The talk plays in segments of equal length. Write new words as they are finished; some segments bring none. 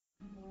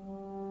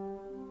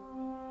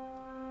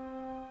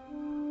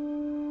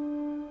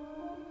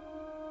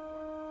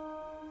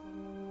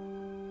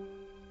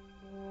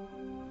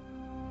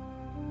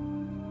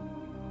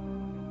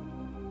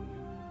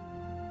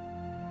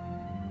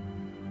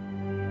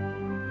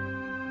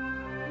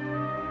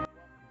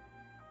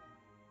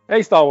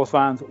Hey Star Wars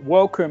fans,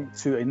 welcome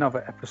to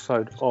another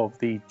episode of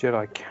the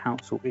Jedi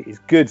Council. It is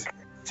good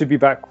to be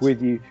back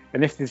with you,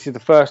 and if this is the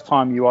first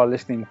time you are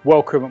listening,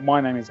 welcome.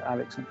 My name is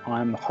Alex and I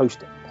am the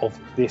host of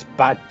this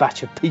bad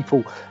batch of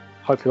people.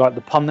 Hope you like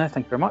the pun there,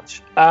 thank you very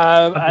much.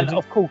 And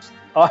of course,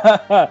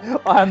 I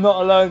am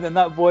not alone, and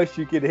that voice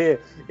you can hear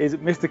is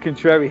Mr.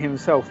 Contrary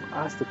himself,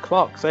 Alistair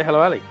Clark. Say hello,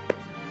 Ali.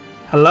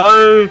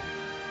 Hello.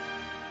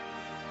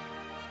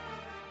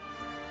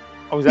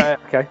 Oh, was that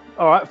it? Okay.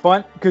 All right,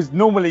 fine. Because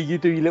normally you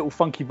do your little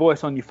funky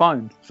voice on your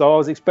phone, so I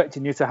was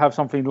expecting you to have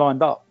something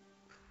lined up.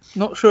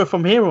 Not sure if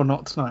I'm here or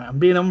not tonight. I'm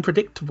being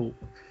unpredictable.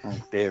 Oh,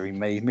 dearie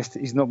me.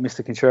 He's not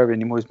Mr. Contrary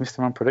anymore. He's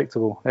Mr.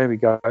 Unpredictable. There we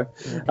go.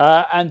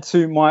 And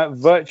to my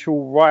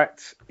virtual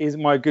right is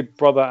my good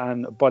brother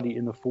and buddy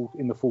in the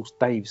Force,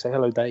 Dave. Say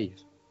hello, Dave.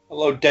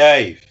 Hello,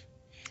 Dave.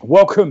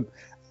 Welcome.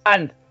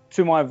 And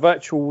to my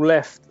virtual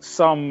left,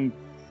 some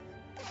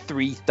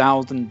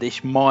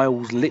 3,000-ish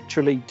miles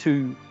literally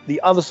to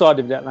the other side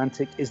of the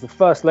Atlantic, is the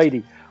First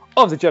Lady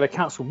of the Jedi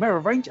Council, Mera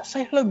Ranger.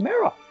 Say hello,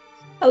 Mera.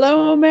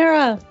 Hello,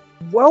 Mera.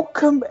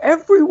 Welcome,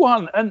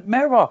 everyone. And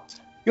Mera,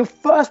 your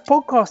first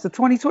podcast of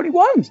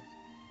 2021.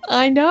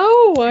 I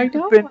know.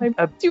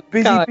 You've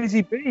been a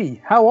busy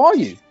bee. How are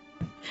you?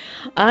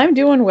 I'm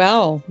doing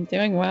well.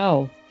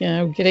 You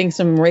know, getting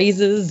some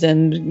raises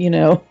and,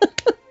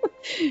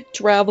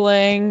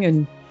 traveling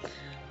and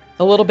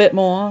a little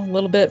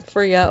bit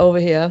freer over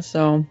here.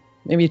 So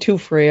maybe too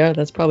freer.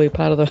 That's probably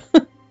part of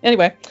the...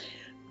 Anyway,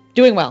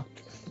 doing well.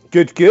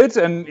 Good.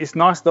 And it's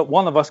nice that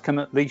one of us can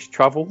at least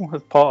travel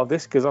as part of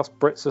this, because us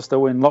Brits are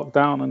still in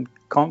lockdown and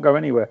can't go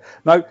anywhere.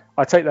 No,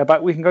 I take that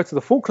back. We can go to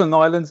the Falkland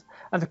Islands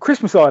and the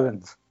Christmas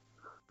Islands.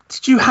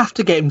 Did you have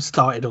to get him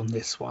started on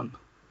this one?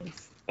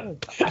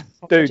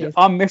 Dude,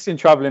 I'm missing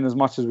travelling as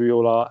much as we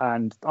all are,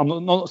 and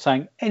I'm not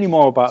saying any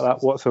more about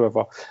that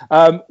whatsoever.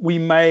 We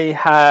may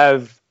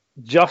have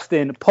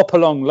Justin pop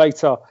along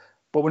later,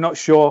 but we're not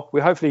sure.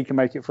 Hopefully he can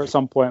make it for at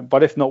some point,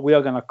 but if not, we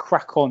are going to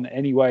crack on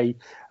anyway.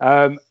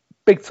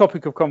 Big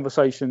topic of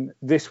conversation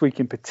this week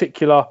in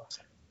particular,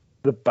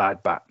 the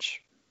Bad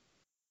Batch.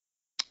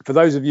 For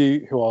those of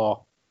you who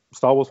are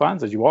Star Wars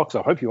fans, as you are, because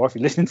I hope you are if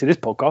you're listening to this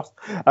podcast,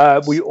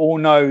 we all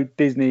know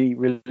Disney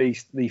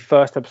released the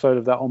first episode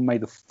of that on May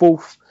the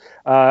 4th.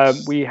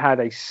 We had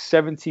a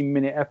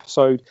 70-minute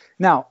episode.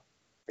 Now,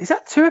 is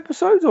that 2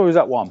 episodes or is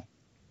that 1?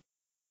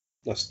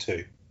 That's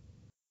 2.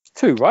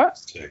 2, right?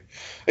 That's 2.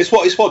 It's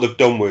what they've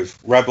done with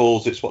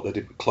Rebels. It's what they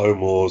did with Clone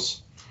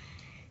Wars.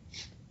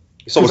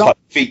 It's almost like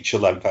a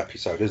feature-length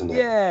episode, isn't it?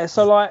 Yeah.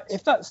 So, like,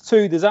 if that's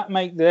 2, does that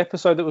make the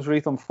episode that was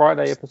released on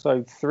Friday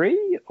episode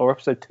 3 or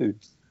episode 2?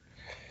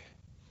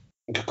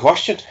 Good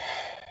question.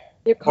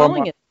 You're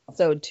calling it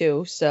episode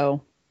 2,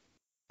 so...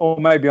 Or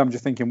maybe I'm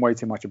just thinking way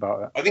too much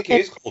about it. I think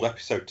it is called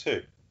episode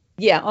 2.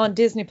 Yeah, on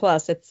Disney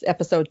Plus, it's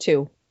episode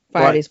 2.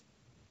 Fridays.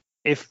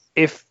 Right.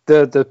 If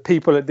the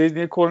people at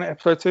Disney are calling it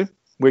episode 2,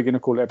 we're going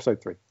to call it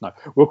episode 3. No,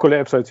 we'll call it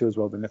episode 2 as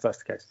well, then, if that's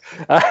the case.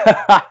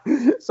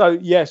 So,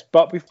 yes,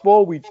 but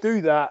before we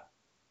do that,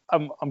 I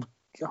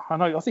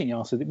think you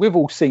answered it. We've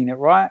all seen it,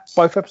 right?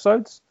 Both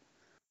episodes?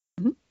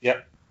 Mm-hmm.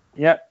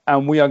 Yep.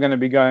 And we are going to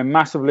be going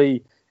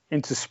massively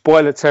into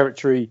spoiler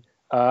territory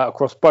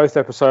across both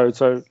episodes.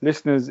 So,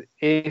 listeners,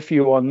 if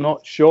you are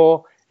not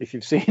sure if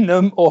you've seen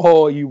them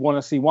or you want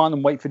to see one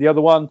and wait for the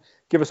other one,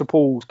 give us a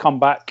pause, come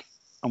back,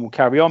 and we'll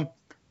carry on.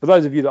 For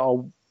those of you that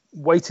are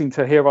waiting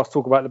to hear us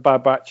talk about the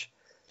Bad Batch,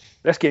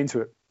 let's get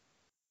into it.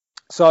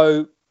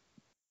 So,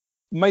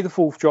 May the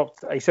 4th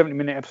dropped a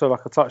 70-minute episode, like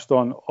I touched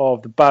on,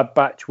 of the Bad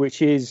Batch,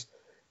 which is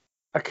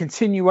a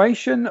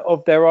continuation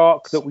of their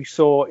arc that we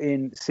saw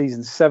in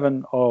season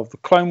 7 of the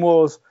Clone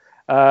Wars,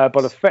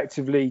 but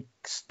effectively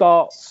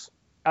starts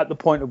at the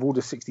point of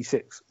Order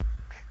 66.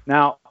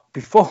 Now,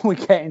 before we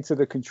get into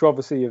the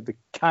controversy of the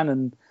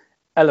canon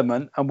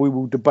element, and we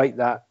will debate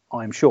that,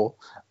 I'm sure,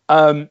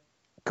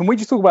 can we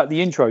just talk about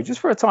the intro just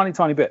for a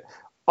tiny bit?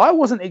 I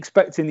wasn't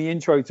expecting the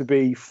intro to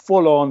be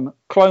full-on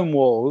Clone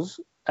Wars,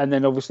 and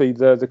then obviously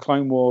the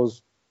Clone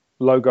Wars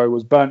logo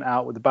was burnt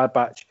out with the Bad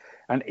Batch,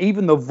 and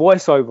even the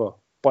voiceover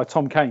by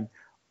Tom Kane.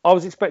 I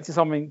was expecting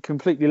something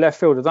completely left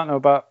field. I don't know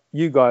about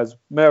you guys.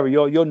 Mary,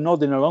 you're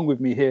nodding along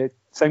with me here.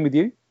 Same with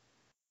you?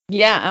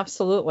 Yeah,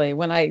 absolutely.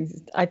 When I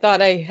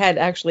thought I had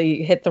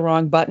actually hit the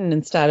wrong button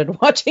and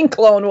started watching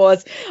Clone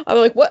Wars, I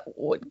was like,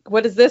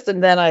 what is this?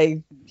 And then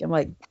I'm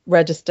like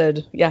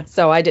registered. Yeah,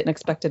 so I didn't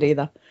expect it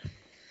either.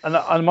 And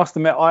I must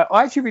admit, I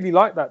actually really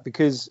like that,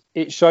 because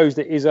it shows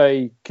that it is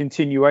a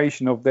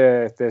continuation of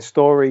their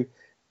story,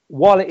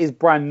 while it is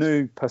brand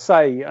new per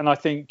se. And I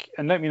think,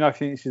 and let me know if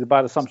you think this is a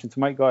bad assumption to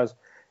make, guys,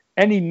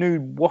 any new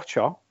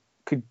watcher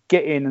could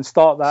get in and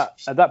start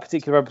that at that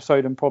particular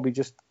episode and probably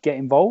just get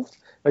involved.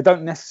 They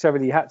don't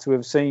necessarily have to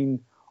have seen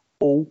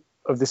all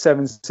of the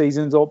 7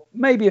 seasons, or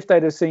maybe if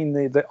they'd have seen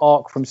the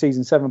arc from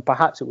season 7,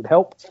 perhaps it would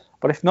help.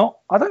 But if not,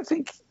 I don't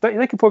think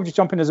they could probably just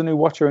jump in as a new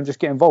watcher and just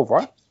get involved,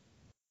 right?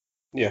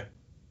 Yeah.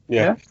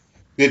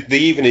 They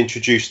even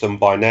introduced them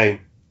by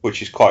name,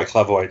 which is quite a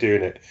clever way of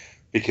doing it,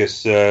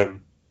 because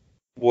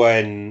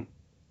when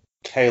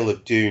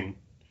Caleb Dune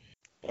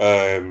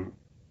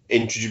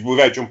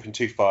Without jumping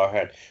too far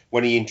ahead,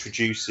 when he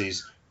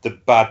introduces the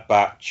Bad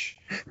Batch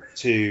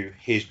to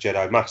his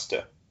Jedi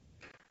Master,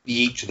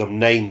 each of them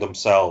name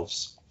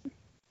themselves.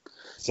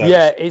 So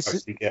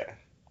it's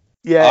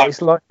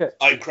like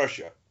I'm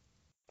Crusher.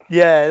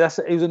 Yeah,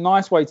 it was a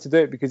nice way to do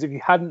it, because if you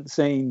hadn't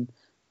seen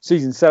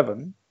season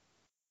 7,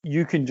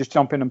 you can just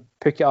jump in and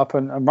pick it up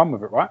and run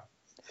with it, right?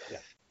 Yeah.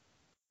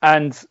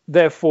 And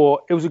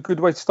therefore, it was a good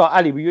way to start.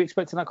 Ali, were you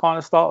expecting that kind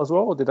of start as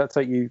well, or did that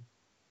take you?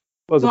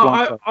 I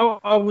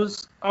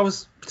was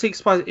particularly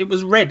surprised. It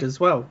was red as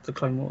well, the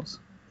Clone Wars.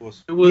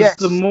 It was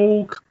the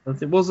Maul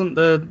colours. It wasn't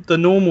the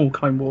normal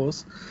Clone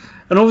Wars.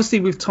 And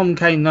obviously, with Tom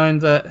Kane, knowing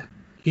that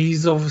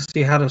he's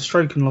obviously had a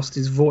stroke and lost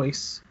his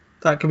voice,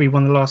 that could be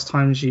one of the last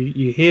times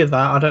you hear that.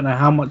 I don't know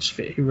how much of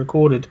it he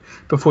recorded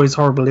before his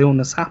horrible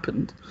illness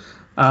happened.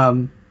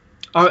 I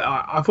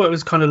thought it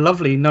was kind of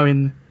lovely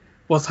knowing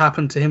what's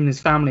happened to him and his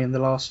family in the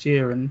last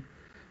year, and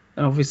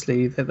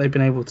obviously that they've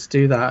been able to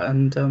do that.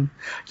 And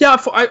I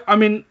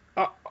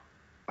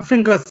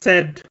think I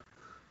said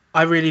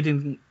I really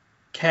didn't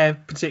care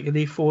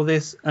particularly for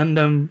this, and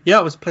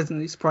I was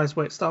pleasantly surprised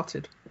where it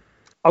started.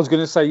 I was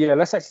going to say,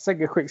 let's actually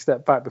take a quick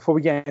step back before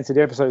we get into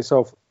the episode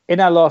itself. In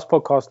our last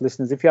podcast,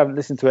 listeners, if you haven't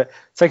listened to it,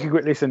 take a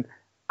quick listen.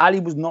 Ali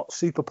was not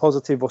super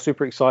positive or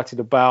super excited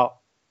about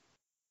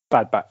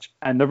Bad Batch,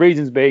 and the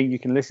reasons being, you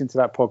can listen to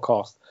that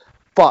podcast.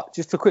 But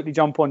just to quickly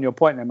jump on your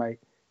point there, mate,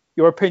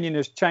 your opinion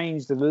has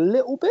changed a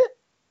little bit.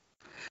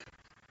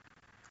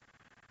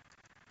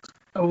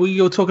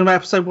 You're talking about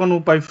episode 1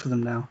 or both of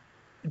them now?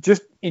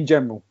 Just in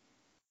general.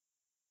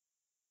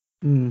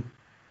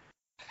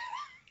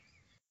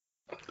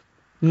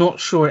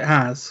 Not sure it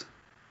has.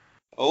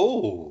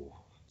 Oh.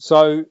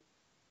 So,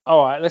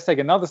 all right, let's take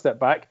another step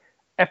back.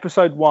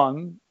 Episode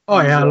 1. Oh,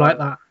 yeah, I like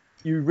that.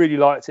 You really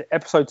liked it.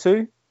 Episode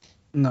 2?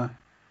 No.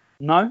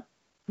 No?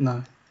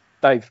 No.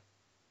 Dave?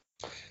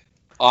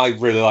 I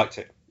really liked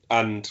it.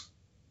 And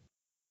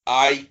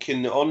I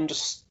can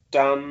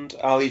understand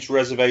Ali's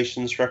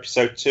reservations for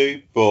episode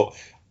 2, but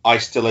I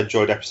still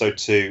enjoyed episode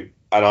 2,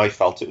 and I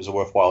felt it was a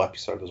worthwhile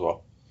episode as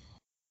well.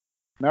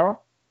 Mara?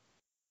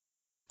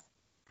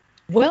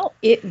 Well,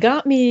 it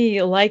got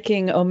me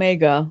liking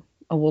Omega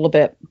a little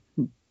bit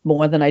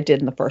more than I did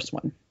in the first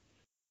one.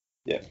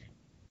 Yeah.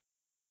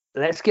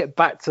 Let's get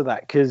back to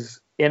that,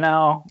 because in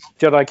our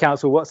Jedi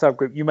Council WhatsApp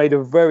group, you made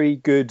a very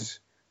good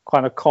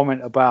kind of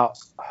comment about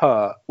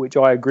her, which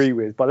I agree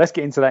with. But let's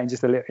get into that in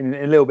just a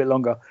little bit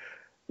longer.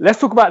 Let's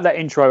talk about that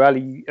intro,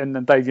 Ali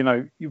and Dave.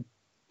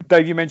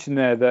 Dave, you mentioned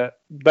there that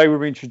they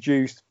were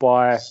introduced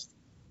by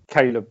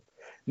Caleb.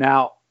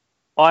 Now,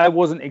 I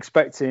was kind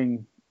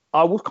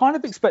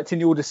of expecting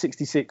the Order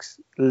 66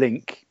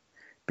 link,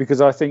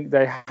 because I think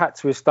they had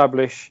to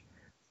establish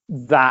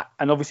that.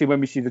 And obviously, when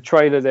we see the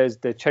trailer,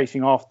 they're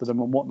chasing after them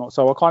and whatnot.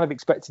 So I kind of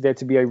expected there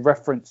to be a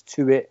reference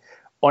to it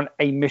on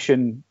a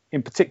mission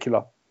in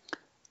particular.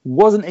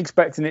 Wasn't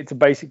expecting it to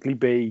basically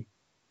be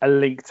a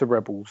link to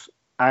Rebels.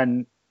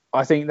 And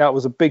I think that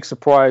was a big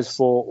surprise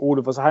for all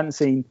of us. I hadn't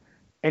seen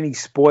any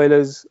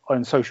spoilers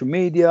on social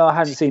media. I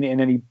hadn't seen it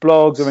in any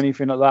blogs or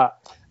anything like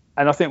that.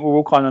 And I think we're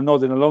all kind of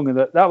nodding along, and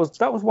that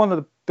was one of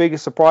the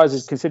biggest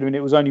surprises, considering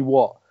it was only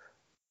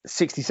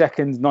 60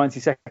 seconds, 90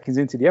 seconds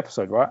into the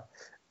episode, right?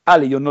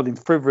 Ali, you're nodding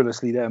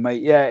frivolously there,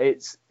 mate. Yeah,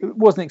 it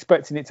wasn't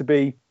expecting it to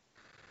be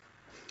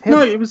him.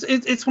 No,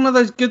 it's one of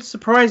those good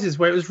surprises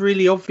where it was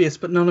really obvious,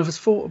 but none of us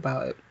thought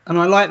about it. And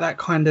I like that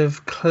kind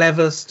of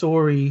clever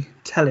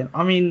storytelling.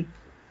 I mean,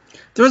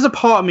 there is a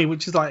part of me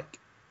which is like,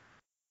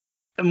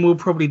 and we'll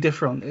probably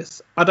differ on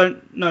this, I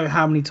don't know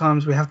how many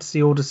times we have to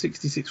see Order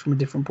 66 from a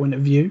different point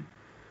of view.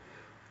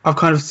 I've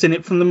kind of seen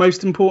it from the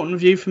most important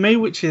view for me,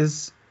 which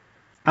is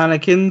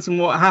Anakin's and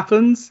what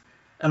happens.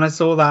 And I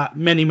saw that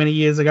many, many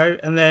years ago.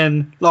 And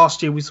then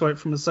last year we saw it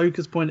from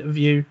Ahsoka's point of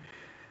view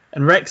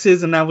and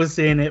Rex's, and now we're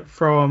seeing it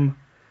from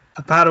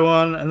a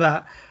Padawan and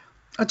that.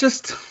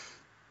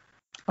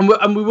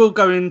 And we will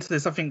go into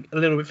this, I think, a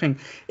little bit thing.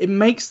 It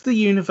makes the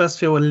universe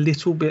feel a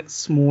little bit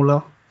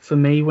smaller for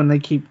me when they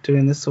keep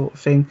doing this sort of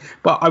thing.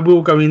 But I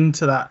will go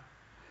into that,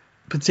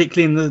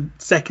 particularly in the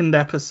second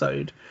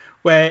episode,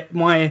 where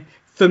my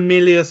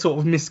familiar sort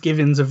of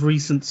misgivings of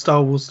recent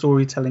Star Wars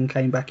storytelling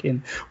came back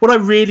in. What I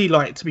really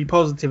liked, to be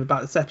positive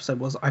about this episode,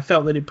 was I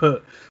felt that it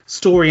put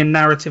story and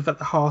narrative at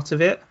the heart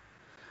of it.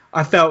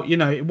 I felt,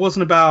 it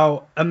wasn't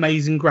about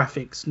amazing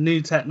graphics,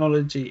 new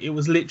technology. It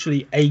was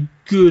literally a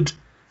good,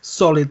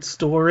 solid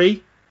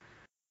story.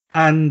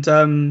 And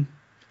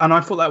I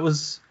thought that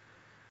was,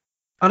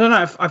 I don't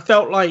know, I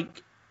felt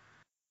like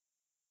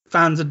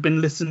fans had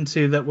been listened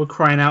to that were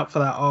crying out for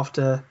that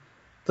after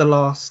the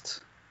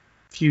last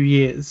few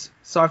years.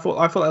 So I thought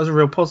that was a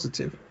real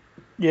positive.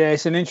 Yeah,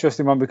 it's an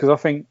interesting one, because I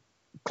think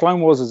Clone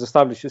Wars has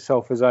established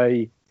itself as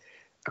a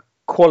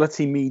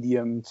quality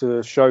medium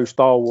to show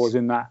Star Wars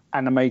in that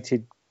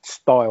animated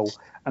style.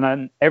 And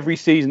then every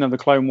season of the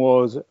Clone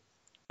Wars,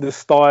 the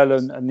style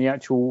and the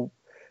actual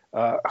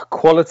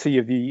quality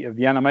of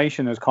the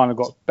animation has kind of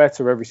got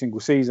better every single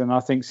season.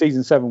 I think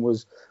season 7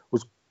 was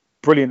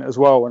brilliant as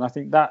well. And I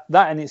think that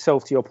in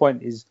itself, to your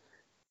point, is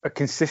a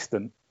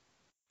consistent,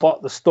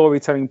 but the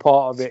storytelling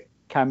part of it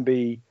can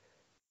be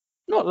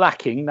not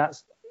lacking.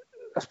 That's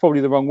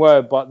probably the wrong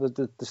word, but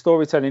the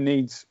storytelling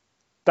needs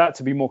that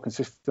to be more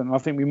consistent. And I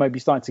think we may be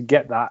starting to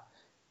get that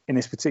in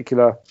this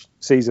particular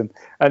season.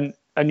 And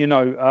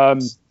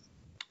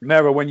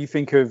Mera, when you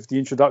think of the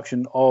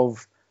introduction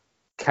of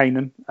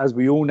Kanan, as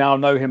we all now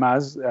know him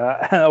as,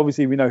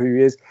 obviously we know who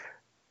he is,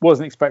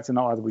 wasn't expecting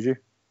that either, was you?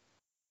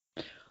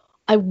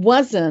 I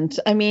wasn't.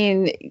 I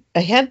mean,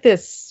 I had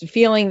this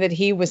feeling that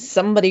he was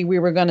somebody we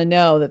were going to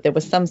know, that there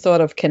was some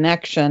sort of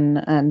connection.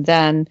 And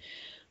then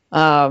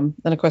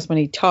of course, when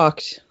he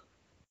talked,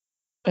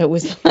 it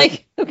was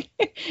like,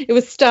 it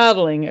was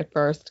startling at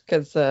first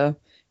because,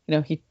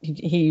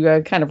 he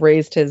kind of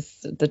raised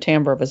the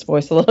timbre of his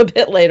voice a little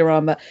bit later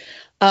on.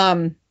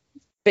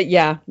 But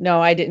yeah,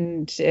 no, I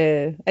didn't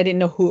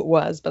know who it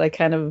was, but I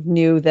kind of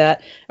knew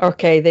that,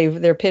 okay,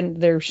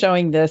 they're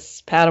showing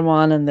this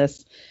Padawan and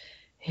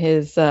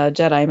his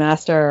Jedi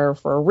Master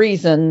for a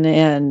reason,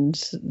 and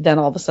then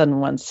all of a sudden,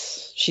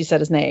 once she said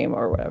his name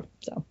or whatever,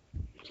 so.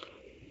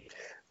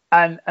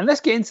 And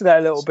let's get into that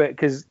a little bit,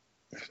 because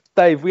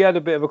Dave, we had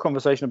a bit of a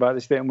conversation about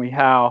this, didn't we?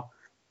 How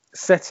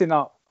setting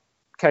up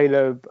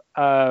Caleb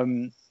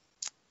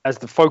as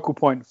the focal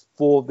point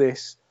for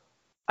this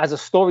as a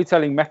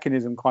storytelling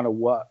mechanism kind of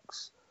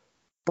works,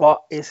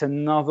 but it's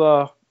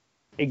another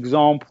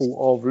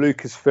example of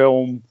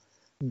Lucasfilm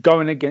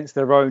going against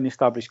their own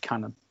established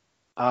canon.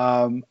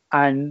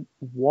 And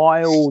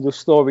while the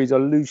stories are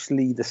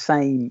loosely the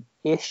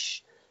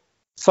same-ish,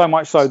 so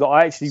much so that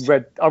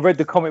I read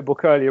the comic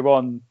book earlier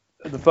on,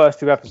 the first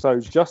 2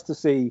 episodes, just to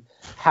see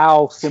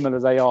how similar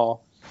they are.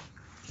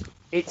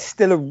 It's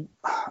still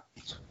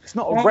it's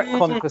not a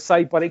retcon per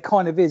se, but it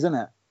kind of is, isn't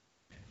it?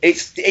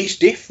 It's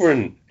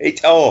different. I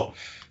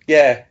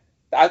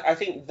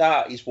think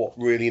that is what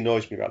really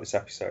annoys me about this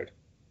episode.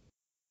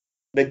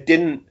 They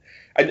didn't,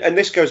 and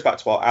this goes back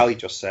to what Ali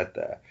just said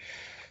there.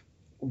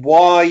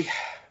 Why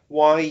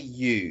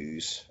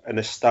use an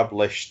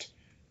established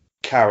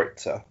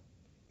character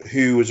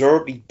who has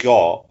already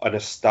got an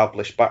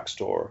established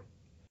backstory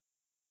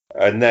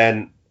and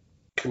then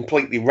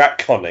completely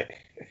retcon it?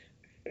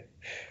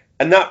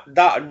 And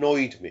that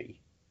annoyed me,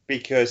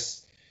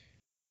 because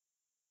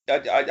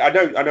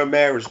I know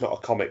Mera's not a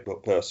comic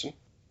book person,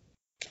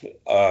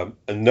 and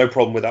no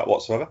problem with that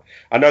whatsoever.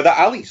 I know that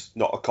Ali's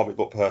not a comic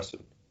book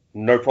person,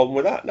 no problem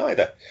with that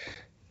neither.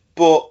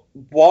 But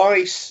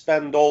why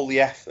spend all the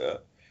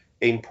effort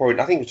in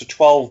I think it was a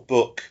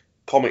 12-book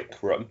comic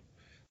run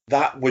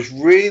that was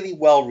really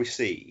well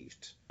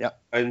received,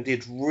 and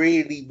did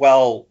really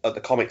well at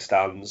the comic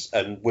stands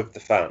and with the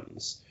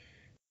fans,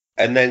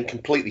 and then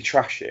completely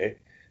trash it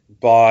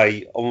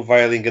by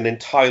unveiling an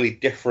entirely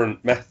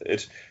different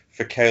method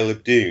for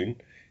Caleb Dune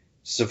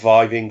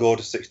surviving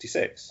Order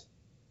 66.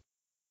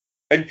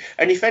 And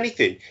if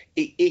anything,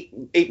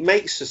 it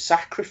makes a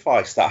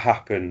sacrifice that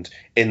happened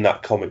in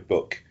that comic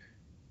book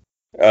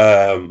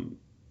no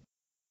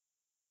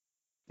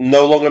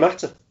longer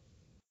matter.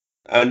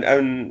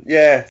 And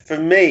yeah, for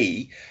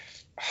me,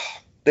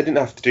 they didn't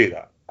have to do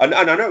that. And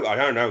I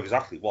don't know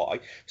exactly why.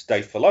 It's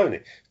Dave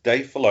Filoni.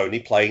 Dave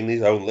Filoni playing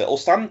his own little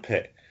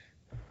sandpit.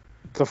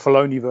 The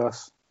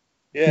Filoniverse.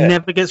 Yeah. He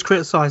never gets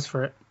criticised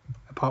for it,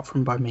 apart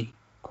from by me,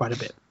 quite a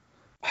bit.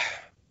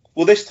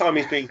 Well, this time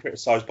he's being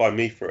criticised by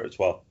me for it as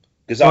well,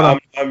 because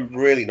I'm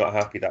really not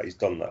happy that he's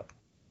done that.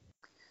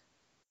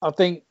 I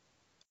think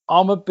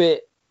I'm a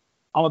bit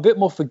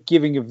more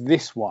forgiving of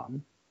this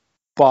one,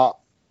 but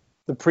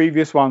the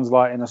previous ones,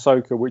 like in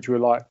Ahsoka, which were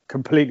like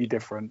completely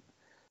different,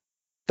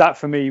 that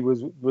for me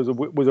was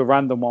a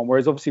random one.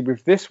 Whereas obviously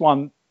with this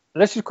one,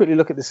 let's just quickly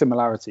look at the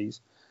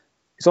similarities.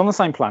 It's on the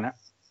same planet.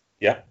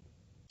 Yeah.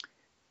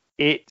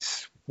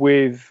 It's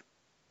with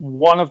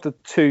one of the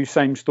 2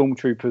 same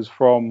stormtroopers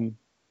from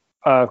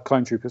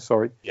clone troopers,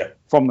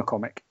 from the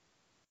comic.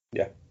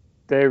 Yeah.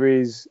 There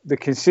is the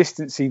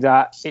consistency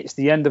that it's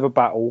the end of a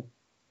battle.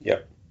 Yeah.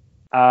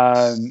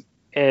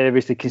 There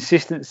is the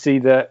consistency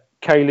that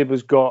Caleb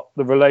has got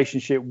the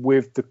relationship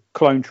with the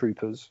clone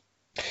troopers.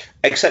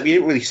 Except you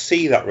didn't really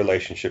see that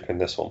relationship in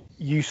this one.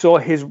 You saw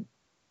his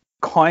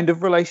kind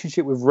of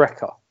relationship with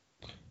Wrecker.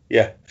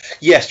 Yeah.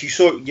 Yes, you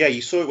saw it. Yeah,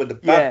 you saw it with the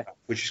Bad Batch,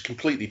 which is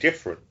completely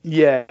different.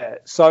 Yeah.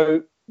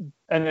 So,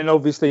 and then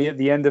obviously at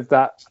the end of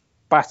that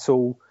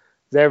battle,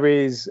 there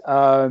is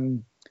the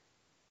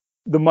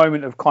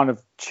moment of kind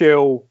of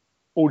chill.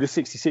 Order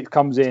 66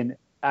 comes in,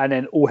 and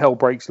then all hell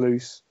breaks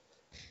loose.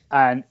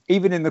 And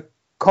even in the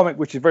comic,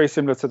 which is very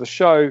similar to the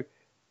show,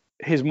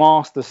 his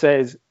master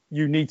says,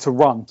 "You need to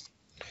run."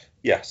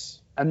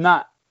 Yes. And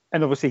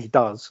obviously he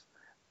does.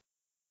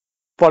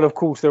 But of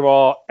course, there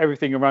are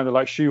everything around it,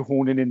 like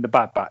shoehorning in the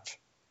Bad Batch.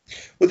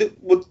 Well,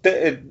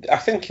 I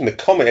think in the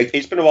comic,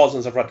 it's been a while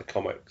since I've read the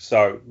comic,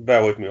 so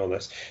bear with me on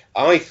this.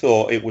 I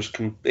thought it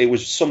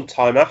was some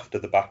time after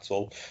the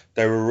battle.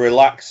 They were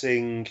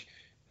relaxing.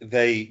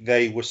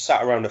 They were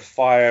sat around a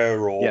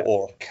fire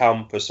or a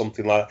camp or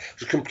something like that. It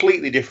was a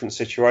completely different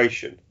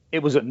situation. It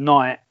was at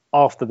night,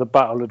 after the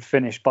battle had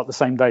finished, but the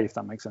same day, if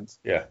that makes sense.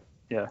 Yeah.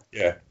 Yeah.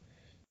 Yeah.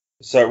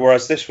 So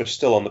whereas this was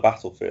still on the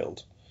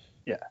battlefield.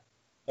 Yeah.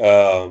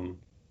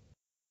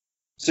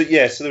 So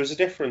there was a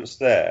difference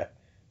there,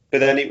 but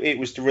then it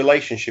was the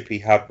relationship he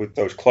had with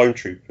those clone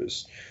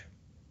troopers,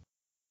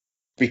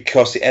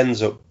 because it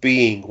ends up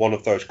being one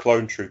of those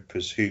clone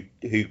troopers who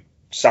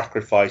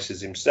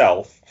sacrifices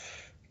himself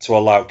to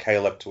allow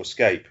Caleb to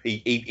escape.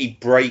 He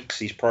breaks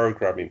his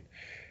programming,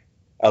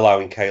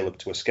 allowing Caleb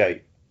to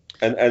escape,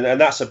 and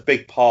that's a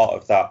big part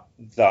of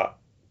that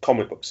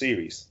comic book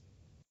series.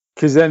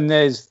 Because then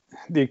there's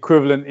the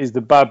equivalent is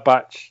the Bad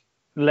Batch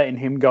letting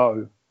him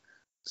go.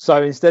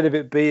 So instead of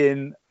it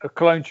being a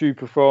clone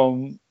trooper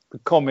from the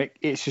comic,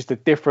 it's just a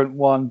different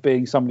one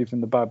being somebody from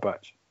the Bad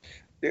Batch.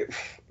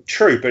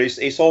 True, but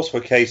it's also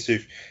a case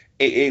of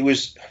it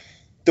was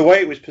the way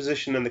it was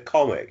positioned in the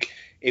comic.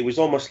 It was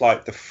almost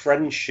like the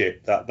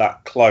friendship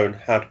that clone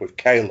had with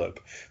Caleb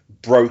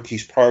broke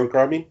his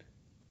programming.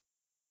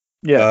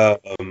 Yeah.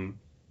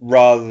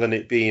 Rather than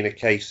it being a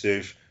case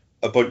of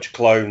a bunch of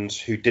clones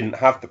who didn't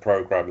have the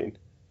programming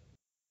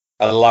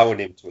allowing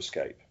him to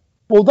escape.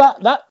 Well,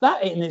 that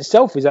in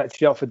itself is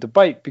actually up for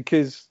debate,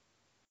 because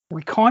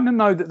we kind of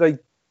know that they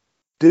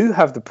do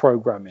have the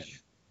programming.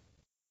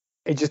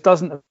 It just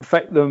doesn't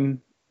affect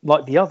them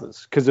like the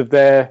others because of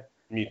their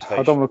mutation.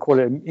 I don't want to call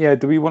it. Yeah,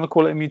 do we want to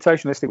call it a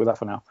mutation? Let's stick with that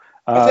for now.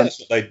 I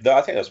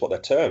think that's what they're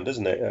termed,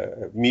 isn't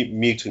it?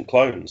 Mutant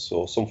clones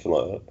or something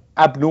like that.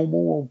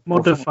 Abnormal or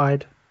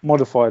modified.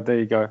 Modified. There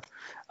you go.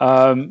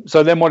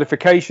 So their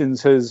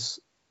modifications has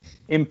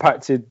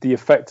impacted the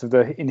effect of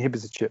the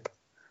inhibitor chip,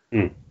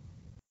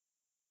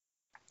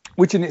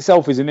 which in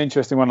itself is an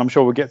interesting one. I'm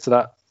sure we'll get to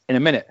that in a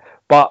minute.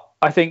 But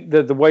I think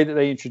that the way that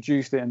they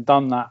introduced it and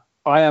done that,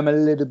 I am a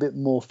little bit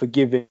more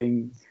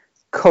forgiving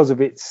because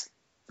of its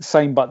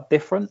same but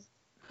different.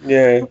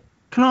 Yeah.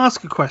 Can I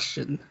ask a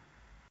question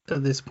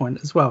at this point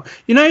as well?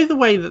 You know the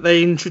way that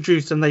they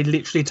introduced and they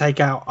literally take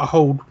out a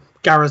whole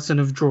garrison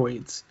of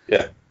droids?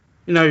 Yeah.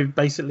 You know,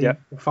 basically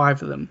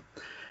 5 of them.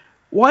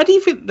 Why do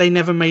you think they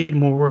never made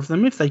more of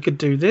them if they could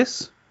do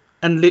this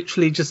and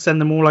literally just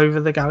send them all over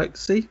the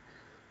galaxy?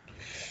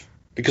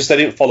 Because they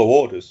didn't follow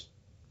orders.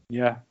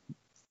 Yeah.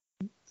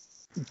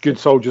 Good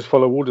soldiers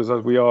follow orders,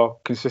 as we are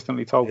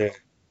consistently told. Yeah.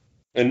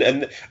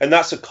 And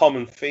that's a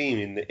common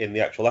theme in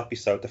the actual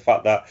episode, the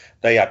fact that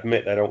they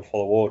admit they don't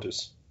follow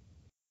orders.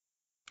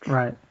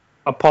 Right.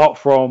 Apart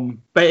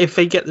from... But if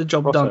they get the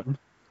job done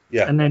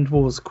and end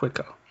wars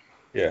quicker.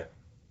 Yeah.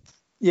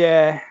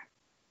 Yeah.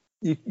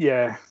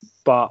 Yeah,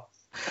 but...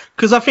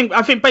 Because I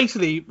think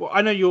basically,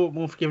 I know you're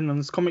more forgiving on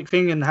this comic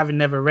thing, and having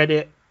never read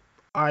it,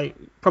 I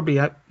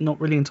probably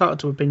not really entitled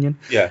to opinion.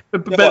 Yeah.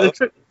 But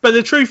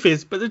the truth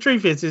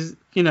is,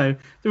 you know,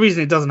 the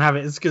reason it doesn't have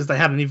it is because they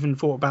hadn't even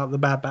thought about the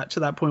Bad Batch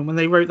at that point when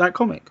they wrote that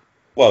comic.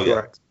 Well, yeah.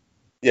 Correct.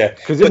 Yeah.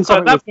 Because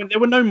at that point there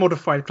were no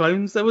modified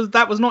clones. That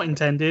was not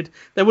intended.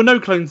 There were no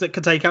clones that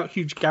could take out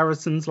huge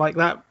garrisons like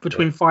that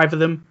between 5 of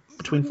them.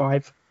 Between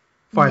 5.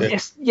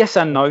 Yes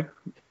and no.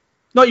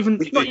 Not even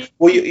Jedi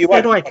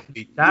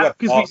that,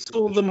 because we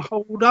saw them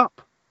hold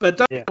up. But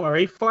don't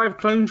worry, 5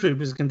 clone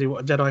troopers can do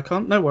what a Jedi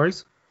can't. No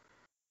worries.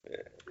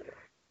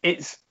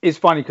 It's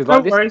funny because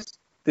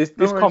this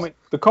comic,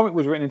 the comic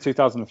was written in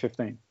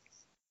 2015.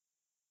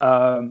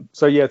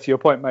 So yeah, to your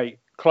point, mate,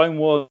 Clone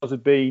Wars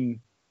had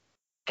been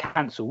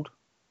cancelled.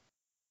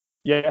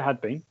 Yeah, it had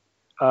been.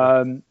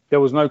 There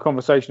was no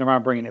conversation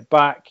around bringing it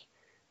back.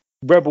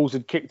 Rebels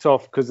had kicked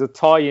off because the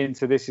tie-in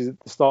to this is at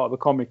the start of the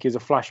comic is a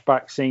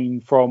flashback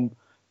scene from.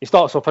 It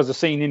starts off as a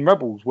scene in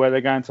Rebels where they're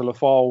going to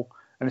Lothal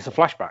and it's a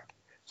flashback.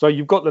 So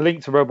you've got the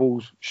link to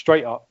Rebels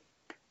straight up.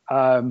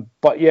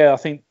 But yeah, I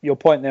think your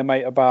point there,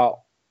 mate, about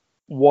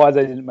why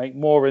they didn't make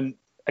more. And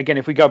again,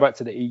 if we go back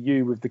to the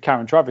EU with the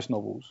Karen Traviss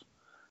novels,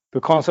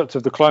 the concept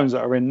of the clones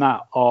that are in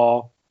that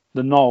are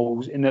the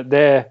Knolls, in that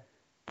they're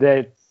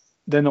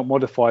not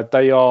modified.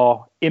 They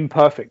are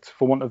imperfect,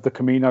 for want of the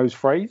Kamino's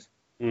phrase.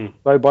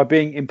 So by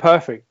being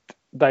imperfect,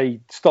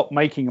 they stopped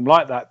making them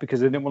like that because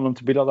they didn't want them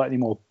to be like that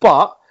anymore.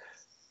 But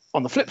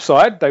on the flip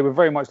side, they were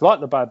very much like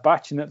the Bad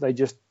Batch in that they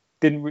just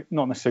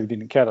not necessarily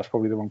didn't care. That's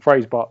probably the wrong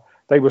phrase, but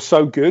they were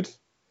so good,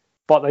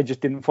 but they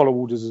just didn't follow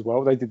orders as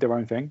well. They did their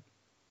own thing.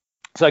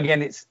 So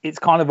again, it's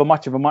kind of a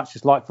much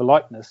like for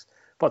likeness.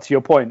 But to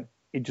your point,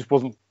 it just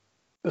wasn't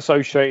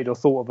associated or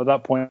thought of at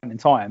that point in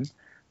time.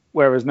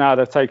 Whereas now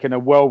they've taken a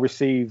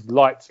well-received,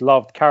 liked,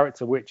 loved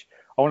character, which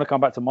I want to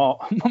come back to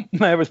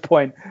Mara's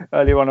point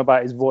earlier on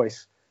about his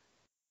voice.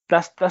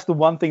 That's the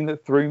one thing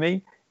that threw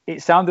me.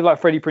 It sounded like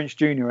Freddie Prinze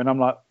Jr. and I'm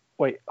like,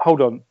 wait,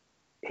 hold on.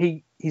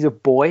 He's a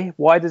boy.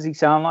 Why does he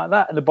sound like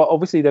that? But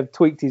obviously they've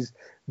tweaked his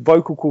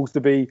vocal cords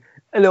to be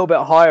a little bit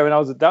higher,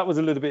 and that was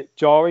a little bit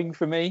jarring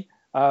for me.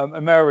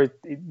 And Mara,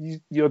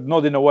 you're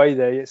nodding away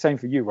there. Same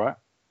for you, right?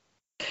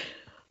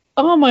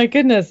 Oh my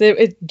goodness,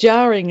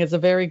 jarring is a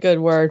very good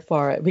word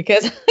for it,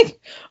 because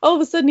all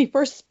of a sudden he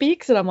first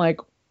speaks and I'm like,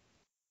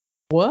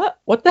 what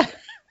the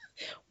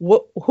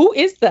who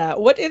is that?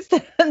 What is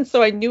that? And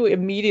so I knew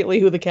immediately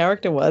who the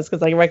character was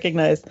because I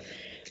recognized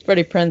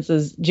Freddie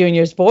Prinze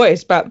Jr.'s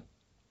voice. But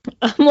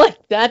I'm like,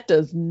 that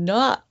does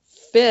not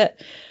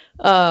fit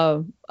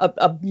a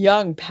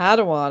young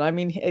Padawan. I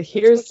mean,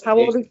 here's how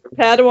old is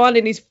Padawan,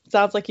 and he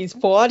sounds like he's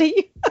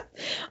 40.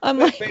 I'm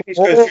like, Maybe he's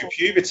going through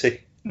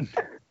puberty.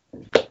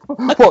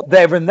 What,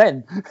 there and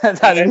then?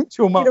 That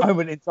literal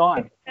moment in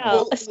time.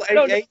 Well,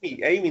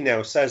 Amy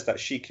now says that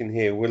she can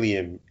hear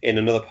William in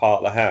another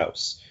part of the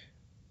house,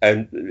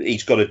 and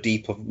he's got a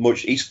deeper,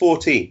 he's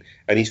 14,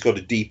 and he's got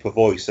a deeper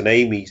voice. And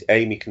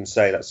Amy can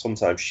say that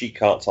sometimes she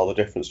can't tell the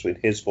difference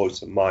between his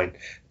voice and mine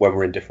when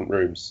we're in different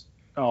rooms.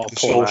 Oh,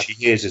 all she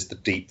hears is the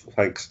deep.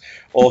 Thanks.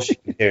 All she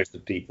can hear is the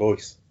deep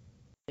voice.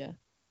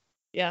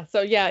 Yeah.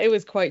 So yeah, it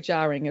was quite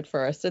jarring at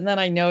first, and then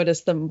I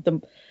noticed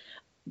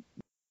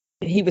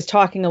he was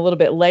talking a little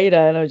bit later,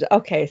 and I was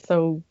okay.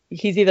 So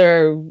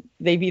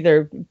they've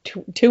either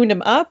tuned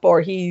him up,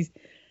 or he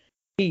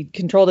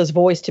controlled his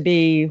voice to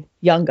be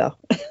younger.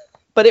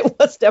 But it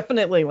was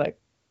definitely like,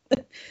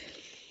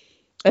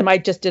 and I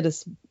just did a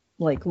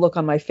like look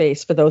on my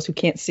face for those who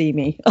can't see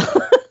me.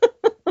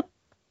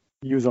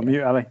 You was on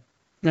mute, Ali.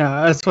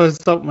 Yeah, I suppose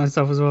I stopped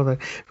myself as well though,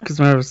 because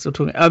I was still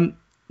talking.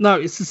 No,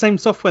 it's the same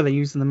software they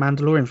use in The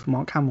Mandalorian for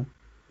Mark Hamill.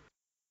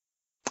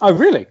 Oh,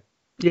 really?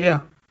 Yeah.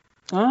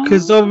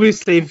 Because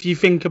obviously, if you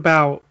think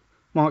about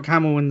Mark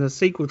Hamill in the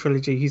sequel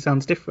trilogy, he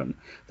sounds different.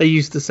 They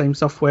use the same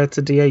software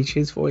to DH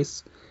his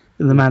voice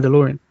in The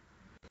Mandalorian.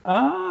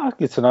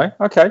 Good to know.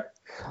 Okay.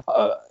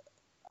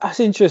 That's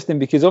interesting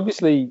because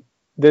obviously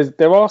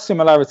there are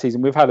similarities,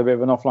 and we've had a bit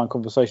of an offline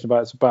conversation about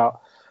it. It's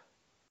about,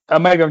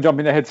 maybe I'm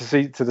jumping ahead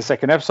to the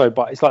second episode,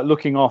 but it's like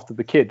looking after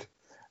the kid.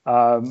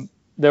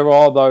 There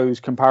are those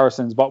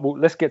comparisons, but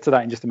let's get to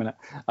that in just a minute.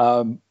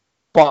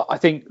 But I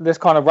think let's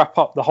kind of wrap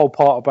up the whole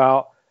part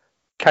about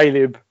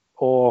Caleb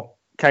or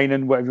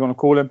Kanan, whatever you want to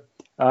call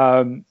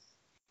him.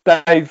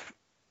 Dave,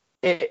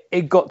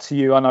 it got to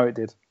you. I know it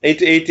did.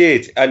 It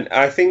did, and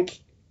I think,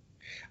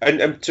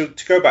 and to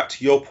go back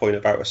to your point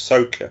about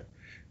Ahsoka,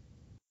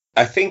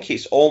 I think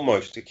it's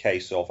almost a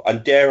case of,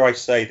 and dare I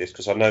say this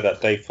because I know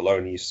that Dave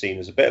Filoni is seen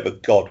as a bit of a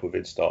god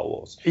within Star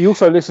Wars. He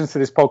also listens to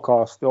this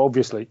podcast,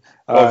 obviously.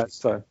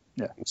 So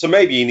yeah. So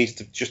maybe he needs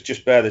to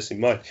just bear this in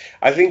mind.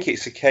 I think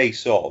it's a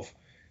case of,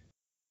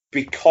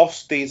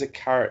 because these are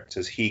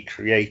characters he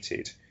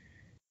created,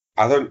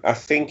 I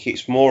think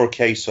it's more a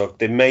case of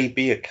there may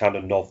be a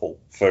canon novel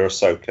for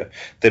Ahsoka.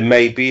 There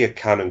may be a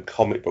canon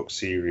comic book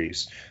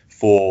series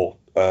for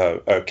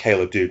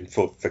Caleb Dune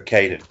for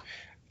Kanan.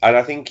 And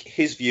I think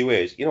his view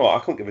is, you know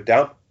what, I can't give a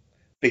damn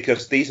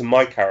because these are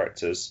my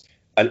characters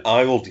and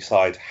I will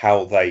decide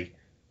how they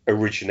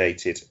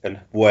originated and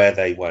where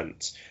they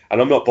went.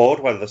 And I'm not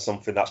bothered whether there's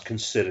something that's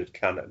considered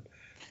canon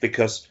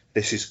because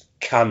this is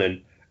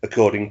canon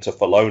according to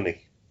Filoni.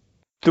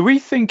 Do we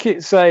think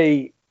it's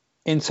a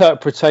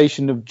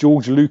interpretation of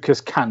George Lucas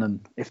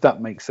canon, if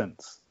that makes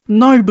sense?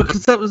 No,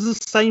 because that was the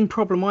same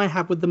problem I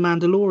had with The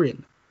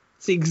Mandalorian.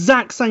 It's the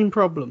exact same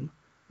problem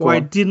why I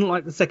didn't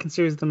like the second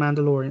series of The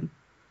Mandalorian.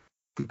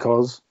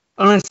 Because?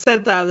 And I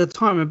said that at the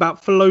time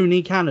about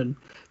Filoni canon,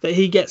 that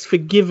he gets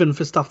forgiven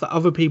for stuff that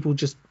other people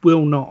just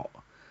will not.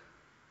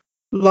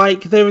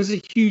 Like, there is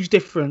a huge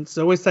difference,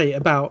 I always say,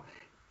 about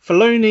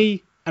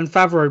Filoni and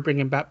Favreau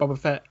bringing back Boba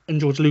Fett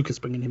and George Lucas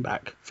bringing him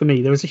back. For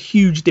me, there is a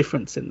huge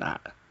difference in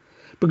that.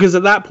 Because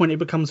at that point, it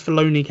becomes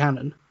Filoni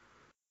canon.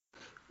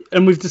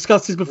 And we've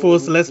discussed this before,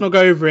 so let's not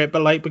go over it,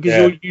 but like, because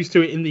you're used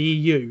to it in the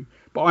EU,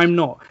 but I'm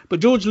not.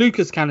 But George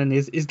Lucas canon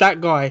is that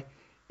guy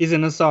is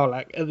in a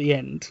Sarlacc at the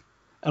end.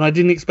 And I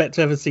didn't expect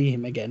to ever see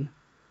him again.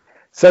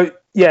 So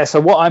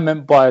what I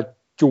meant by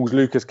George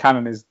Lucas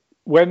canon is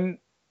when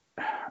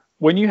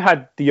you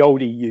had the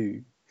old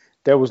EU,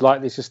 there was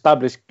like this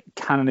established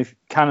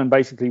canon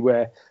basically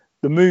where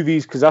the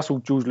movies, because that's all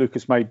George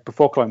Lucas made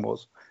before Clone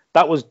Wars,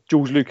 that was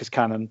George Lucas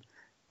canon.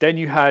 Then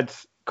you had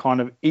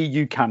kind of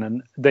EU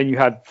canon, then you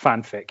had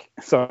fanfic.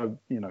 So,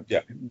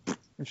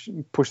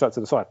 push that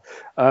to the side.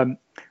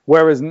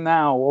 Whereas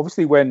now,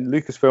 obviously when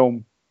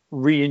Lucasfilm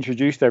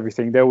reintroduced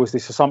everything, there was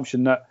this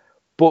assumption that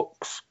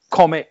books,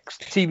 comics,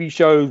 TV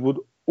shows would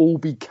all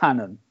be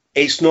canon.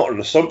 It's not an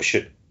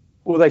assumption.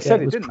 Well, they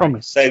said it, didn't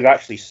promised. They've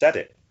actually said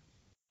it.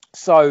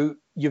 So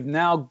you've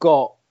now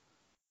got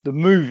the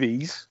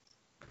movies.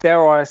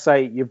 Dare I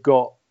say, you've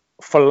got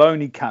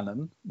Filoni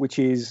canon, which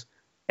is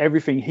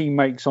everything he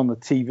makes on the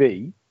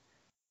TV.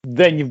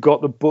 Then you've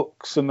got the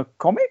books and the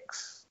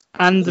comics.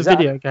 And the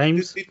video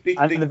games.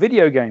 And the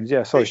video games,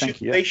 yeah. Sorry,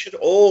 thank you. They should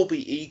all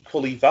be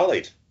equally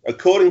valid.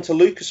 According to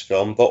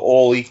Lucasfilm, they're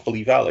all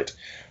equally valid.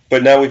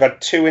 But now we've had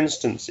two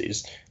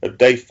instances of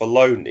Dave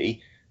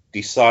Filoni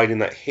deciding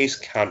that his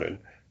canon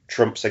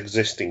trumps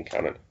existing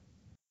canon.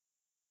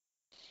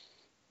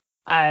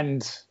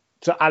 And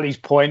to Ali's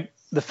point,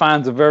 the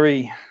fans are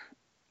very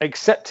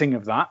accepting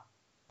of that.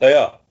 They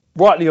are.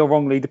 Rightly or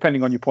wrongly,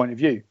 depending on your point of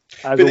view.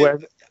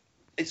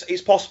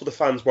 It's possible the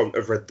fans won't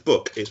have read the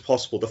book. It's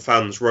possible the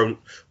fans won't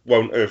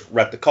have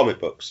read the comic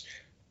books.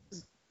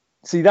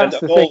 See, that's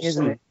the thing,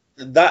 isn't it?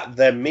 That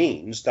then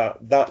means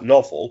that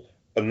novel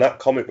and that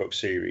comic book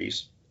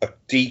series are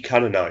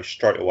decanonized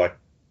straight away.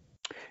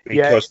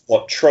 because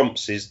what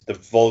trumps is the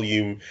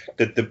volume,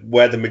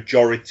 where the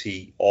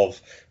majority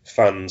of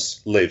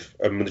fans live.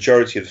 A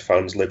majority of the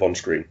fans live on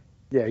screen.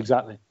 Yeah,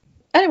 exactly.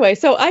 Anyway,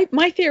 so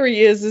my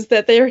theory is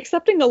that they're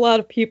accepting a lot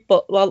of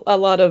people, a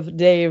lot of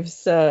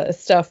Dave's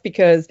stuff,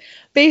 because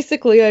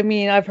basically, I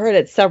mean, I've heard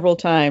it several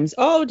times.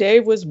 Oh,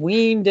 Dave was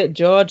weaned at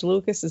George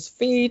Lucas's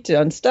feet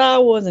on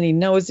Star Wars, and he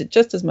knows it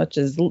just as much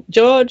as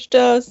George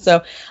does.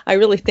 So I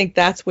really think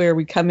that's where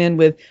we come in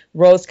with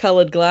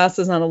rose-colored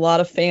glasses on a lot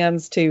of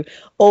fans to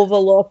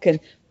overlook and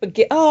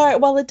forget. Oh, all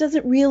right, well, it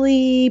doesn't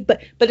really,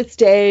 but it's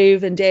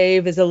Dave, and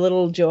Dave is a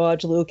little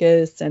George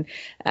Lucas, and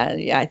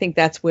yeah, I think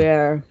that's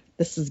where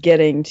this is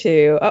getting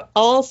to.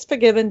 All's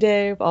forgiven,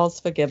 Dave. All's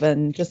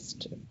forgiven.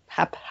 Just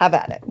have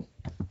at it.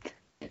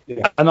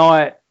 Yeah. And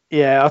I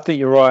think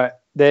you're right.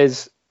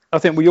 I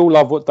think we all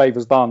love what Dave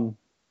has done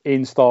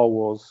in Star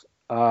Wars,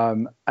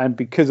 and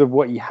because of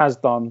what he has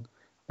done,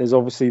 there's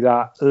obviously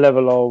that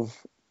level of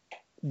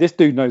this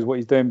dude knows what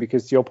he's doing,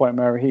 because to your point,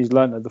 Mary, he's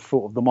learned at the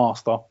foot of the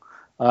master.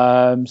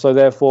 So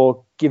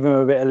therefore, give him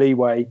a bit of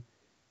leeway.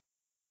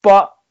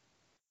 But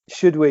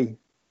should we?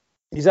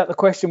 Is that the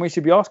question we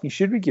should be asking?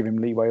 Should we give him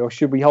leeway, or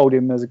should we hold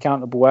him as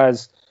accountable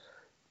as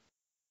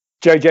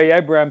J.J.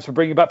 Abrams for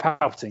bringing back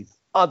Palpatine?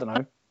 I don't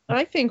know.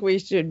 I think we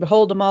should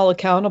hold them all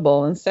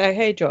accountable and say,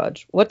 hey,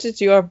 George, what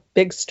is your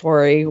big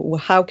story?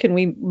 How can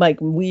we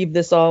weave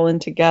this all in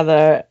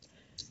together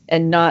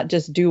and not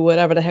just do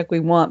whatever the heck we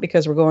want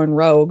because we're going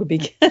rogue?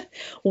 Because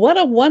what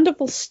a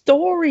wonderful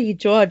story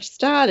George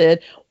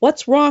started.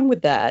 What's wrong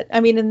with that? I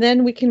mean, and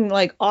then we can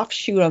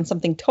offshoot on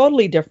something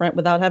totally different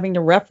without having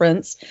to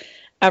reference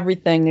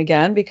everything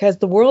again, because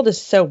the world is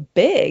so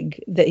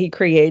big that he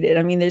created.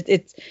 I mean,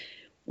 it's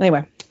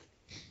anyway.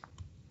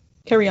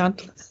 Carry on.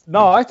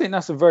 No, I think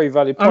that's a very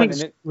valid point. I think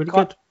it's really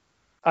good.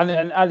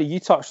 And Ali, you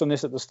touched on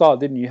this at the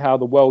start, didn't you? How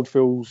the world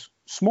feels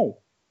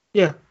small.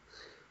 Yeah.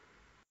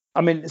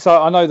 I mean,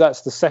 so I know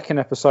that's the second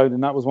episode,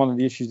 and that was one of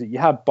the issues that you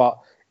had. But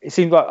it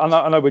seemed like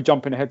I know we're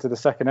jumping ahead to the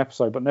second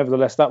episode, but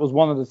nevertheless, that was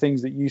one of the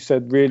things that you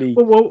said really.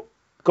 Well,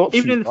 got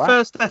even you, in the right?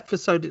 first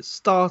episode, it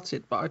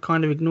started, but I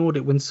kind of ignored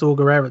it when Saw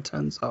Gerrera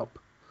turns up.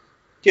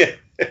 Yeah.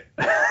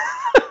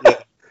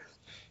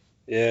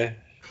 Yeah.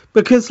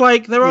 Because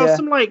there are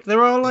some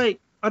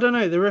I don't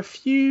know, there are a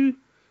few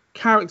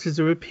characters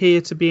who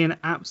appear to be in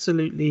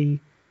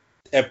absolutely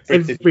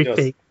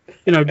everything.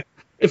 You know,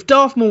 if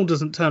Darth Maul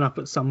doesn't turn up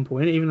at some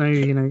point, even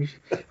though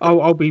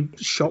I'll be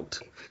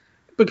shocked,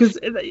 because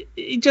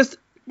it just.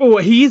 Well,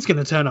 he is going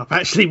to turn up,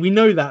 actually. We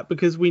know that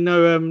because we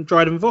know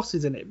Dryden Voss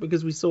is in it,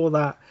 because we saw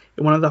that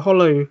in one of the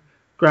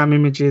hologram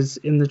images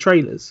in the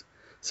trailers.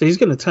 So he's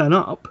going to turn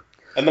up.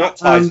 And that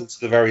ties into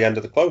the very end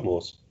of the Clone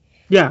Wars.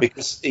 Yeah.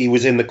 Because he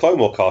was in the Clone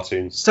War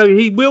cartoons. So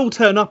he will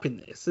turn up in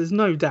this. There's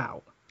no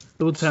doubt.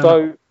 He will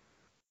turn up.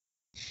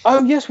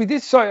 Oh, yes, we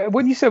did. So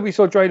when you said we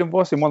saw Dryden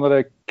Voss in one of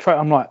the...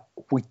 I'm like,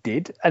 we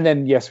did? And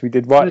then, yes, we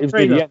did. Right, it was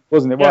near the end,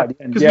 wasn't it? Yeah, right at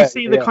the end. because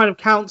we see the kind of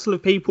council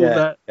of people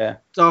that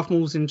Darth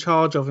Maul's in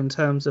charge of in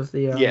terms of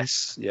the...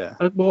 yes, yeah.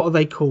 What are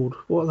they called?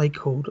 I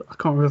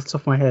can't remember off the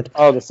top of my head.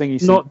 Oh, the thing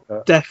he's...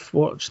 Not Death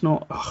Watch,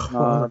 not...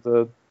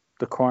 the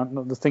crime...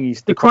 Not the thing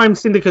he's... The crime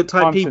syndicate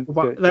type crime people.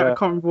 Syndicate, I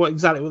can't remember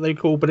exactly what they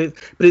call, but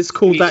it's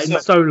called that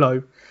in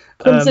Solo.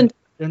 Crimson.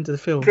 End of the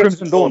film.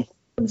 Crimson Dawn.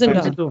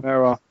 Crimson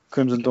Dawn.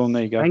 Crimson Dawn,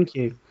 there you go. Thank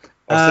you.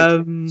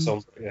 So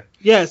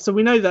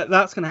we know that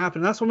that's going to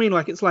happen. That's what I mean.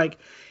 It's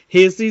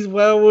here's these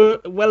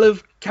well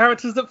of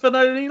characters that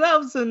Filoni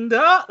loves, and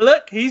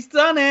look, he's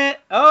done it.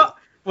 Oh,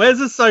 where's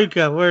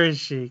Ahsoka? Where is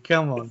she?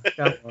 Come on.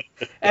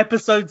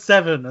 Episode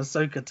 7,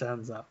 Ahsoka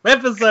turns up.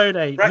 Episode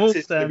 8, Rex Maul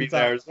is going to be turns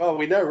there up. as well.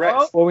 We know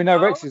Rex. Well, we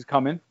know Rex is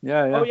coming.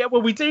 Yeah. Oh yeah,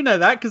 well we do know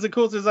that because of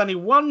course there's only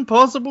one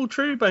possible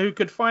trooper who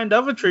could find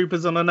other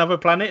troopers on another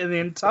planet in the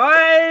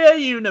entire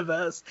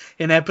universe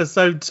in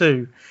episode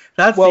 2.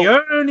 That's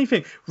the only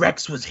thing.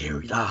 Rex was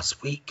here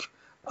last week.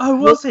 Oh,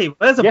 was he?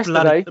 There's a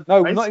yesterday. bloody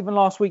No, not even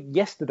last week.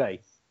 Yesterday.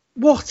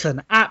 What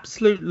an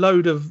absolute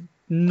load of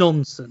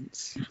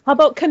nonsense. How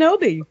about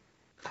Kenobi?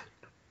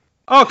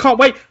 Oh, I can't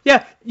wait.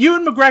 Yeah,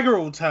 Ewan McGregor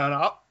will turn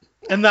up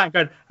and that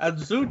going, and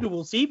soon you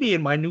will see me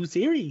in my new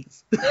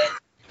series.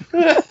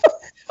 It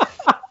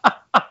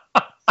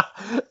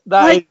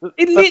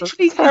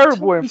literally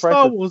terrible impression.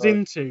 Star Wars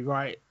into,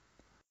 right?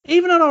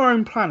 Even on our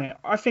own planet,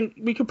 I think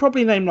we could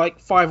probably name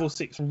 5 or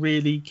 6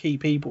 really key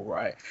people,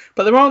 right?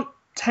 But there aren't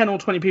 10 or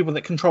 20 people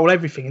that control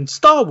everything. In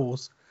Star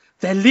Wars,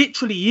 there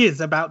literally is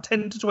about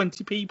 10 to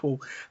 20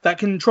 people that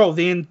control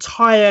the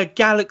entire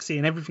galaxy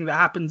and everything that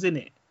happens in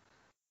it.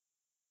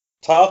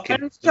 Tarkin.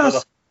 And it's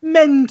just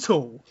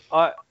mental.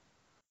 I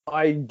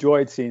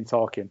enjoyed seeing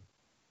Tarkin.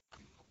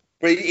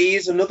 But he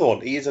is another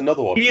one. He is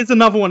another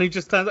one who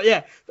just turns up.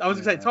 Yeah, I was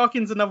going to say,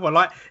 Tarkin's another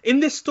one. In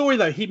this story,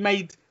 though,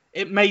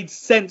 it made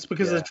sense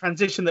because of the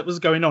transition that was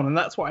going on, and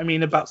that's what I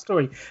mean about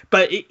story.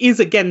 But it is,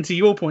 again, to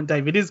your point,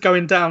 Dave, it is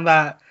going down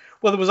that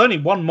Well, there was only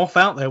one Moff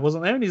out there,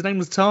 wasn't there? And his name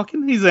was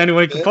Tarkin. He's the only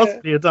one who could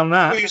possibly have done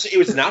that. He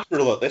was an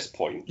admiral at this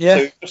point.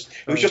 Yeah. So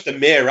he was just a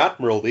mere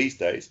admiral these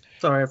days.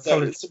 Sorry, I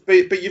apologize.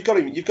 But you've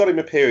got him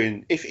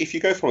appearing. If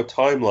you go from a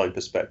timeline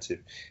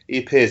perspective, he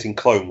appears in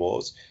Clone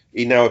Wars.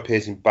 He now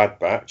appears in Bad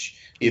Batch.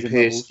 He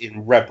appears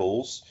in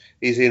Rebels.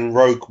 He's in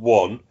Rogue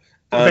One.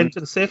 Revenge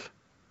of the Sith.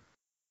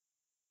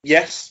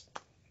 Yes.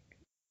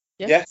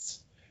 Yes.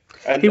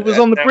 He was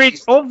on the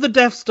bridge of the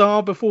Death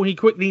Star before he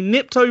quickly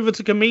nipped over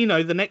to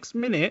Kamino the next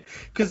minute.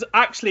 Because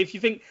actually, if you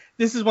think,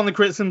 this is one of the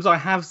criticisms I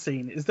have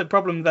seen, is the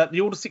problem that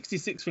the Order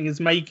 66 thing is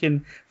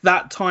making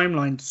that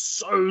timeline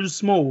so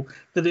small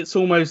that it's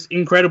almost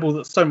incredible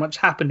that so much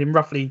happened in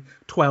roughly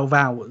 12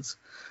 hours.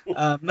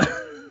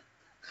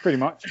 Pretty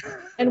much.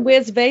 And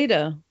where's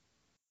Vader?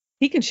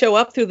 He can show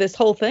up through this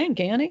whole thing,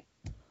 can't he?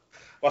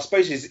 Well, I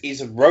suppose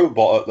he's a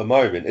robot at the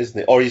moment, isn't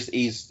he? Or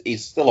he's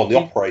still on the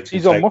operating.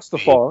 He's on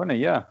Mustafar, isn't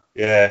he? Yeah.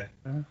 Yeah.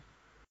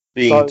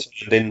 Being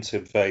turned into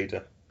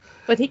Vader.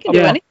 But he can do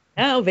anything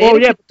now. Vader.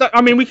 Well, yeah.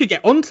 I mean, we could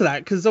get onto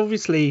that because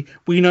obviously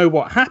we know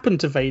what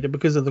happened to Vader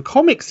because of the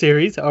comic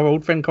series, our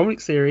old friend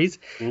comic series,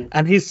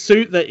 and his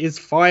suit that is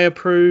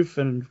fireproof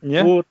and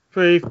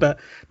waterproof, but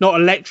not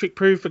electric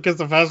proof, because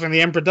the first thing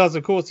the Emperor does,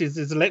 of course,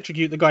 is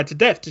electrocute the guy to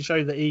death to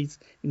show that he's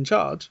in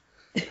charge.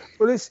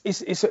 Well,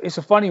 it's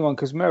a funny one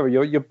because Mary,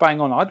 you're bang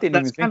on. I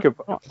didn't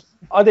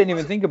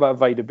even think about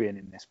Vader being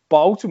in this, but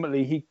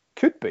ultimately he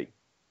could be.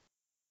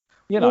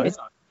 You know, it's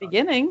the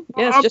beginning.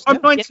 Yeah, it's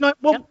I'm 99.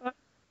 Well,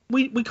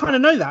 we kind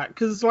of know that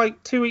because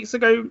like 2 weeks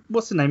ago,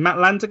 what's his name? Matt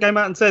Lanter came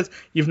out and says,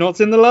 "You've not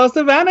seen the last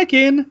of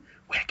Anakin."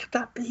 Where could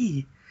that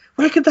be?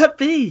 Where could that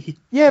be?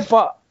 Yeah,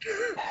 but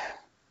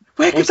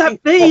where could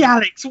that be,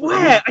 Alex?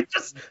 Where?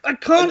 I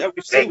can't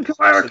think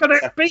where could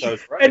it be.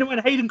 Right? And when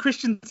Hayden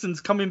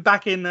Christensen's coming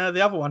back in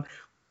the other one,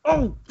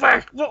 the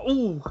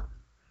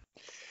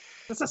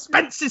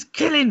suspense is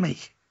killing me.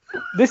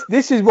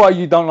 This is why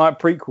you don't like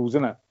prequels,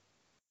 isn't it?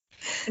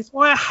 It's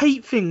why I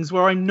hate things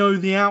where I know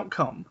the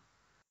outcome.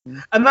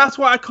 And that's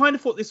why I kind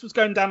of thought this was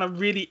going down a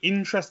really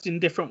interesting,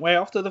 different way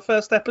after the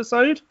first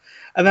episode.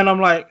 And then I'm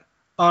like,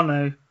 oh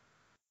no,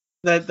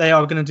 they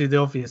are going to do the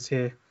obvious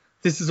here.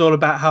 This is all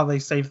about how they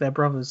save their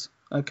brothers.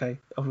 Okay,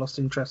 I've lost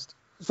interest.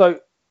 So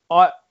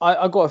I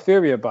got a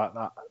theory about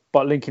that,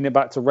 but linking it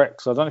back to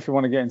Rex. I don't know if you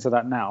want to get into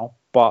that now,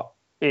 but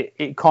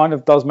it kind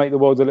of does make the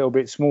world a little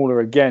bit smaller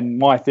again.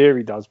 My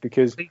theory does,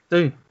 because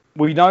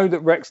we know that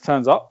Rex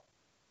turns up.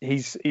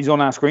 He's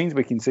on our screens.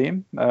 We can see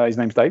him. His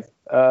name's Dave.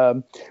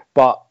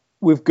 But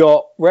we've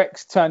got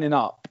Rex turning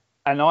up,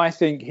 and I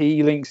think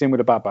he links in with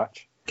a Bad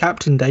Batch.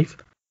 Captain Dave.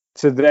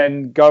 To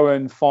then go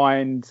and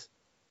find...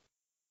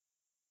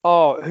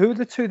 Oh, who are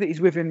the two that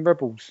he's with in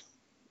Rebels?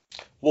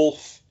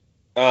 Wolf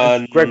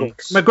and...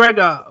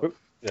 McGregor.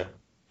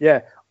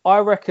 Yeah. I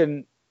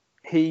reckon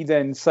he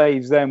then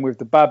saves them with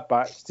the Bad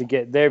Batch to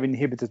get their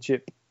inhibitor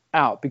chip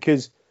out.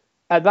 Because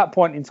at that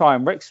point in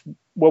time, Rex...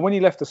 Well, when he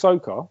left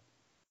Ahsoka...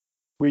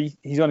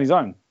 he's on his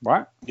own,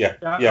 right? Yeah.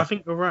 I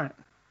think you're right.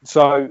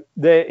 So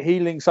he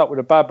links up with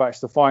a Bad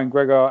Batch to find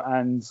Gregor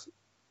and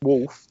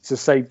Wolf to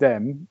save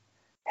them,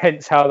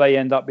 hence how they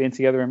end up being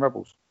together in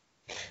Rebels.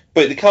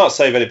 But they can't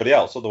save anybody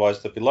else,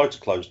 otherwise there'd be loads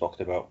of clones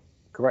knocking about.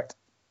 Correct.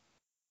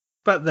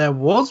 But there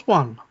was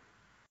one.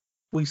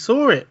 We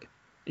saw it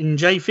in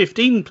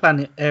J15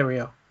 planet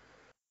area.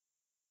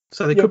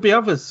 So there could be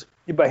others.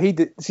 Yeah, but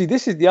see,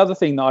 this is the other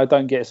thing that I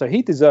don't get. So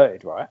he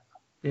deserted, right?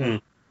 Yeah.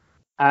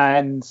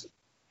 And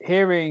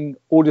hearing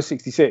Order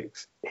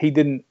 66, he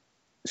didn't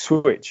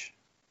switch.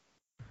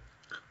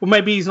 Well,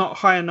 maybe he's not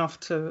high enough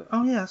to...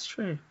 Oh, yeah, that's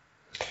true.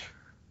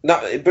 No,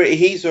 but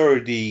he's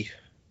already...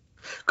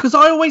 Because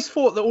I always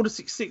thought that Order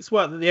 66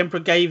 worked, that the Emperor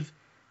gave...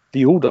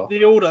 The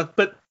order,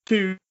 but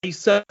to a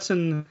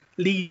certain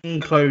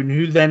leading clone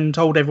who then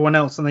told everyone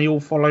else and they all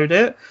followed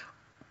it.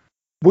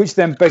 Which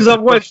then... Because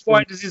otherwise,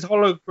 why does his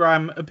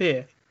hologram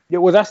appear? Yeah,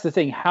 well, that's the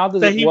thing. How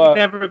does it he work? He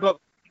never got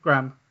the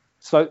hologram.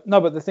 So,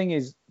 no, but the thing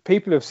is,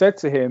 people have said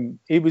to him,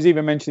 he was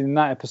even mentioned in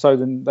that episode,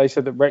 and they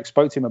said that Rex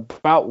spoke to him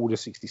about Order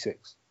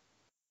 66.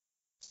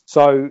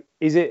 So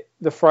is it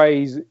the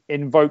phrase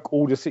 "invoke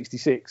Order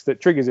 66"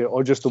 that triggers it,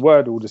 or just the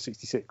word Order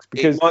 66?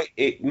 Because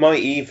it might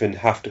even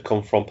have to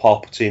come from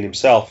Palpatine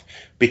himself,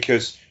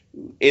 because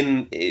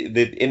in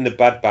the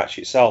Bad Batch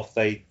itself,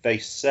 they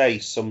say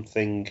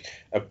something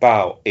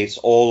about it's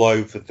all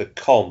over the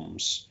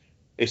comms.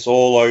 It's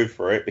all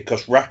over it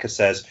because Wrecker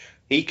says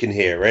he can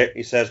hear it.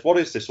 He says, "What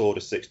is this Order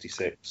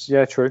 66?"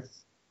 Yeah, true.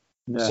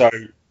 Yeah. So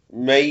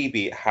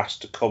maybe it has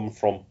to come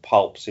from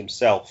Palps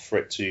himself for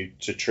it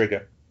to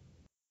trigger.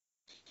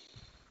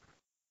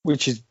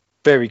 Which is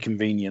very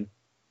convenient.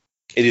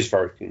 It is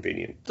very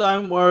convenient.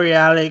 Don't worry,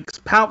 Alex.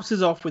 Palps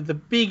is off with the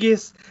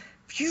biggest,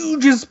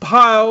 hugest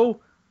pile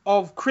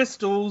of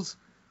crystals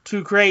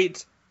to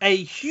create a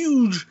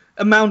huge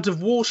amount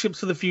of warships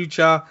for the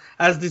future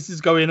as this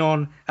is going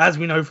on, as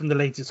we know from the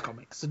latest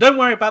comics. So don't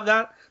worry about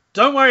that.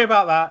 Don't worry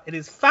about that. It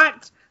is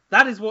fact.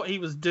 That is what he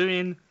was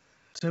doing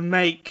to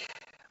make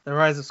The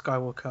Rise of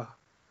Skywalker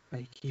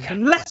make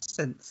even less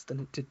sense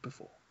than it did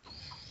before.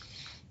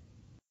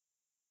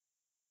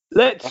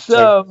 let's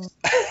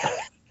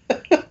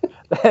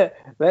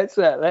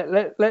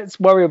let's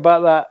worry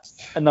about that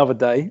another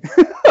day,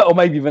 or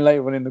maybe even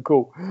later on in the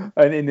call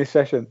and in this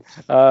session.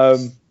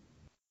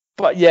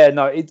 But yeah,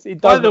 no, it does.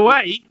 By the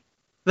way,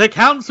 the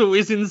council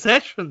is in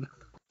session.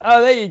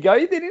 Oh, there you go.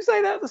 You didn't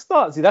say that at the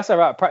start. See, that's how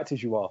out of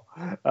practice you are.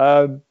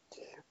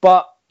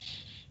 But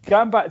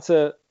going back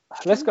to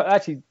let's go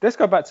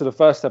back to the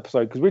first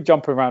episode, because we're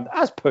jumping around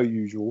as per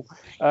usual.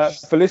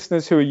 For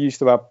listeners who are used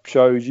to our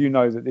shows, you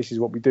know that this is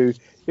what we do.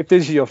 If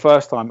this is your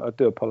first time, I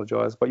do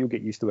apologise, but you'll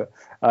get used to it.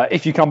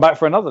 If you come back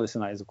for another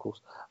listen, that is, of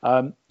course.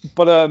 But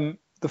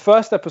the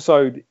first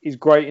episode is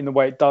great in the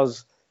way it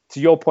does. To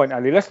your point,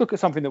 Ali, let's look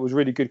at something that was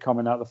really good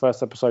coming out of the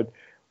first episode.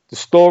 The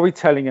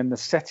storytelling and the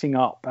setting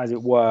up, as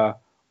it were,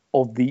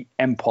 of the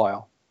Empire.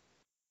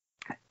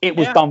 It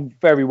was done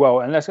very well.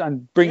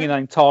 And bringing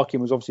in Tarkin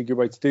was obviously a good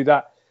way to do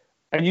that.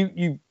 And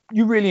you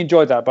really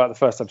enjoyed that about the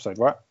first episode,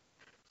 right?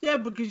 Yeah,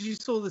 because you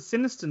saw the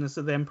sinisterness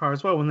of the Empire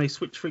as well when they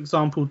switched, for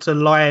example, to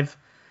live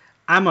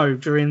ammo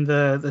during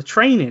the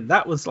training.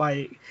 That was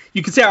like,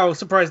 you could see how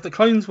surprised the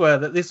clones were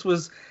that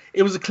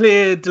it was a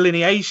clear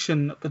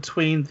delineation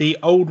between the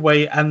old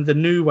way and the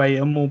new way,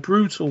 a more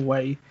brutal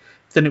way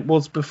than it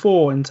was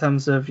before in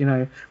terms of,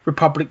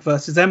 Republic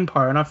versus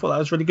Empire. And I thought that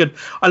was really good.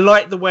 I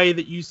like the way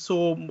that you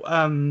saw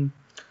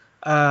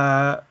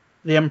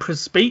the Emperor's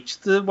speech,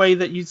 the way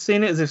that you'd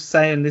seen it, as if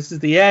saying this is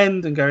the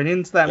end and going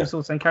into that, and we saw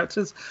the same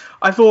characters.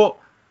 I thought,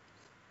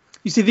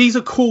 you see, these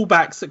are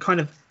callbacks that kind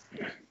of,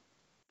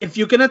 if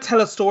you're going to tell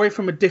a story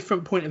from a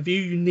different point of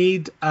view, you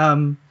need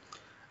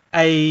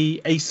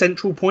a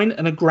central point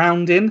and a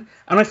grounding.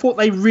 And I thought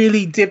they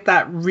really did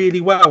that really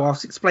well. I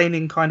was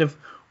explaining kind of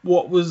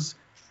what was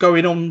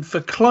going on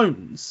for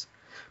clones,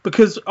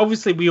 because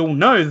obviously we all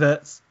know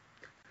that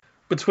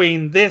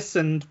between this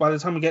and by the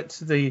time we get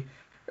to the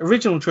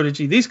original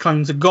trilogy, these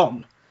clones are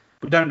gone.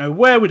 We don't know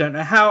where, we don't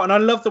know how. And I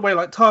love the way,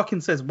 like,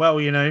 Tarkin says, well,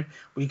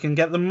 we can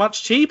get them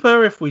much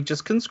cheaper if we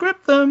just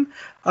conscript them.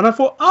 And I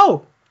thought,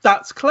 oh,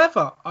 that's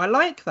clever. I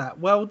like that.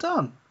 Well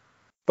done.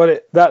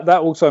 But that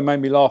also made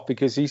me laugh,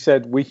 because he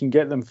said we can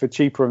get them for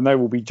cheaper and they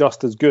will be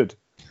just as good.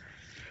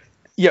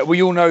 Yeah,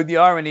 we all know the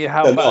irony of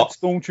how bad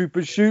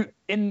stormtroopers shoot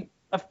in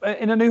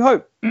A New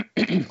Hope.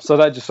 So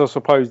that just, I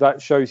suppose,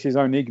 that shows his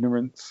own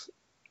ignorance,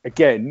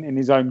 again, in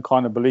his own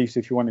kind of beliefs,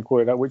 if you want to call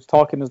it that, which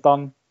Tarkin has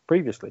done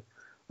previously.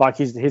 Like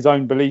his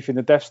own belief in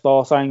the Death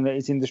Star, saying that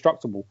it's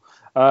indestructible,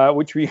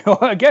 which we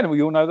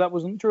all know that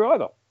wasn't true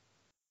either.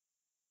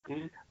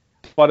 Mm.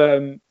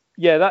 But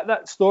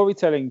that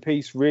storytelling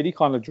piece really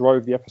kind of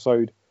drove the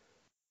episode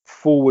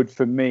forward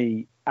for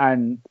me,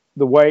 and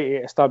the way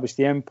it established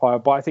the Empire.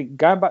 But I think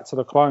going back to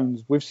the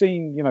clones, we've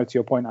seen, to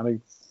your point,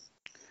 Ali,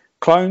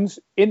 clones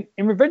in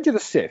Revenge of the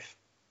Sith,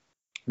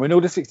 when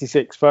Order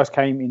 66 first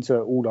came into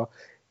order,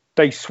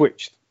 they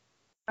switched.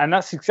 And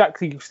that's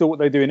exactly still what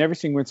they do in every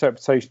single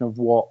interpretation of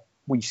what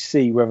we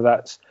see, whether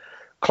that's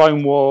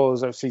Clone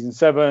Wars of Season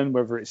 7,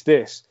 whether it's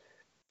this.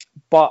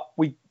 But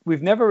we've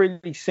never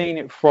really seen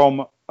it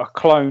from a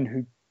clone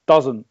who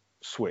doesn't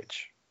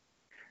switch.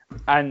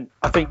 And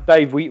I think,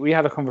 Dave, we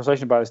had a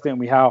conversation about this, didn't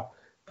we? How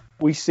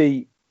we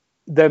see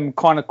them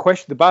kind of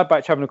question, the Bad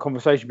Batch having a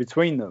conversation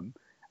between them,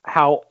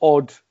 how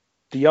odd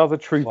the other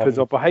troopers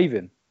are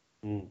behaving.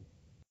 Mm.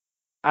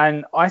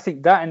 And I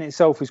think that in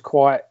itself is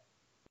quite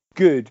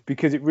good,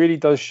 because it really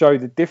does show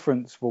the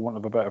difference, for want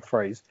of a better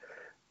phrase,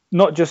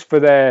 not just for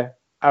their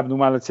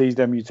abnormalities,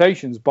 their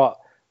mutations, but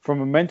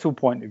from a mental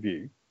point of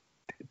view,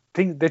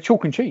 they're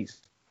chalk and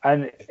cheese.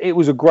 And it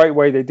was a great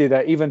way they did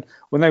that. Even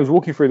when they was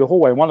walking through the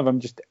hallway, one of them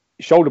just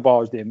shoulder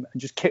barged him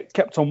and just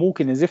kept on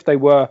walking as if they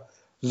were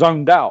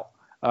zoned out.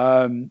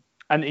 And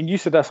you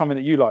said that's something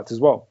that you liked as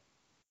well.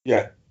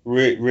 Yeah,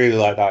 really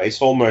like that.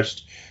 It's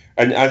almost,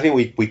 and I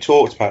think we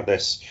talked about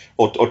this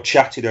or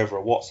chatted over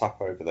a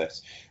WhatsApp over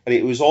this, and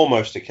it was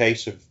almost a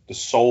case of the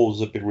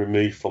souls have been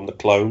removed from the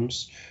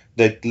clones.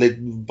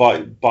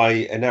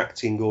 By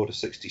enacting Order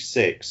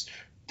 66,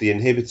 the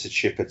inhibitor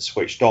chip had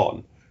switched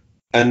on,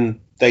 and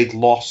they'd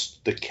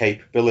lost the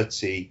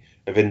capability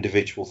of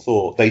individual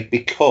thought. They'd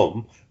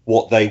become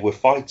what they were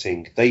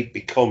fighting. They'd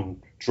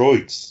become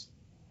droids.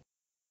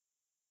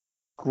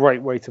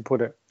 Great way to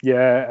put it.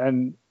 Yeah,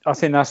 and I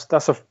think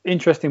that's an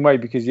interesting way,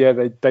 because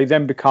they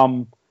then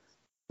become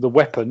the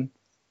weapon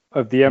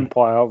of the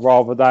Empire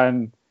rather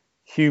than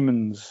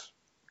humans.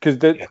 Because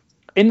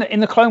in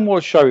the Clone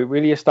Wars show, it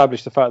really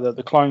established the fact that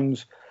the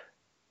clones,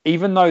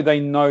 even though they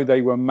know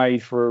they were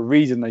made for a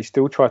reason, they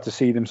still try to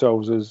see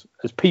themselves as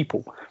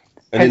people.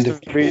 And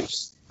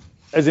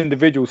as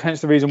individuals.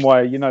 Hence the reason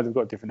why, they've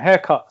got different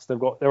haircuts, they've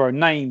got their own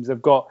names,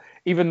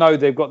 even though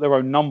they've got their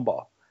own number,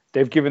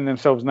 they've given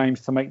themselves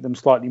names to make them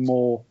slightly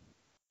more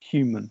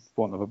human,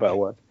 for want of a better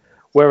word.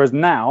 Whereas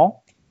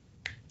now,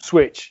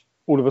 Switch,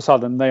 all of a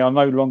sudden, they are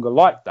no longer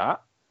like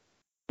that.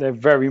 They're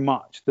very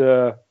much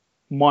the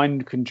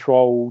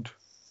mind-controlled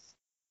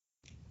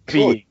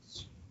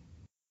beings.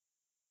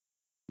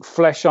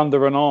 Flesh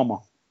under an armor.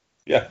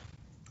 Yeah.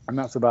 And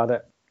that's about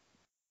it.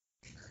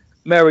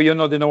 Mary, you're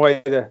nodding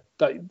away there.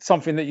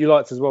 Something that you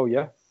liked as well,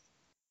 yeah?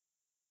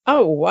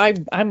 Oh,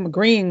 I'm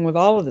agreeing with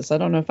all of this. I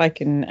don't know if I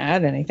can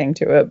add anything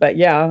to it, but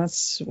yeah,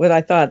 that's what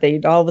I thought. They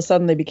all of a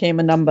sudden they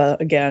became a number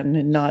again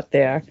and not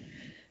their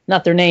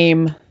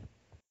name.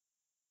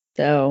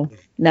 So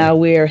now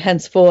we're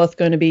henceforth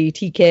going to be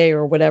TK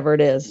or whatever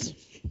it is.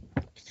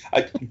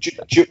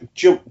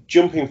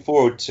 Jumping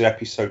forward to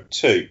episode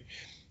 2,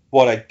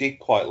 what I did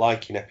quite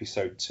like in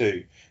episode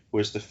 2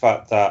 was the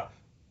fact that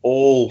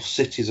all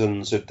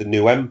citizens of the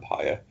new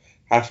empire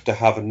have to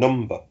have a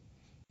number.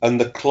 And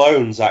the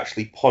clones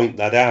actually point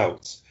that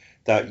out,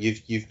 that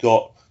you've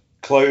got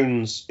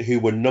clones who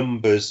were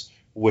numbers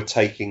were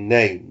taking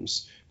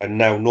names, and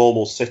now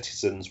normal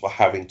citizens were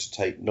having to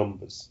take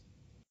numbers.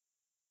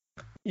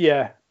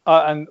 Yeah.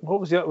 And what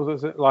was it?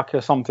 Was it like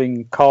a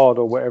something card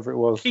or whatever it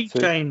was?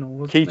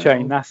 Keychain.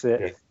 Keychain, that's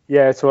it.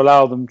 Yeah, to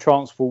allow them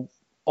transport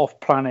off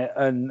planet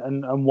and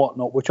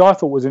whatnot, which I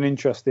thought was an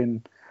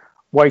interesting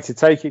way to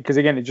take it, because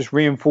again, it just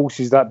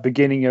reinforces that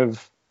beginning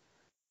of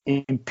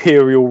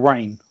imperial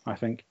reign, I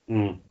think.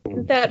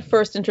 Wasn't that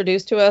first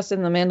introduced to us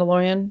in The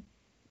Mandalorian?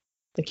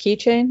 The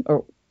keychain?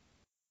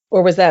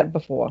 Or was that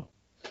before?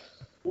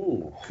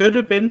 Ooh, Could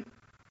have been.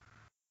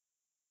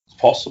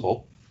 it's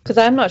possible. Because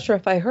I'm not sure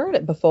if I heard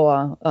it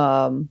before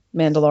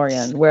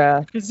Mandalorian,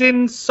 where... Because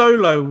in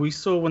Solo, we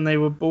saw when they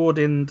were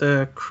boarding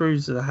the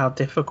cruiser how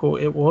difficult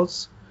it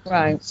was.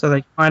 Right. So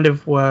they kind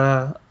of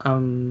were...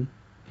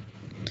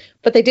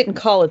 But they didn't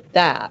call it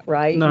that,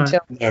 right? No.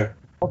 No.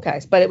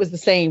 Okay, but it was the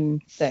same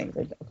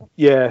thing.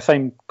 Yeah,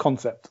 same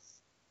concept.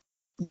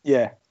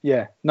 Yeah.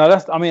 No,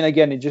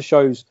 again, it just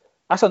shows.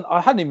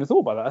 I hadn't even thought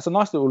about that. That's a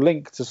nice little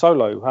link to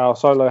Solo. How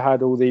Solo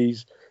had all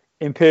these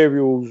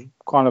Imperials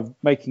kind of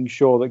making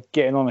sure that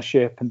getting on a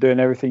ship and doing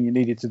everything you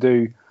needed to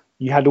do,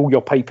 you had all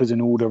your papers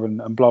in order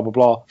and blah blah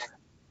blah.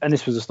 And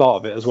this was the start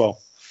of it as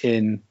well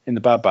in the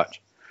Bad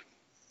Batch.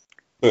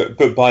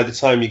 But by the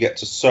time you get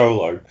to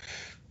Solo,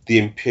 the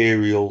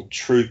Imperial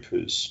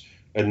troopers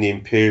and the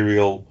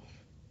Imperial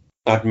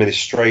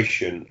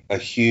administration are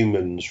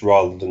humans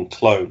rather than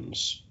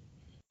clones,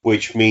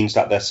 which means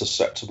that they're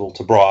susceptible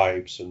to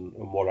bribes and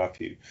what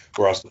have you,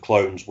 whereas the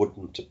clones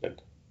wouldn't have been.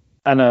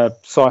 And a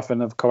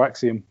siphon of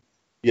coaxium.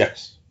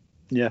 Yes.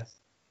 Yeah.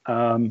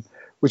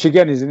 Which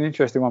again is an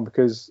interesting one,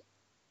 because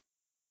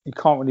you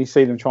can't really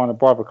see them trying to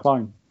bribe a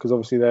clone, because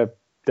obviously they're,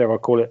 dare I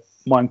call it,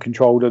 mind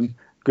controlled, and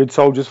good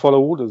soldiers follow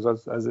orders,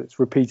 as it's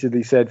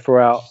repeatedly said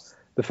throughout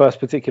the first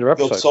particular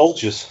episode.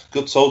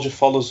 Good soldier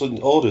follows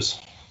orders.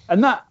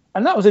 And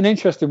that was an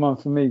interesting one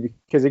for me,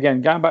 because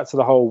again, going back to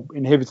the whole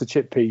inhibitor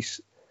chip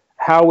piece,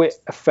 how it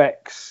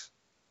affects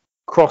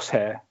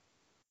Crosshair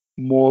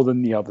more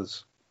than the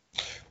others.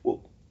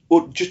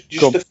 Well, just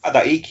the fact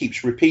that he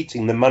keeps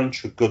repeating the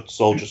mantra, good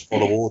soldiers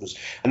follow orders.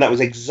 And that was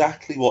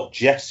exactly what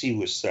Jesse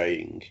was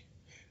saying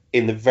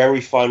in the very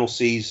final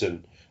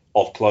season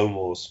of Clone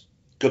Wars.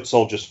 Good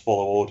soldiers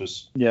follow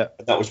orders. Yeah.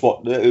 That was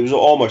what, it was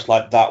almost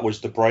like that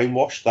was the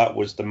brainwash. That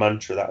was the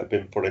mantra that had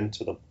been put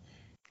into them.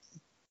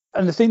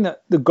 And the thing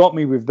that got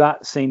me with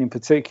that scene in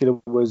particular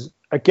was,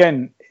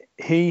 again,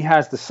 he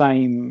has the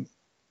same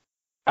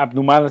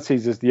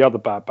abnormalities as the other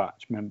Bad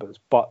Batch members,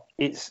 but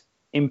it's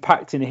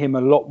impacting him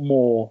a lot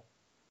more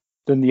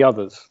than the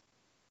others.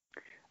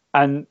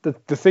 And the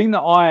thing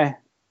that I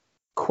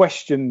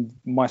questioned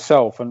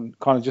myself, and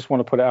kind of just want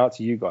to put it out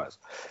to you guys,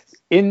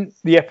 in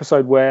the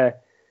episode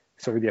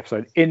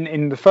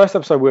in the first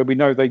episode where we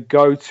know they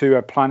go to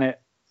a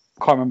planet,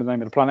 can't remember the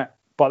name of the planet,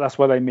 but that's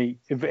where they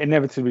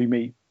inevitably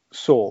meet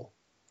Saw.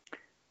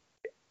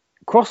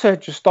 Crosshair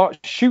just starts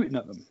shooting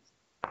at them,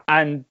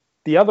 and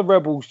the other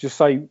rebels just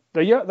say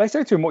they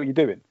say to him, "What are you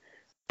doing?"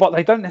 But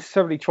they don't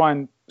necessarily try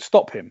and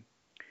stop him,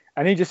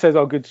 and he just says,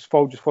 "Oh, good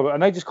soldiers follow,"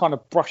 and they just kind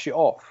of brush it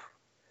off.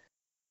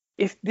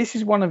 If this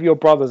is one of your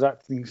brothers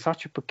acting in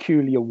such a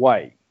peculiar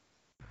way,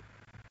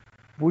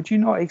 would you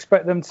not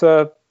expect them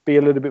to be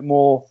a little bit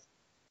more,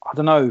 I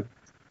don't know,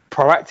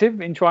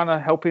 proactive in trying to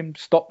help him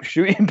stop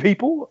shooting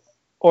people?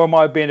 Or am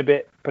I being a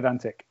bit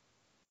pedantic?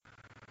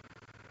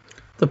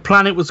 The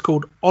planet was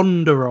called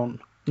Onderon,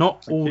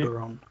 not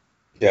Alderaan.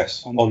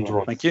 Yes,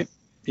 Onderon. Thank you.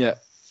 Yeah.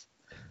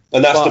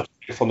 And that's the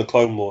planet from the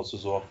Clone Wars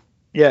as well.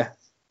 Yeah.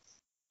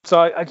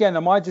 So again,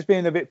 am I just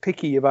being a bit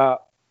picky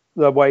about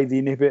the way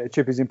the inhibitor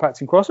chip is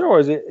impacting Crosshair,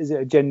 or is it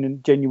a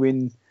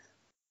genuine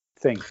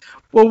thing?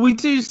 Well, we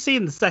do see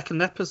in the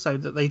second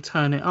episode that they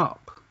turn it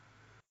up.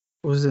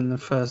 It was in the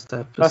first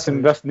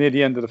episode. That's near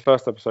the end of the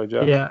first episode,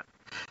 yeah. Yeah.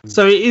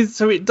 So it is.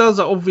 So it does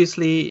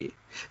obviously.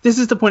 This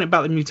is the point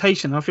about the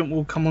mutation. I think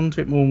we'll come on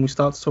to it more when we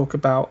start to talk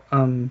about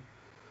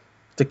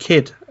the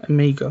kid,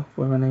 Amiga,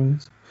 whatever her name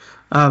is.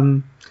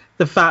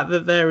 The fact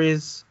that there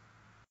is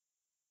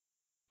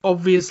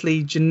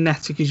obviously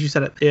genetic, as you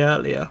said it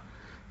earlier,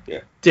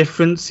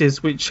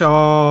 differences which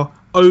are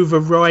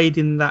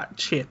overriding that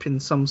chip in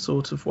some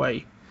sort of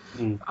way.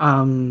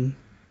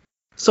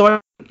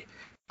 So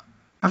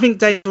I think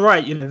Dave's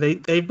right. You know,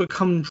 they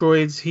become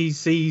droids. He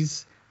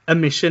sees a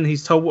mission.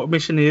 He's told what a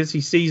mission is. He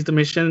sees the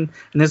mission,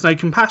 and there's no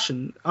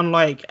compassion.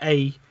 Unlike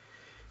a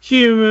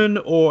human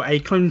or a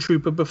clone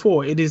trooper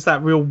before, it is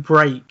that real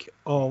break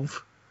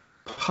of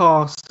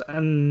past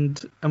and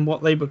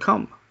what they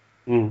become.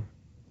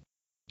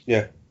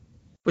 Yeah.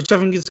 Which I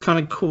think is kind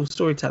of cool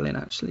storytelling,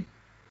 actually.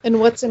 And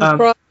what's in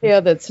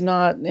Crosshair that's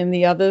not in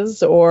the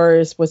others,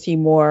 or was he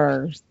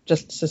more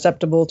just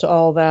susceptible to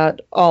all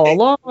that all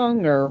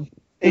along, or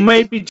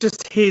maybe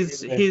just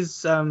his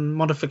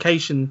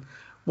modification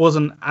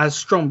wasn't as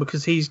strong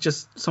because he's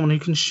just someone who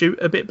can shoot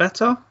a bit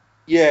better.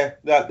 Yeah.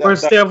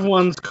 Whereas the other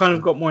one's kind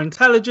of got more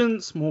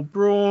intelligence, more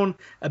brawn,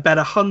 a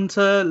better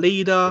hunter,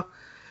 leader.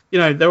 You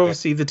know, they're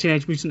obviously the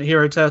Teenage Mutant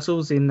Hero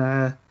Turtles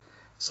in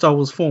Star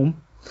Wars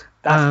form.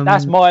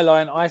 That's my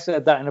line. I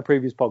said that in a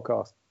previous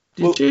podcast.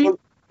 Did you?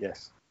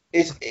 Yes.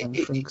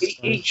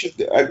 Each of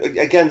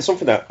the, again,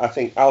 something that I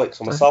think Alex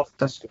and myself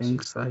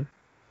think so.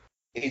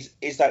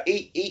 is that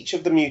each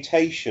of the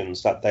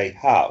mutations that they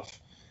have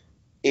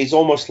is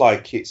almost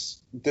like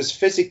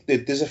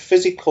there's a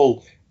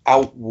physical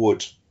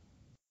outward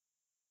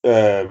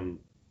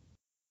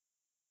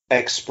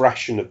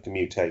expression of the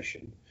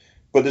mutation,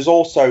 but there's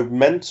also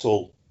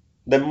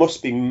there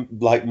must be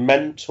like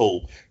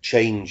mental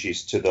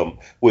changes to them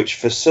which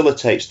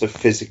facilitates the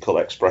physical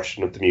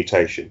expression of the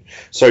mutation.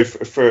 So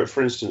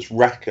for instance,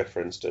 Wrecker, for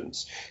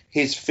instance,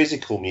 his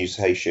physical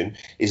mutation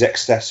is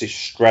excessive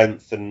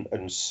strength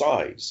and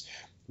size,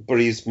 but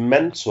his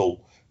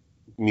mental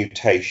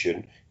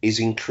mutation is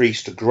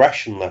increased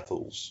aggression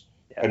levels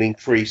and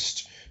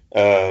increased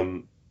probably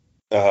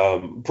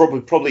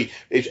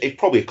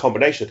a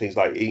combination of things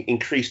like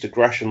increased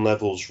aggression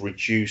levels,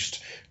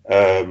 reduced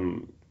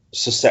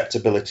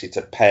susceptibility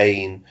to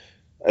pain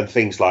and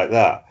things like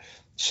that.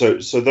 So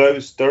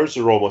those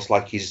are almost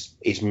like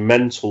his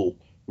mental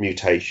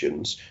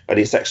mutations, and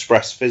it's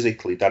expressed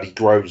physically that he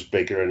grows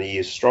bigger and he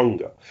is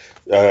stronger.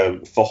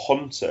 For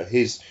Hunter,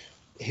 his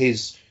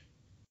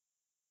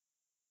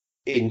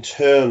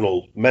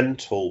internal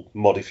mental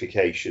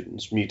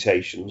mutations,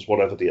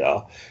 whatever they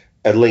are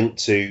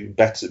linked to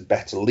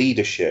better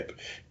leadership,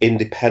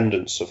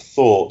 independence of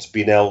thought,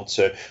 being able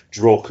to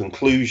draw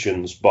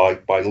conclusions by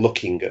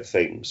looking at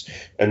things,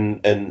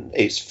 and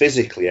it's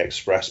physically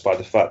expressed by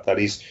the fact that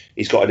he's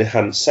got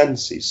enhanced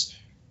senses.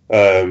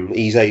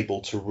 He's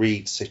able to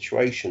read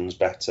situations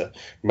better,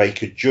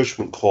 make a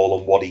judgment call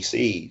on what he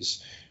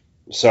sees.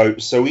 So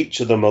each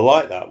of them are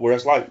like that.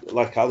 Whereas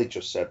like Ali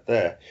just said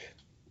there,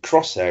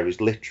 Crosshair is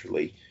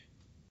literally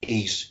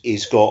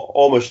he's got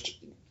almost,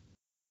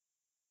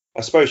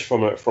 I suppose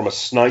from a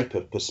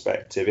sniper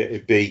perspective, it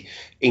would be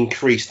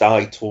increased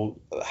eye to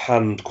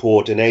hand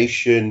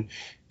coordination,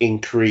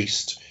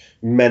 increased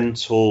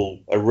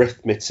mental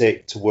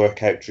arithmetic to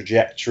work out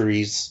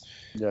trajectories.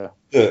 Yeah.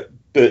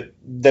 But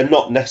they're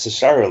not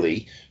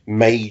necessarily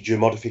major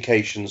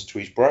modifications to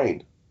his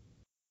brain.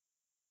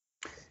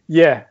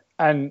 Yeah,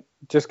 and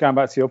just going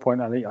back to your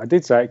point, Ali, I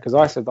did say it because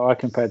I said that I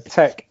compared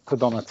Tech to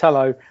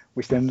Donatello,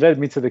 which then led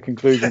me to the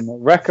conclusion that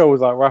Wrecker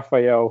was like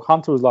Raphael,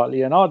 Hunter was like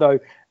Leonardo,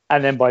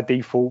 and then by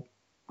default,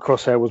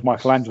 Crosshair was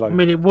Michelangelo. I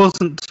mean, it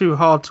wasn't too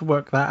hard to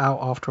work that out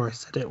after I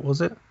said it,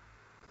 was it?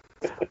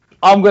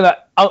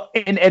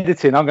 In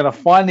editing, I'm gonna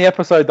find the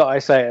episode that I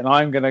say it, and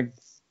I'm gonna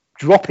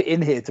drop it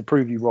in here to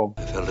prove you wrong.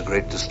 I felt a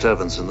great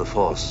disturbance in the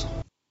Force.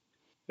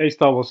 Hey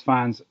Star Wars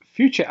fans,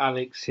 future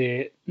Alex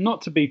here,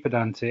 not to be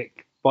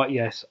pedantic, but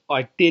yes,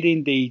 I did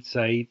indeed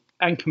say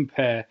and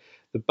compare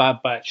the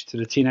Bad Batch to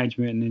the Teenage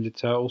Mutant Ninja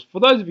Turtles. For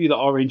those of you that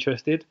are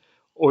interested,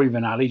 or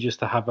even Ali, just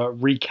to have a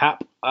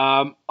recap,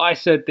 I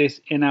said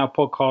this in our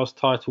podcast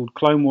titled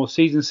Clone Wars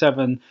Season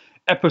 7,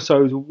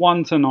 Episodes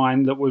 1 to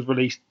 9, that was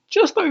released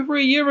just over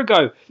a year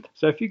ago.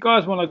 So if you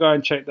guys want to go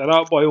and check that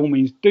out, by all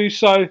means do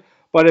so.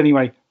 But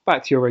anyway,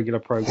 back to your regular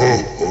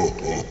program.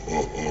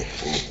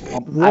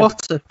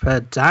 What a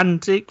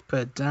pedantic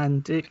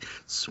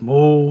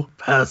small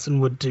person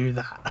would do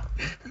that.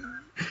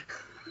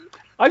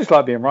 I just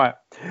like being right.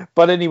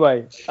 But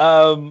anyway,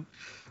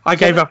 I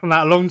gave up on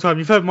that a long time.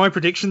 You've heard my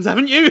predictions,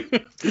 haven't you?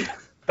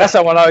 That's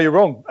how I know you're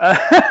wrong.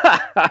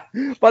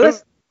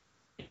 But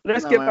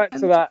let's get back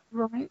to that.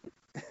 Right.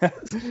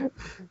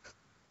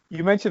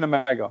 You mentioned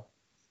Omega,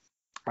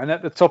 and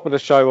at the top of the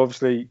show,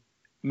 obviously,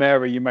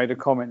 Mary, you made a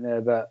comment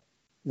there that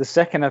the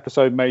second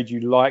episode made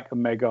you like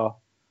Omega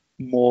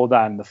more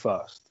than the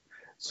first.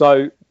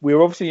 So we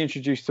were obviously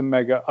introduced to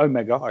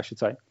Omega, I should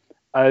say,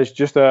 as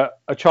just a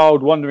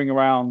child wandering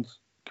around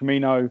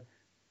Kamino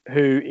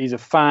who is a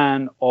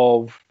fan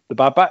of the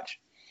Bad Batch.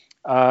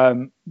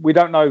 We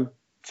don't know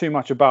too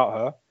much about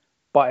her,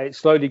 but it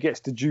slowly gets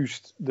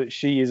deduced that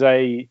she is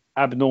a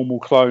abnormal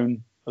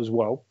clone as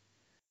well.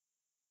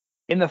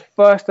 In the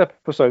first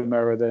episode,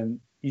 Mera,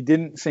 then, you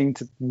didn't seem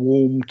to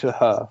warm to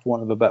her, for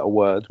want of a better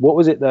word. What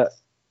was it that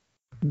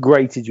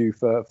grated you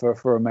for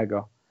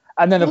Omega?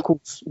 And then, of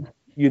course,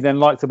 you then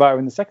liked about her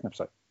in the second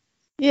episode.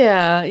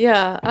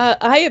 Yeah.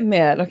 I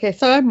admit, okay,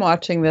 so I'm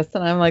watching this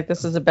and I'm like,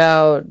 this is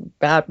about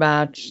Bad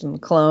Batch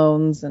and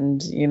clones,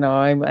 and you know,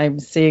 I'm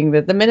seeing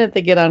that the minute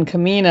they get on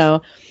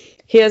Kamino,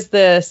 here's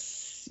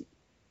this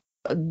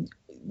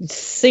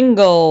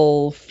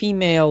single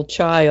female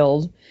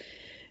child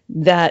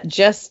that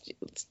just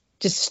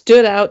just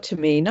stood out to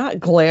me, not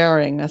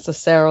glaring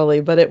necessarily,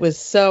 but it was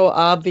so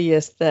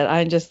obvious that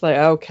I'm just like,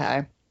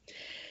 okay,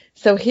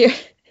 so here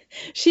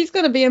she's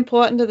going to be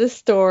important to this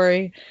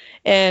story.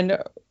 And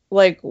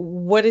like,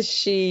 what is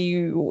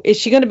she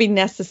going to be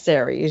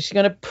necessary? Is she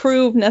going to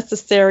prove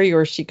necessary,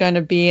 or is she going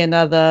to be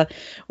another,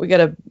 we got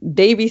to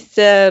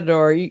babysit,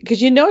 or, because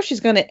she's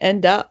going to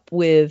end up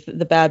with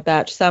the Bad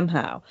Batch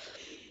somehow.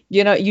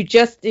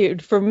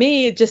 For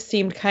me, it just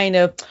seemed kind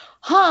of,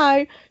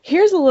 hi,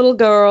 here's a little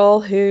girl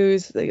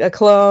who's a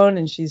clone,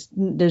 and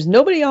there's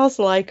nobody else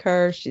like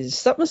her. She's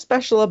something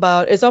special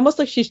about it. It's almost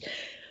like she's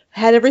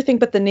had everything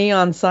but the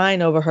neon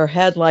sign over her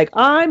head, like,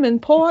 I'm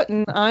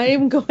important,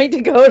 I'm going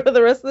to go to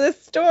the rest of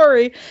this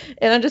story.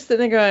 And I'm just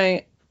sitting there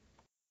going,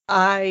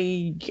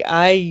 I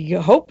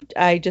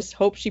just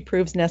hope she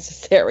proves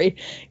necessary,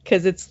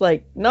 because it's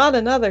like, not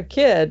another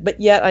kid,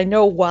 but yet I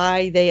know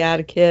why they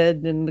add a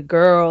kid and the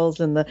girls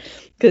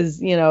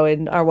because in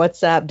our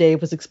WhatsApp,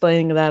 Dave was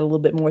explaining that a little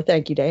bit more.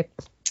 Thank you, Dave.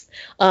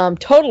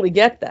 Totally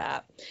get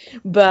that.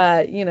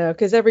 But,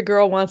 because every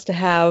girl wants to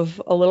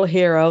have a little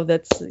hero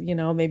that's,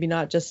 maybe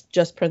not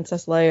just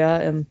Princess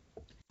Leia. And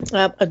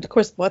of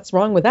course, what's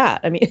wrong with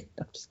that? I mean,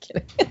 I'm just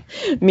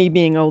kidding. Me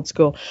being old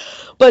school.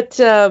 But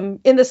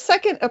in the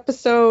second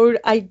episode,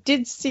 I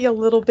did see a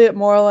little bit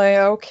more like,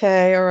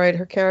 okay, all right,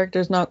 her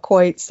character's not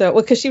quite so,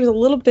 well, because she was a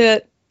little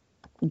bit,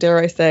 dare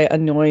I say,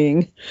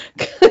 annoying.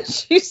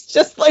 She's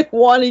just like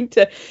wanting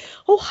to,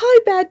 oh, hi,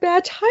 Bad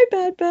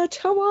Batch,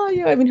 how are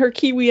you? I mean, her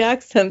Kiwi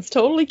accent's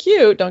totally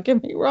cute, don't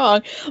get me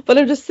wrong, but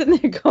I'm just sitting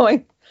there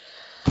going,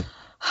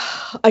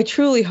 I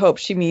truly hope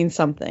she means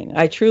something.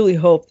 I truly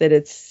hope that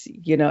it's,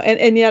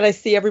 and yet I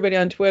see everybody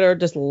on Twitter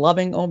just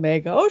loving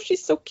Omega. Oh,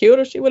 she's so cute,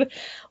 or she would,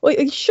 well,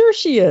 sure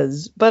she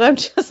is, but I'm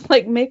just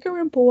like, make her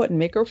important,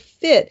 make her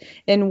fit,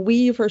 and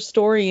weave her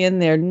story in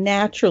there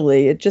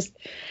naturally. It just,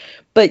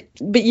 But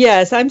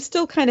yes, I'm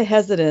still kind of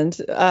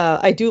hesitant.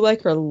 I do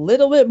like her a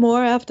little bit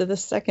more after the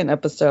second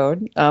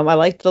episode. I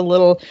liked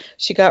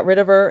she got rid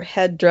of her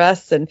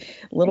headdress and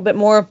a little bit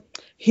more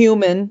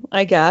human,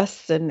 I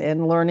guess,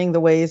 and learning the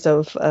ways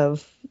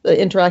of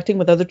interacting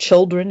with other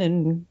children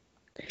and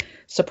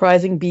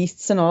surprising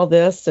beasts and all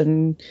this.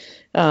 And,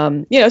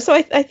 so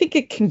I think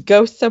it can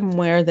go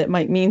somewhere that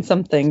might mean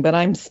something, but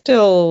I'm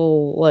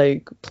still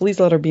like, please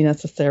let her be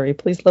necessary.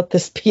 Please let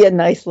this be a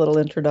nice little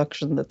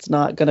introduction that's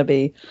not going to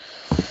be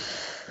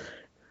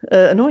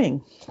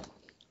annoying.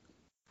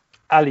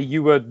 Ali,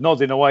 you were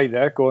nodding away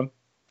there. Go on.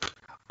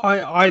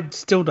 I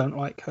still don't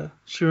like her.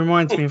 She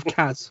reminds me of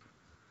Kaz.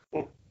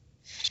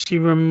 She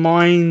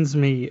reminds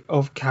me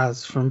of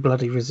Kaz from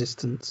Bloody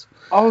Resistance.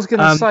 I was going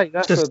to say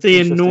that's just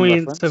the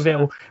annoyance of it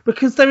all,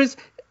 because there is.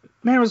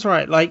 Mara's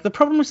right. Like, the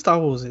problem with Star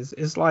Wars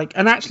is like,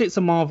 and actually it's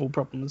a Marvel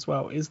problem as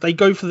well, is they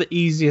go for the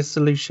easiest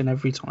solution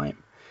every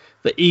time,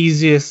 the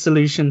easiest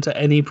solution to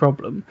any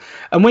problem.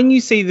 And when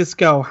you see this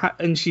girl,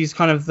 and she's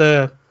kind of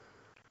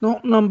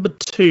not number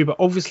 2, but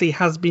obviously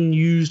has been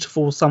used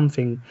for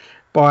something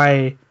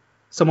by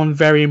someone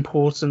very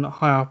important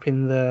high up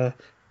in the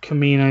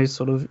Kamino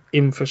sort of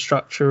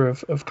infrastructure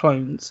of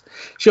clones.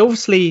 She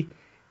obviously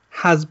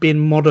has been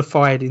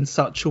modified in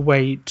such a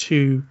way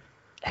to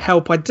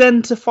help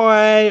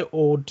identify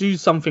or do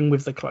something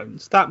with the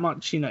clones. That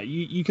much,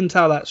 you can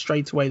tell that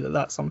straight away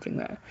that's something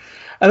there.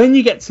 And then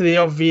you get to the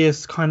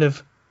obvious kind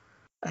of,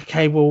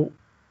 okay, well,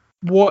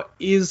 what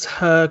is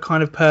her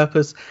kind of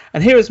purpose?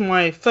 And here is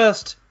my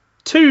first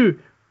 2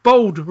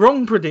 bold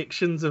wrong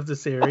predictions of the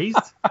series.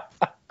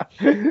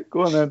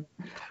 Go on then.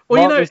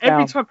 Well,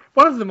 every time,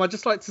 one of them I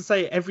just like to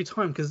say every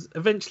time, because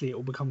eventually it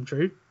will become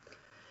true.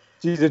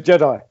 She's a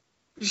Jedi.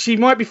 She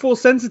might be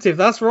Force sensitive.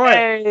 That's right.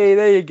 Hey,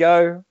 there you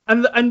go.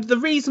 And the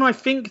reason I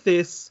think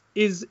this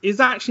is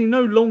actually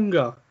no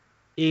longer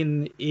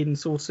in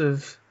sort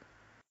of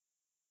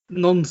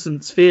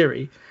nonsense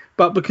theory,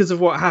 but because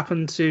of what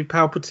happened to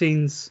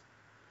Palpatine's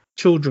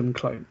children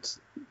clones,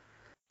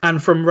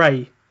 and from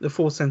Rey, the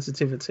Force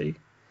sensitivity,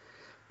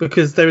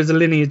 because there is a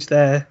lineage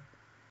there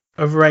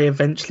of Rey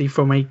eventually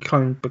from a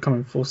clone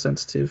becoming Force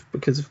sensitive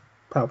because of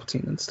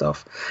Palpatine and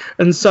stuff.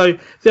 And so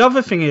the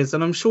other thing is,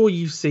 and I'm sure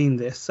you've seen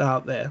this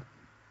out there,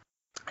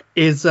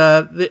 is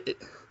and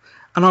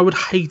I would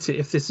hate it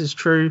if this is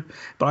true,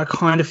 but I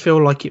kind of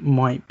feel like it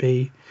might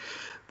be.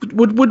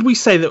 Would we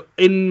say that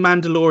in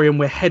Mandalorian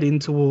we're heading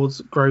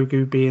towards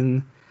Grogu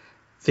being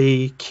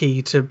the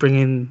key to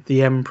bringing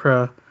the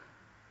Emperor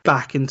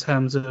back in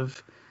terms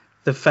of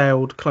the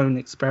failed clone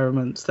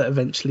experiments that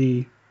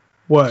eventually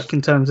work,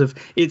 in terms of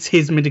it's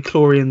his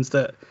midichlorians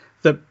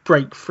that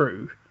break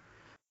through?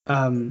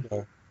 Don't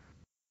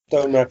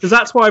know, because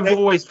that's why I've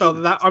always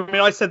felt that. I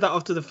mean, I said that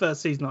after the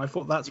first season. I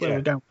thought that's where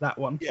we're going with that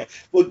one. Yeah,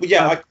 well,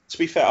 yeah. To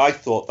be fair, I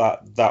thought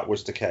that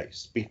was the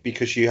case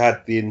because you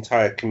had the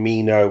entire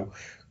Kamino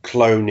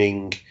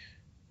cloning,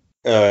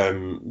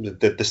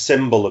 the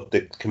symbol of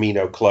the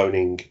Kamino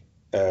cloning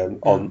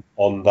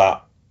on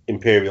that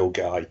Imperial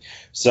guy.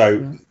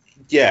 So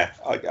yeah,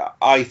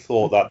 I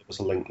thought that there was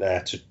a link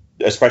there, to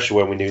especially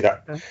when we knew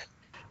that.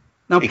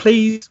 Now,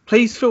 please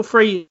feel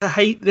free to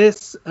hate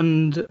this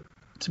and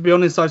to be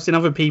honest, I've seen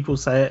other people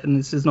say it, and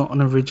this is not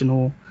an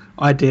original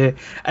idea.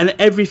 And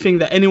everything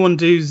that anyone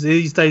does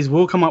these days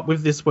will come up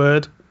with this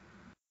word,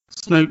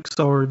 Snoke's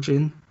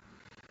origin.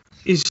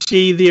 Is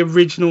she the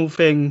original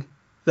thing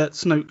that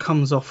Snoke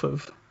comes off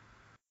of?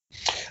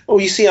 Oh,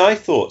 you see, I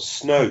thought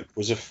Snoke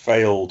was a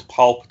failed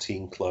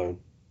Palpatine clone.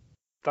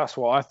 That's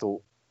what I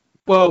thought.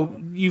 Well,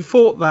 you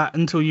thought that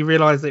until you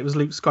realised that it was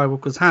Luke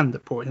Skywalker's hand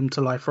that brought him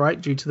to life, right?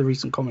 Due to the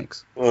recent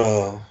comics.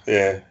 Oh,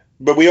 yeah.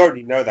 But we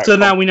already know that. So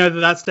now we know that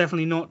that's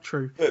definitely not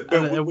true. But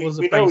we know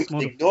we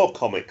can ignore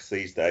comics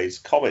these days.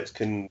 Comics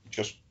can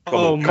just...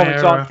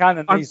 Comics aren't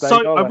canon these days,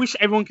 I wish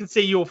everyone could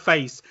see your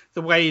face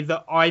the way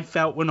that I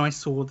felt when I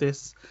saw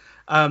this.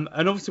 And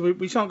obviously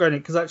we shan't go in it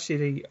because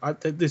actually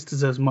this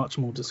deserves much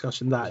more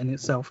discussion, that in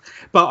itself.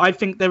 But I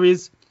think there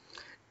is,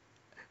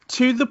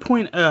 to the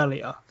point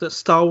earlier, that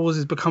Star Wars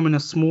is becoming a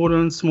smaller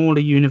and smaller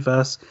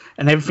universe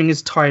and everything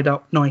is tied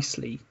up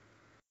nicely.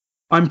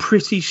 I'm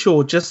pretty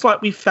sure, just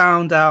like we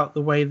found out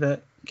the way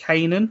that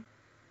Kanan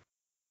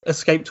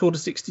escaped Order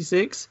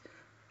 66,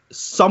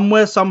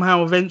 somewhere,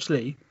 somehow,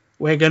 eventually,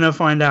 we're going to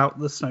find out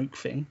the Snoke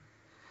thing.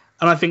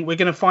 And I think we're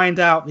going to find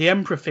out the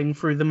Emperor thing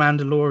through The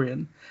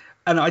Mandalorian.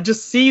 And I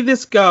just see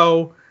this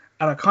girl,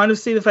 and I kind of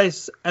see the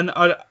face, and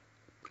the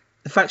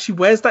fact she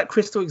wears that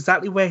crystal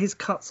exactly where his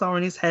cuts are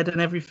in his head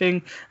and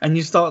everything, and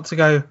you start to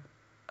go,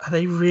 are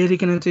they really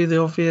going to do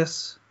the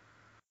obvious?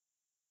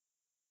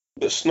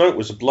 But Snoke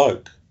was a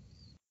bloke.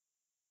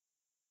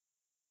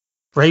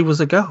 Rey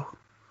was a girl.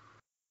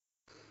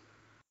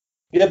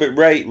 Yeah, but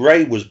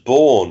Rey was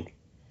born.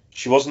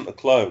 She wasn't a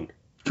clone.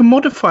 You can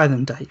modify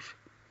them, Dave.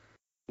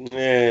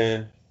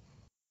 Yeah.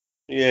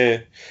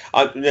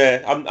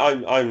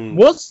 I'm.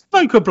 Was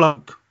Snoke a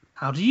bloke?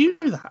 How do you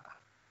do that?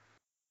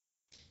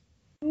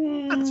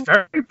 That's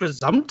very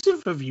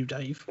presumptive of you,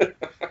 Dave.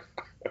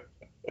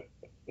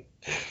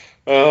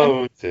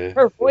 Oh dear.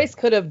 Her voice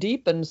could have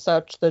deepened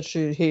such that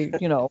he.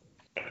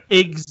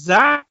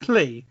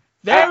 Exactly.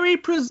 Very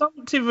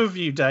presumptive of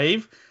you,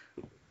 Dave.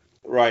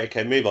 Right.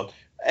 Okay. Move on.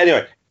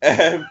 Anyway,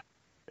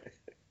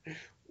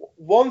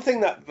 one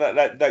thing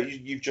that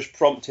you've just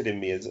prompted in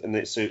me is, and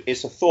it's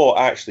a thought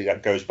actually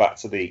that goes back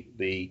to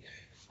the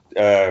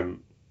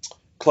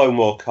Clone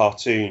War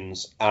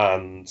cartoons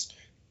and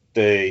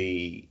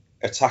the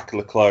Attack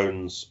of the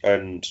Clones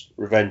and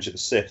Revenge of the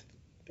Sith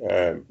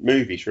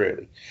movies.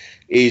 Really,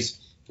 is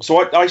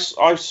so I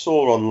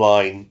saw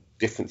online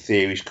different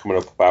theories coming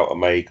up about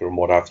Omega and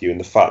what have you, and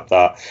the fact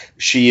that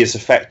she is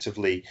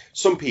effectively,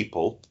 some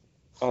people,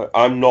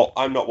 I'm not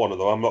one of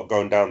them, I'm not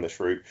going down this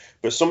route,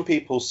 but some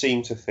people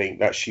seem to think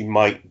that she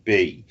might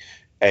be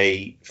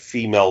a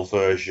female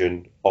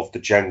version of the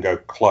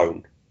Jango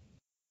clone,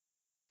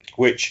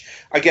 which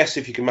I guess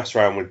if you can mess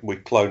around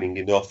with cloning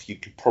enough, you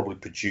could probably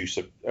produce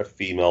a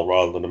female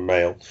rather than a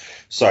male.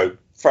 So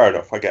fair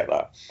enough, I get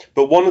that.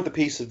 But one of the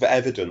pieces of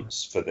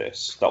evidence for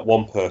this that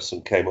one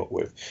person came up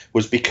with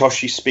was because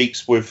she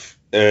speaks with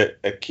a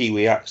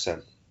Kiwi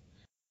accent.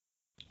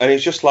 And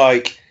it's just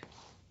like,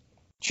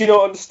 do you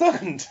not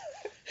understand?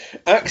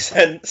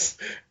 Accents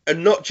are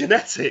not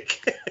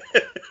genetic.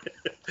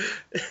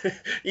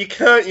 You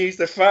can't use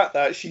the fact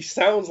that she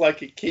sounds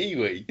like a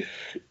Kiwi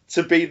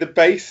to be the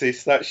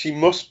basis that she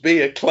must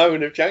be a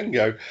clone of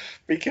Jango,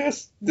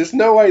 because there's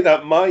no way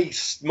that my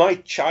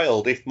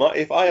child,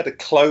 if I had a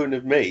clone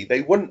of me,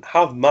 they wouldn't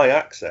have my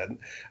accent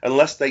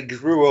unless they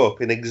grew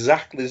up in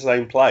exactly the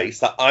same place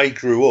that I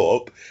grew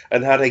up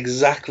and had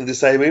exactly the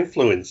same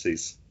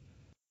influences.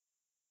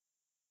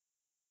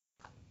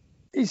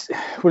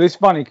 It's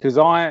funny because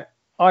I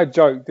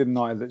joked, didn't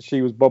I, that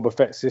she was Boba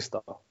Fett's sister.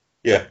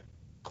 Yeah.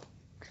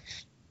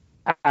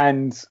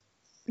 And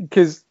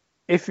because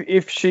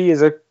if she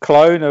is a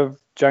clone of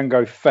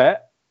Jango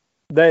Fett,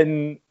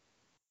 then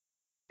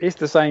it's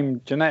the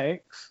same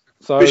genetics.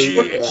 So but she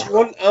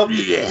wouldn't have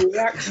the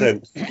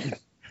accent.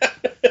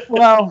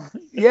 Well,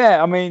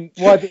 yeah. I mean,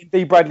 why didn't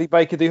D. Bradley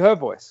Baker do her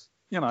voice?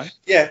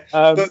 Yeah,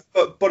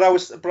 but what I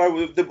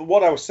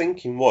was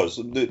thinking was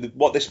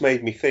what this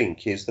made me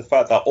think is the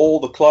fact that all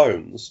the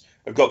clones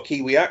have got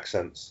Kiwi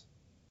accents.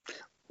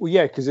 Well,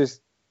 yeah, because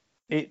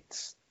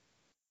it's.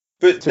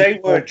 But they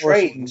weren't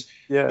trained.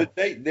 Yeah. But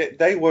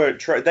they weren't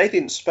trained. They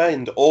didn't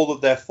spend all of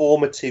their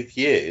formative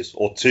years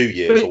or 2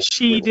 years. But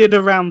she did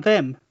around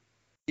them.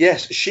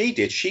 Yes, she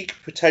did. She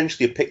could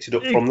potentially have picked it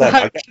up from them.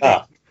 I get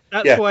that.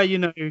 That's why,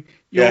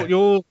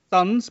 your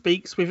son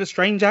speaks with a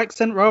strange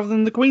accent rather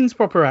than the Queen's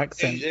proper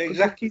accent.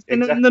 Exactly. He's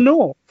been in the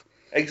North.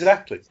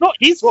 Exactly. It's not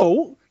his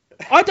fault.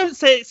 I don't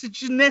say it's a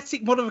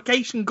genetic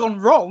modification gone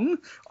wrong.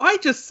 I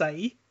just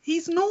say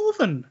he's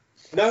Northern.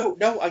 No,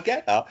 I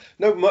get that.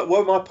 No,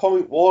 what my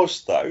point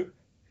was, though,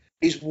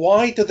 is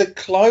why do the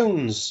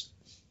clones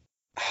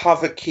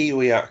have a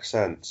Kiwi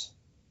accent?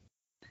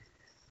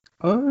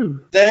 Oh.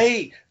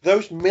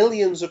 Those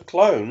millions of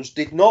clones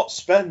did not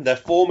spend their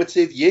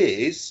formative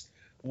years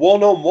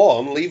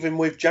one-on-one living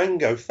with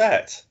Jango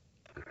Fett.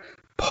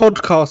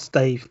 Podcast,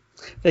 Dave.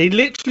 They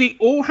literally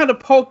all had a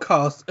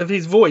podcast of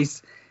his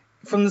voice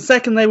from the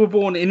second they were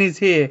born in his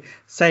ear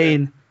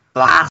saying,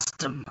 blast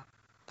them.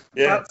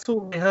 Yeah. That's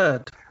all they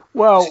heard.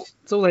 Well,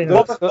 That's all they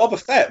heard. Boba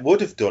Fett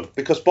would have done,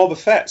 because Boba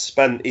Fett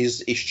spent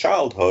his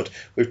childhood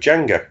with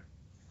Jango.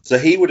 So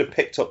he would have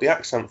picked up the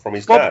accent from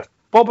his dad.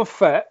 Boba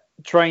Fett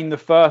trained the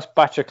first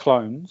batch of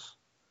clones.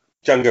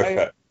 Jango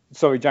Fett.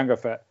 Sorry, Jango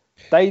Fett.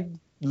 They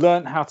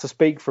learned how to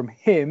speak from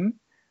him,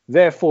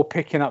 therefore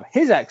picking up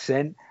his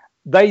accent.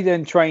 They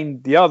then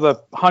trained the other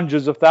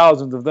hundreds of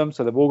thousands of them,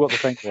 so they've all got the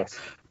same voice.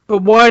 But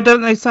why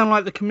don't they sound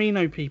like the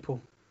Camino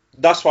people?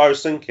 That's what I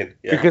was thinking.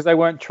 Yeah. Because they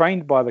weren't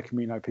trained by the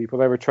Camino people,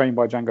 they were trained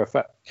by Jango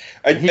Fett.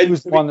 And he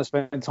was the one that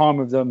spent time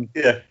with them.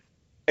 Yeah.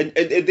 And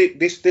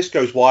this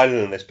goes wider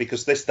than this,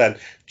 because this then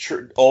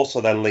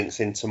also then links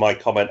into my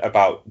comment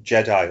about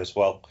Jedi as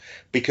well,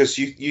 because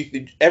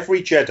you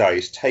every Jedi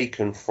is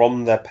taken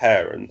from their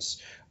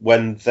parents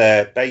when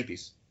they're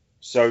babies.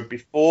 So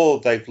before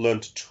they've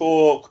learned to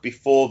talk,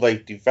 before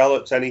they've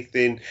developed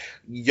anything,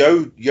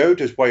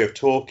 Yoda's way of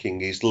talking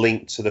is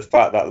linked to the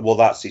fact that, well,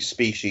 that's his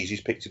species, he's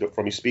picked it up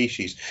from his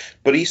species,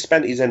 but he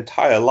spent his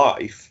entire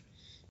life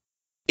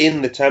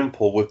in the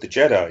temple with the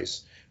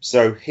Jedis.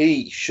 So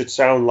he should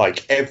sound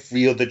like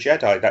every other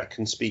Jedi that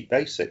can speak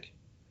Basic,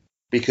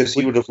 because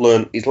he would have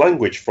learned his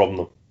language from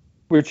them.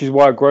 Which is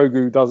why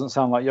Grogu doesn't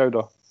sound like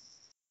Yoda.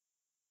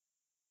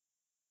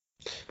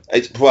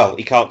 Well,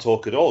 he can't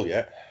talk at all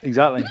yet.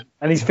 Exactly.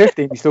 And he's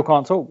 50 and he still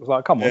can't talk. It's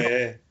like, come on.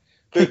 Yeah.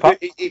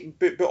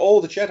 But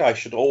all the Jedi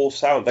should all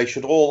sound, they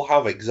should all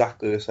have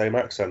exactly the same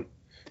accent.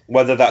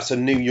 Whether that's a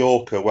New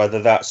Yorker,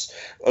 whether that's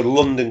a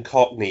London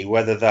Cockney,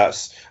 whether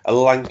that's a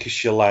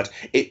Lancashire lad,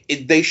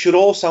 they should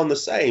all sound the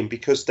same,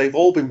 because they've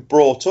all been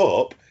brought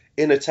up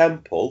in a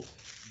temple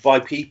by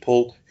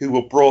people who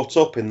were brought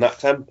up in that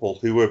temple,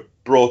 who were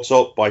brought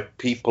up by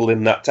people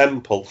in that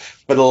temple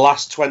for the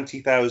last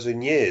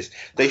 20,000 years.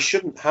 They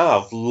shouldn't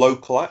have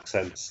local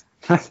accents.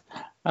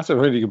 That's a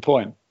really good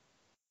point.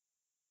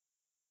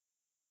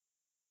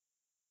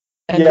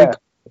 And Yeah.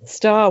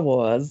 Star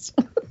Wars.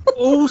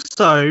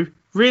 Also,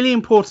 really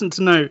important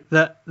to note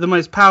that the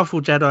most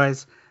powerful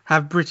Jedis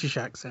have British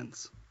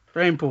accents.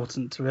 Very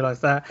important to realise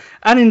that.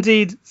 And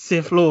indeed,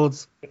 Sith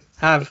Lords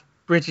have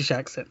British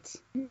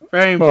accents.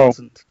 Very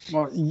important.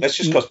 That's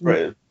just because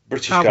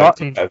British guys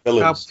Palpatine. are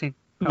villains. Palpatine.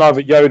 No,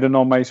 but Yoda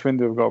nor Mace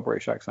Windu have got a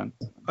British accent.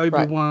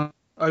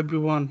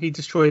 Obi-Wan, he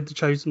destroyed the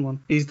Chosen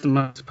One. He's the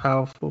most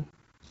powerful.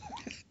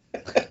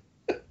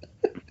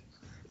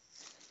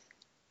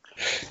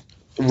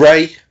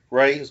 Rey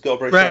has got a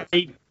British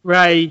accent.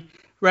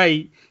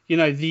 Ray, you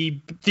know,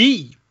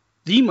 the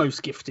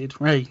most gifted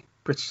Ray,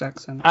 British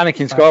accent.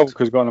 Anakin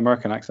Skywalker's got an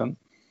American accent.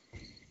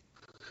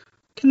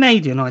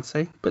 Canadian, I'd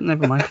say, but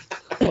never mind.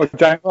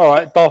 All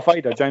right, Darth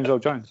Vader, James Earl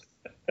Jones.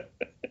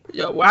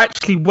 Yeah, well,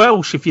 actually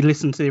Welsh if you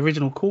listen to the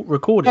original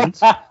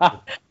recordings.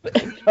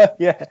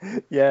 yeah,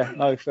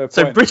 no, fair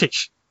So point.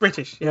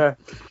 British, yeah.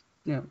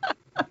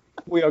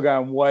 We are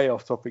going way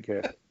off topic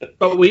here.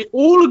 But we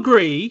all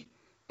agree,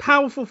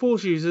 powerful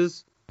Force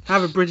users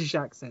have a British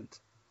accent.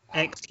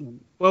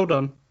 Excellent. Well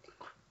done.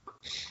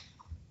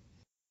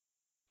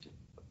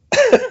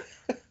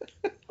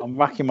 I'm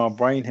racking my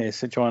brain here,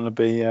 so trying to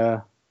be.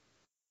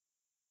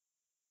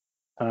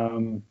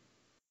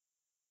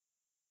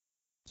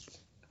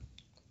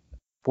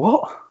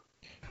 What?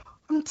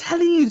 I'm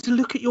telling you to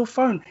look at your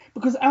phone,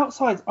 because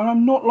outside, and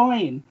I'm not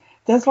lying,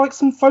 there's like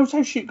some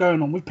photo shoot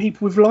going on with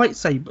people with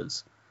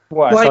lightsabers.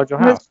 What, Like, outside your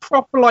house? there's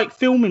proper like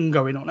filming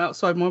going on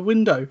outside my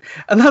window,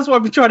 and that's why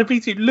I've been trying to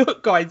beat you.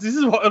 Look, guys, this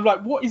is what I'm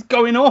like. What is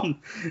going on?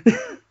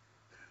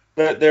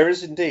 There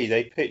is indeed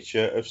a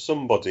picture of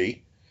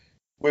somebody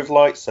with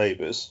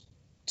lightsabers.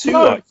 Two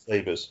No.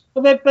 lightsabers.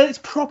 But it's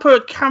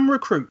proper camera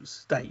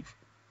crews, Dave.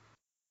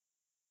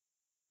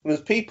 And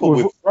there's people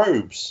with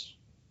robes.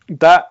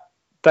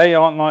 They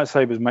aren't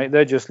lightsabers, mate.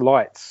 They're just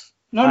lights.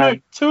 No,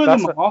 And two of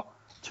that's them are.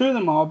 Two of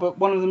them are, but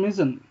one of them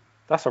isn't.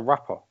 That's a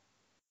rapper.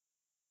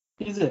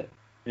 Is it?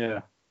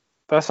 Yeah.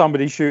 That's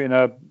somebody shooting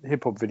a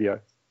hip hop video.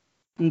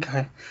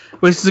 Okay.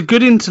 Well, this is a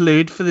good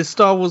interlude for the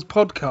Star Wars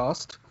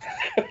podcast.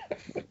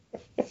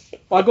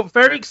 I got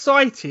very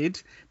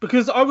excited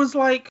because I was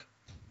like,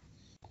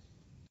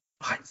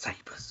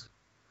 lightsabers.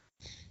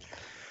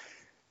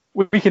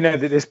 We can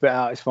edit this bit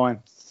out. It's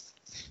fine.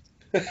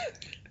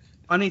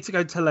 I need to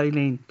go tell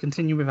Aileen.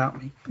 Continue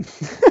without me.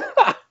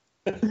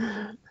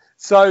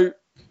 So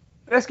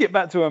let's get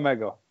back to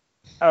Omega.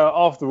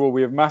 After all,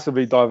 we have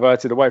massively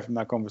diverted away from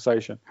that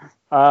conversation.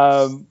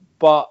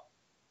 But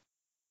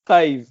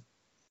Dave,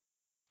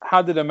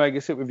 how did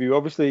Omega sit with you?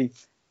 Obviously,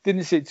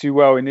 didn't sit too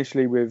well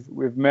initially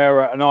with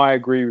Mara, and I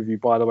agree with you,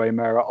 by the way,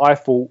 Mara. I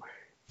thought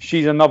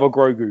she's another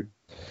Grogu,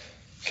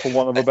 for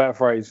want of a better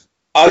phrase.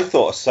 I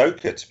thought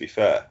Ahsoka, to be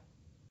fair.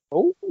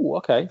 Oh,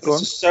 okay. Go on.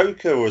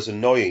 Ahsoka was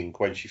annoying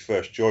when she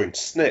first joined.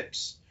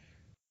 Snips.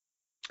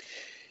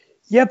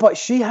 Yeah, but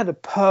she had a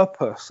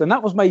purpose, and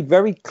that was made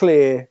very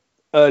clear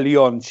early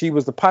on. She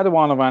was the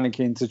Padawan of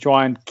Anakin to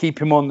try and keep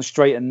him on the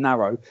straight and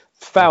narrow.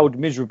 Failed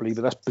miserably,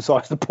 but that's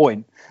besides the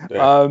point.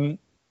 Yeah.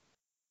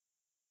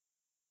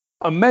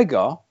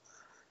 Omega,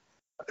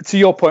 to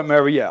your point,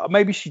 Mary, yeah,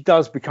 maybe she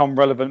does become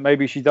relevant.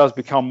 Maybe she does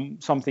become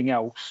something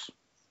else.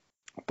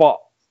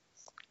 but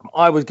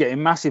I was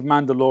getting massive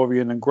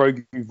Mandalorian and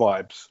Grogu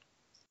vibes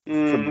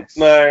from this.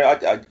 No,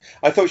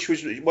 I thought she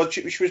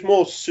was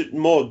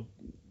more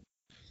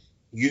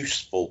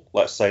useful,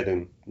 let's say,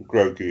 than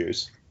Grogu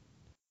is.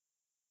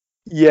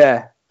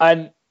 Yeah,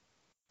 and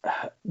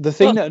the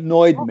thing that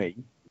annoyed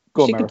me.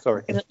 Go on, Mara,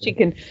 sorry. She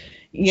can,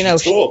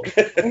 Talk.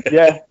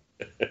 Yeah.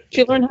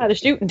 she learned how to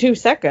shoot in 2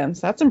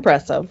 seconds. That's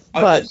impressive.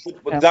 But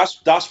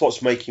that's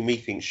what's making me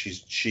think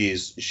she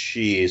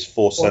is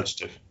force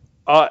sensitive.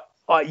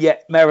 Yeah,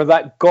 Mara,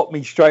 that got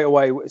me straight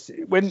away.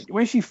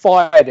 When she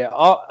fired it,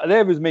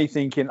 there was me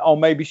thinking, oh,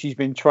 maybe she's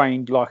been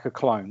trained like a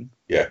clone.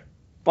 Yeah.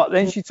 But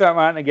then she turned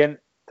around again.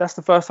 That's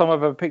the first time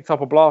I've ever picked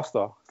up a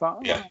blaster.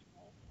 Yeah.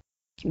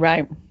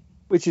 Right.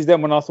 Which is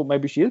then when I thought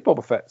maybe she is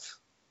Boba Fett's.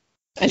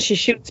 And she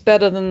shoots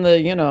better than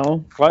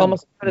the,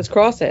 almost as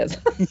crosshairs.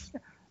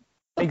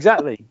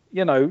 Exactly.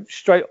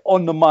 Straight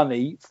on the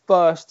money,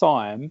 first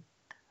time,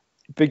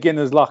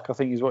 beginner's luck, I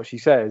think is what she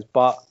says.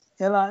 But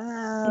you're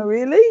like,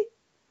 really?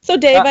 So,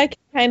 Dave, I can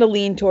kind of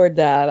lean toward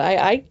that.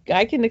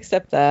 I can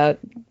accept that.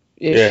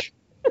 Yeah.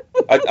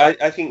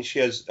 I think she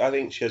has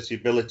the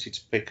ability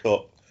to pick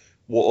up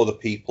what other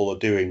people are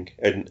doing,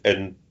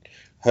 and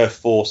her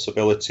force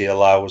ability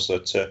allows her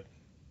to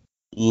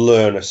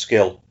learn a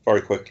skill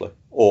very quickly,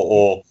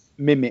 or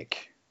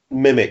mimic,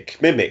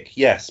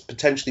 yes,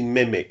 potentially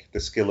mimic the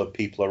skill of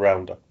people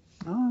around her.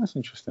 Oh, that's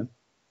interesting.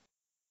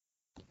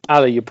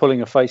 Ali, you're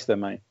pulling a face there,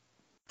 mate.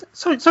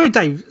 Sorry,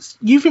 Dave.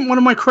 You think one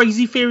of my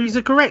crazy theories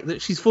are correct,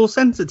 that she's force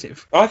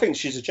sensitive? I think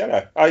she's a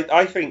Jedi.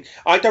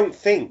 I don't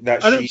think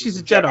she's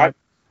a Jedi.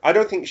 I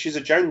don't think she's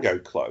a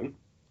Jango clone.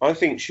 I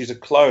think she's a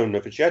clone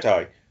of a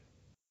Jedi.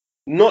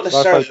 Not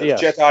necessarily that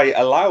the Jedi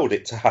allowed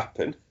it to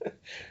happen.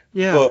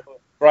 Yeah.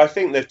 But I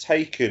think they've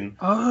taken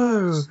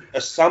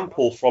a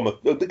sample from a,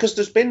 because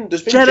there's been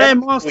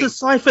Jedi Master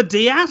Cypher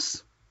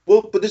Diaz.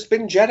 Well, but there's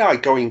been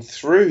Jedi going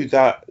through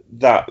that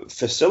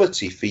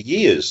facility for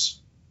years.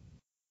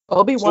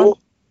 Obi-Wan. So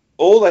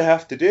all they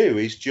have to do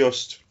is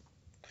just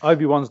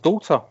Obi-Wan's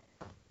daughter.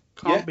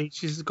 Can't be.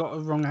 She's got a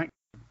wrong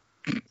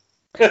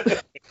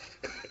accent.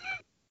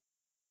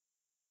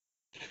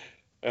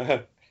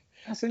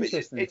 That's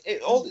interesting.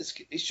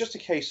 It's just a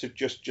case of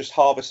just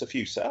harvest a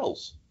few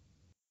cells.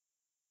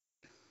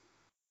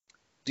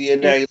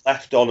 DNA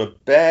left on a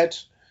bed.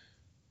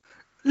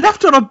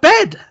 Left on a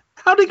bed?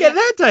 How did it get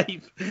there,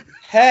 Dave?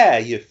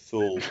 Hair, you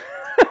fool.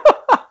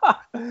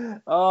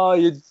 Oh,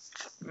 you're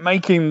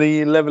making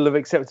the level of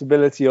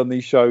acceptability on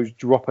these shows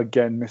drop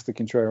again, Mr.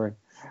 Contrarian.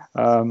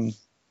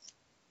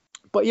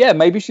 But yeah,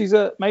 maybe she's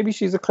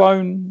a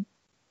clone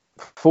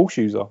force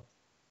user.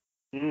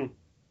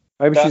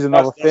 Maybe she's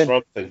another thing. That's what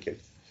I'm thinking.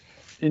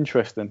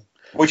 Interesting.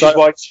 Which is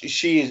why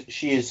she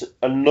is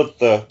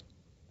another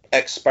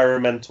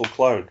experimental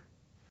clone.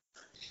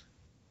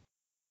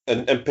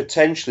 And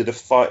potentially the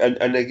fight,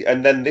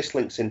 and then this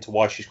links into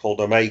why she's called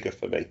Omega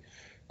for me,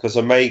 because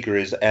Omega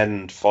is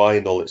end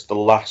final. It's the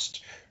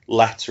last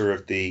letter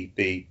of the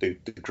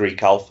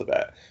Greek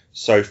alphabet.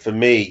 So for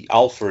me,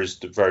 Alpha is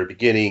the very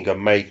beginning,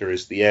 Omega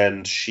is the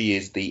end. She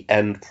is the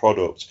end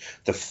product,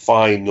 the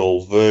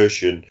final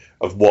version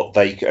of what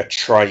they are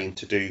trying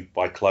to do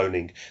by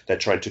cloning. They're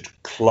trying to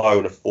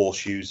clone a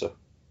Force user.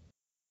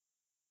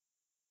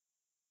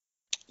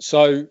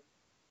 So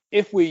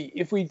if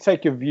we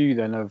take a view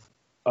then of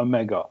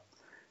Omega,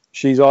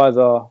 she's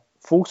either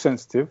Force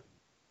sensitive,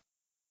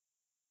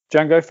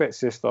 Jango Fett's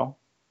sister,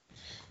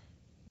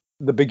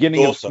 the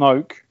beginning of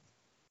Snoke.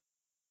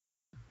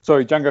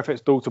 Sorry, Jango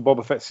Fett's daughter,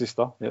 Boba Fett's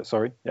sister. Yeah,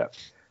 sorry. Yeah.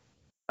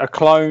 A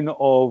clone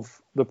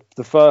of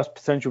the first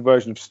potential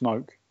version of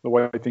Snoke, the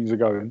way things are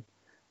going.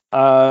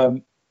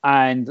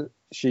 And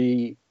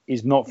she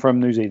is not from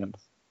New Zealand.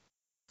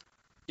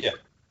 Yeah.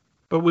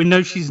 But we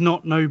know she's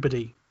not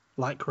nobody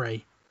like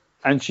Rey.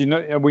 And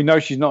we know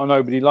she's not a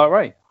nobody like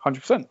Rey,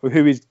 100%,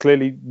 who is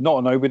clearly not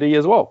a nobody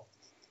as well.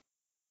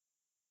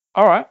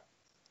 All right.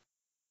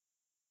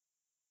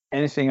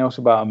 Anything else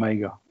about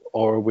Omega?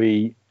 Or are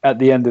we at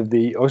the end of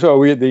are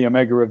we at the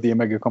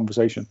Omega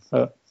conversation?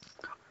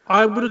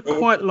 I would have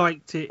quite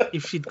liked it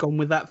if she'd gone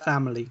with that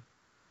family.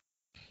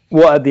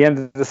 What, at the end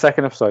of the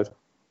second episode?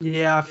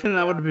 Yeah, I think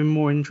that would have been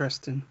more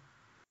interesting.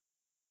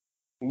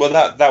 Well,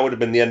 that would have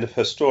been the end of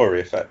her story,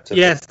 effectively.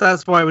 Yes,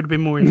 that's why it would have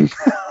been more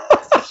interesting.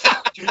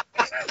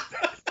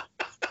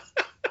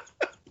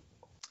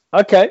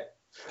 Okay.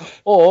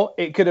 Or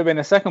it could have been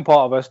a second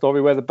part of her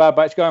story where the Bad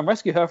Batch go and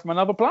rescue her from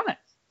another planet.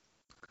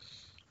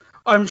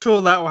 I'm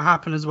sure that will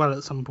happen as well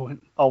at some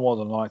point. Oh, more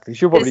than likely.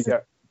 She'll probably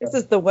get... This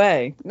is the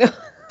way.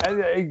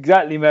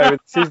 Exactly, Mary.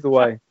 This is the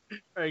way.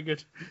 Very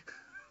good.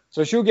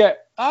 So she'll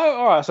get... Oh,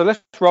 all right. So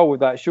let's roll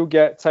with that. She'll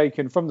get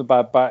taken from the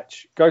Bad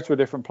Batch, go to a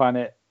different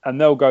planet, and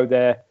they'll go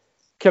there,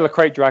 kill a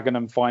crate dragon,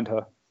 and find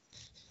her.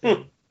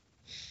 And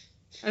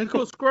of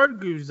course,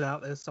 Grogu's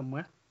out there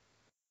somewhere.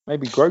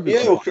 Maybe Grogu.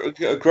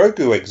 Yeah,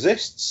 Grogu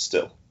exists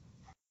still.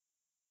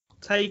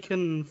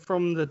 Taken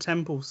from the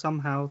temple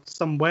somehow,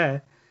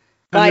 somewhere.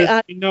 By,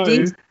 as we know,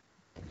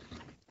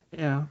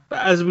 yeah.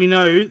 But as we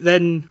know,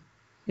 then,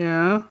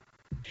 yeah.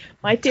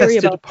 My theory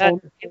tested about that,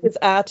 upon. it was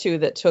Atu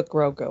that took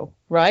Grogu,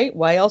 right?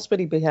 Why else would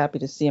he be happy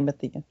to see him at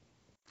the end?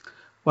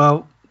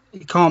 Well,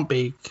 it can't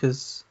be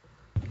because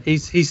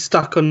he's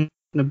stuck on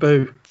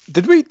Naboo.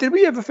 Did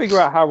we ever figure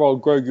out how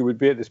old Grogu would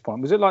be at this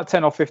point? Was it like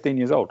 10 or 15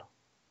 years old?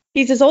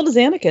 He's as old as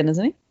Anakin,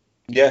 isn't he?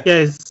 Yeah.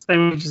 Yeah, he's the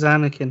same age as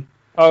Anakin.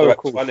 Oh, About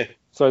cool. 20.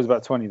 So he's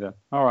about 20 then.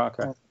 All right,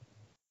 okay.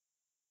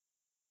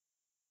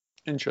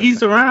 Interesting.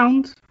 He's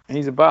around.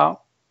 He's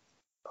about.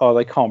 Oh,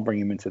 they can't bring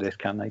him into this,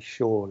 can they?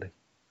 Surely.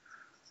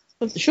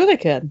 Sure they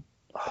can.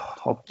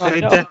 Oh,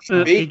 They no.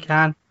 definitely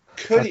can.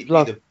 Could it be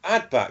Love- the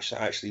Bad Batch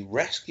that actually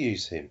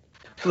rescues him?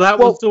 That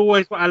Well- was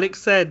always what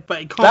Alex said,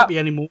 but it can't That- be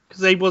anymore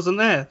because they wasn't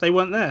there. They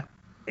weren't there.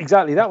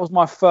 Exactly. That was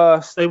my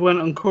first. They weren't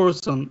on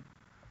Coruscant.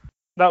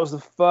 That was the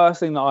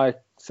first thing that I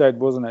said,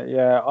 wasn't it?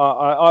 Yeah,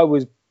 I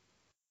was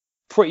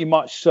pretty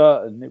much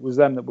certain it was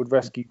them that would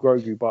rescue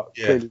Grogu, but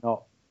Yeah. clearly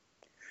not.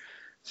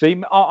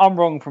 See, I'm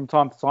wrong from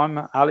time to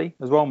time, Ali,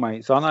 as well,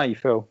 mate. So I know how you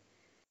feel.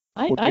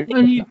 I No,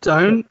 think you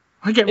don't.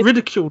 I get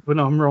ridiculed when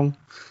I'm wrong.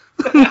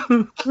 I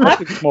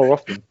think it's more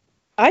often.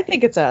 I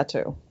think it's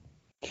Atu.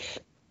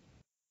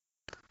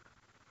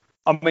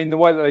 I mean, the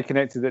way that they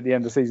connected at the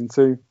end of season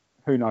 2,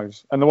 who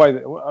knows? And the way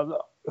that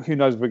who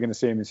knows if we're going to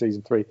see him in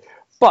season 3.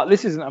 But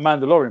this isn't a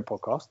Mandalorian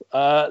podcast.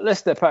 Let's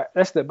step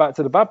back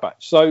to the Bad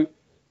Batch. So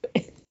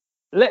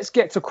let's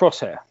get to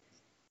Crosshair.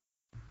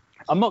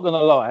 I'm not going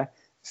to lie.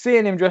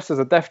 Seeing him dressed as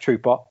a Death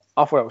Trooper,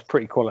 I thought it was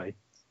pretty quality.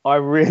 I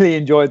really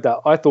enjoyed that.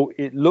 I thought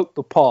it looked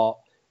the part.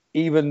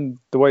 Even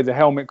the way the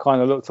helmet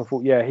kind of looked, I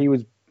thought, yeah, he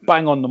was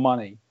bang on the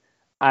money.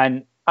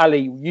 And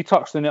Ali, you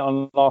touched on it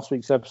on last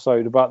week's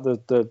episode about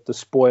the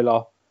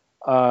spoiler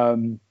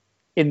in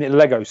the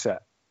Lego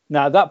set.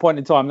 Now, at that point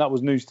in time, that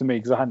was news to me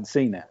because I hadn't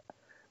seen it.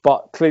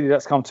 But clearly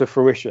that's come to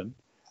fruition.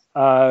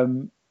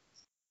 Any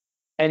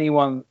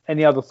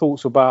other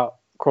thoughts about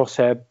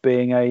Crosshair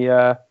being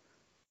a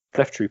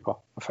Death Trooper,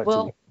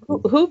 effectively? Well,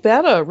 who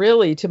better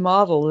really to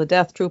model the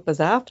Death Troopers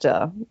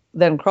after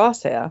than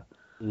Crosshair?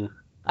 Mm.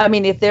 I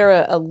mean, if they're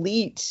a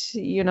elite,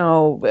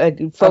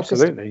 focused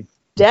Absolutely.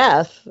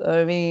 death,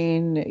 I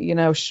mean,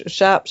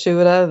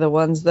 sharpshooter, the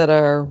ones that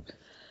are,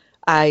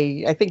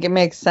 I think it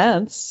makes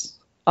sense,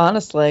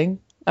 honestly.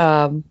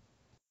 That's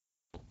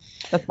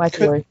my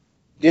theory.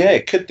 Yeah,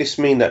 could this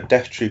mean that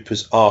Death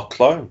Troopers are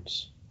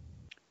clones?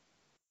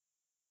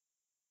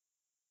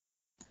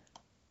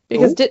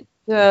 Because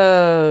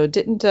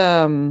didn't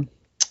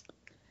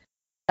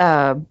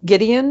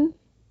Gideon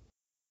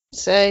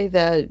say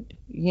that,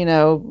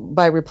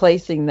 by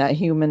replacing that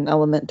human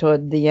element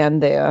toward the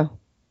end there?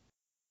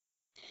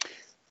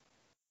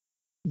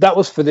 That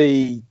was for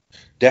the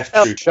Death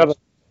Oh, Troopers.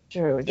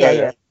 True.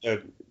 Yeah.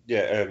 Okay.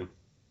 Dark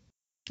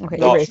you're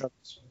right.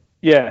 Troopers.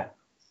 Yeah.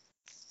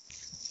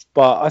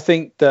 But I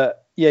think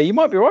that, you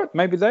might be right.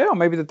 Maybe they are.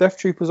 Maybe the Death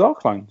Troopers are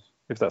clones,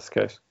 if that's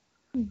the case.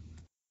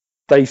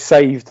 They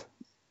saved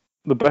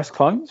the best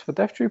clones for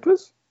Death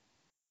Troopers?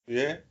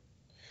 Yeah.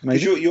 Maybe.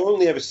 Because you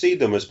only ever see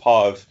them as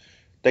part of...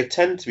 They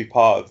tend to be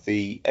part of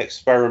the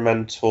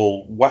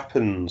experimental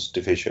weapons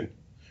division.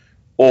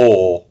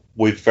 Or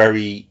with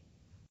very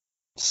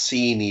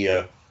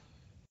senior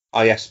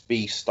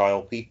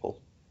ISB-style people.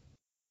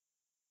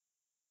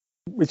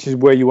 Which is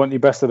where you want your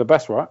best of the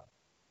best, right?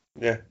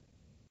 Yeah.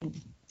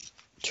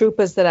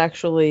 Troopers that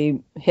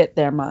actually hit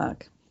their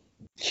mark.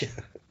 Yeah.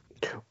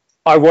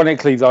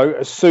 Ironically, though,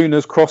 as soon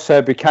as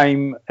Crosshair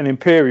became an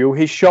Imperial,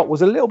 his shot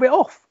was a little bit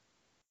off.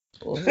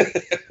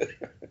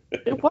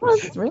 It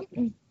was,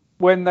 really.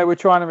 When they were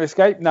trying to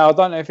escape. Now, I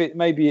don't know if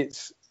maybe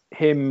it's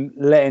him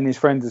letting his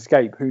friends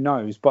escape. Who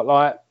knows?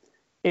 But,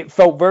 it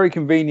felt very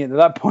convenient at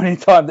that point in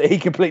time that he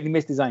completely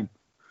missed his aim.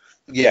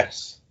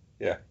 Yes.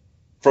 Yeah.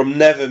 From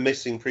never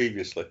missing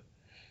previously.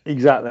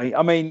 Exactly.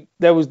 I mean,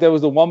 there was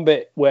the one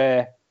bit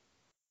where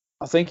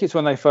I think it's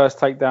when they first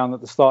take down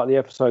at the start of the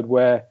episode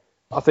where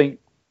I think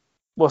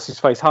what's his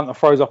face Hunter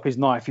throws up his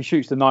knife. He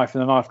shoots the knife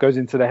and the knife goes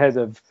into the head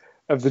of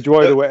the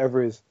droid or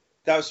whatever it is.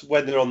 That's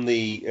when they're on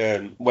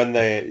the when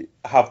they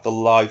have the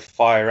live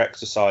fire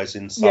exercise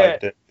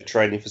inside the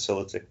training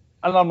facility.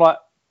 And I'm like,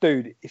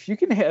 dude, if you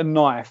can hit a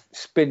knife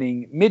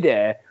spinning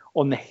midair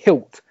on the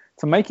hilt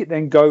to make it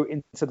then go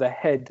into the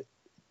head,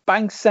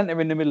 bang center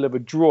in the middle of a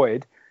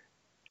droid,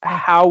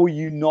 how are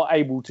you not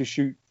able to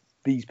shoot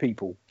these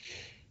people?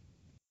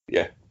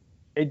 Yeah.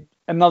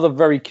 Another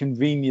very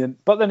convenient,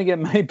 but then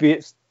again, maybe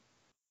it's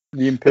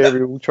the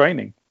Imperial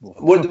training.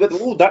 Well,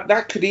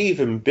 that could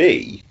even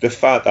be the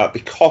fact that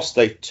because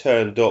they've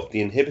turned up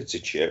the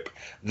inhibitor chip,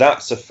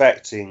 that's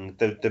affecting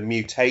the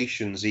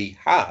mutations he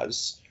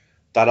has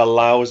that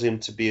allows him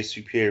to be a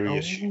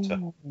superior shooter.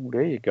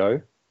 There you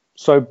go.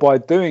 So by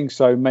doing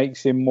so,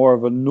 makes him more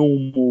of a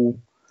normal.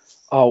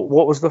 Oh,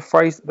 what was the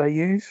phrase that they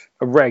use?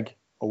 A reg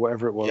or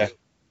whatever it was.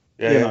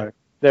 Yeah.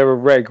 They're a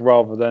reg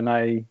rather than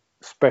a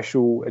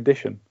special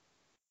edition.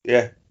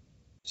 Yeah.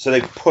 So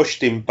they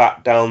pushed him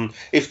back down.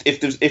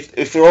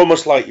 If they're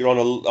almost like you're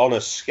on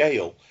a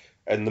scale,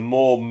 and the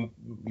more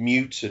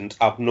mutant,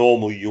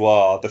 abnormal you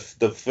are, the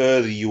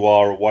further you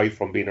are away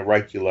from being a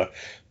regular.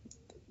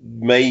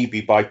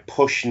 maybe by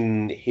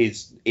pushing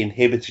his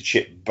inhibitor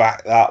chip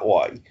back that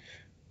way,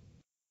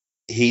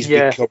 he's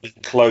becoming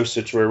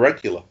closer to a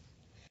regular.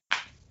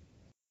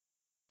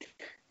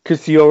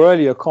 Because to your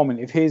earlier comment,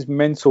 if his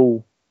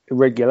mental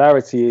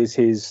irregularity is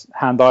his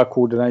hand-eye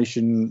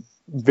coordination,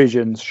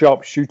 vision,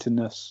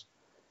 sharpshooterness,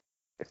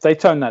 if they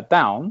tone that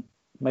down,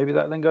 maybe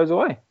that then goes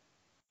away.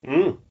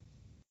 Hadn't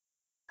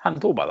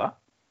thought about that.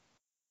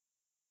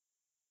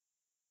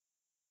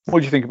 What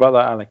do you think about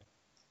that, Ali?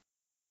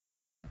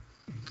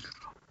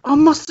 I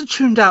must have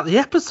tuned out the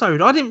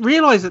episode. I didn't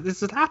realise that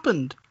this had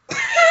happened.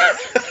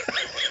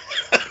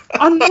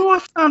 I know I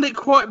found it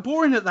quite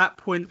boring at that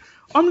point.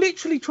 I'm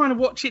literally trying to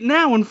watch it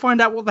now and find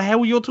out what the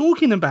hell you're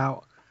talking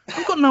about.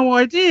 I've got no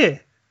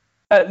idea.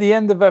 At the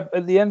end of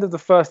the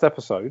first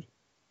episode,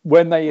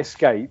 when they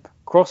escape,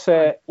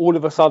 Crosshair all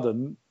of a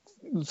sudden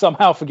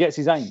somehow forgets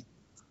his aim.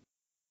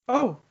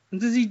 Oh, and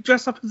does he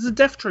dress up as a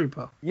Death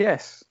Trooper?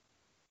 Yes.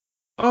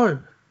 Oh.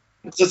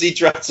 Does he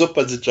dress up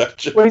as a Death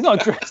Trooper? Well, he's not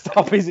dressed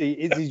up, is he?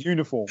 It's his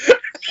uniform.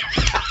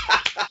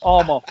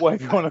 Armour,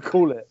 whatever you want to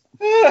call it.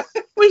 Well,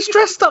 he's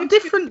dressed up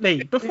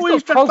differently. Before he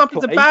was dressed up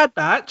as a Bad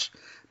Batch.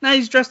 Now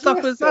he's dressed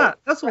up as that.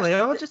 That's all they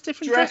are, just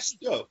different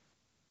dressed up.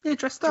 Yeah,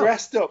 dressed up.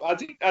 Dressed up.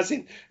 As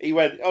in, he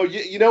went, oh,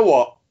 you know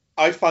what?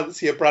 I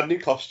fancy a brand new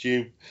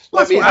costume.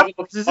 Let me have a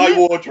look at my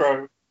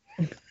wardrobe.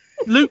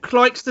 Luke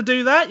likes to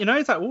do that, you know.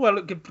 He's like, oh, I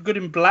look good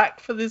in black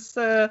for this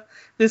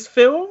this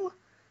film.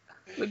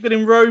 Look good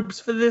in robes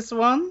for this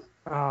one.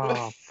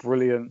 Oh,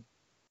 brilliant.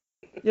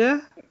 Yeah.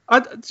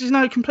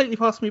 It completely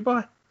passed me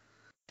by.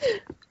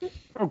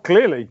 Oh,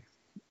 clearly.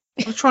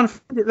 I was trying to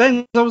find it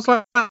then. I was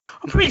like, I'm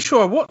pretty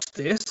sure I watched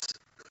this.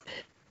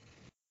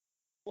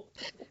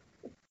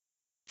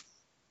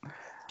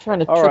 Trying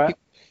to All trip right.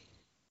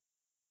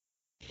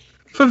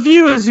 For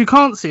viewers who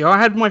can't see, I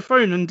had my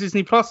phone and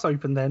Disney Plus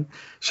open then,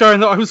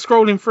 showing that I was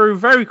scrolling through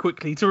very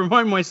quickly to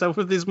remind myself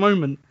of this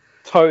moment,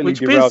 Totally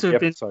which appears derailed to the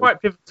have been episode.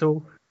 quite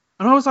pivotal.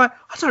 And I was like,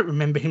 I don't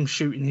remember him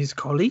shooting his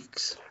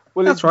colleagues.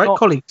 Well, That's it's right, not-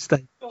 colleagues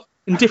stay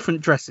in different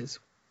dresses.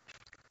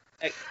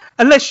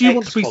 Unless you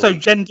want to be so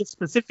Ex-colleagues. gender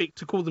specific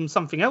to call them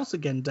something else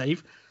again,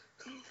 Dave.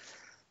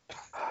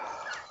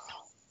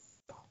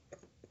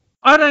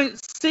 I don't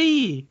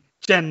see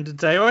gender,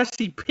 Dave. I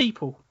see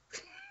people.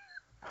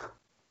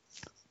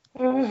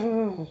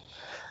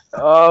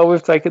 Oh,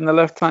 we've taken the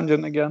left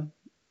tangent again.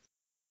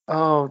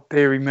 Oh,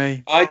 dearie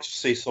me. I just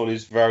see someone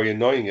who's very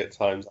annoying at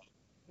times.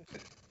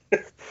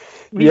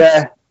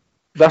 Yeah,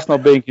 that's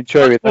not being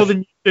contrarian. More than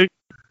you do.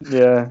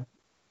 Yeah.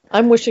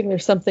 I'm wishing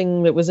there's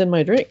something that was in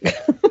my drink.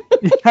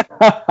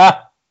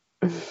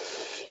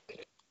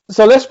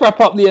 So let's wrap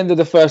up the end of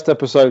the first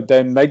episode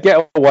then. They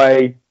get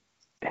away,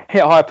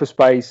 hit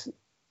hyperspace,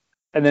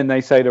 and then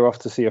they say they're off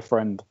to see a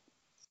friend.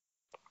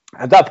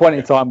 At that point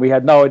in time, we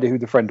had no idea who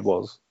the friend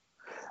was.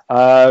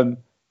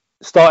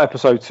 Start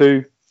episode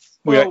 2.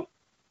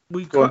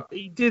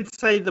 He did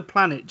say the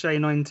planet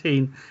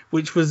J19,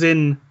 which was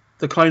in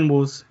the Clone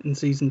Wars in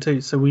season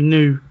 2, so we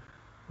knew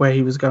where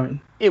he was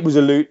going. It was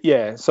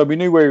so we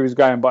knew where he was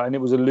going, and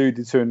it was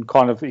alluded to, and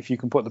kind of, if you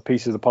can put the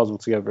pieces of the puzzle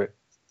together, it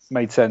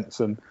made sense.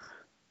 And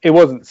it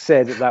wasn't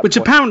said at that Which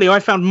point. apparently I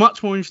found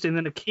much more interesting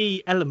than a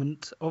key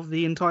element of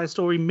the entire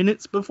story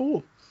minutes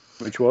before.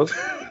 Which was?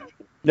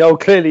 No,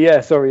 clearly,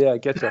 yeah. Sorry, yeah,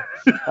 get you.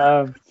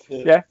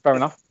 Yeah, fair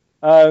enough.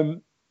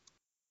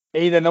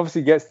 He then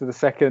obviously gets to the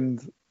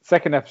second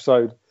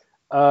episode.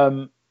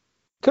 Can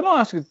I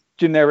ask a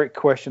generic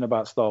question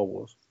about Star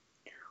Wars?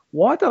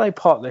 Why do they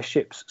park their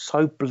ships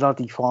so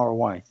bloody far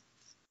away?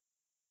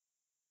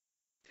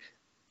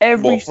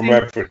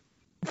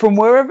 From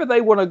wherever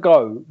they want to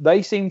go,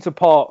 they seem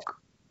to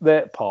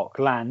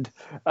land.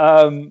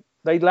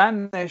 They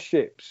land their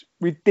ships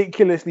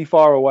ridiculously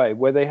far away,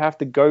 where they have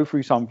to go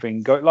through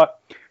something.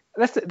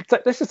 Let's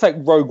just take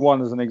Rogue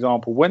One as an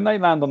example. When they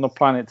land on the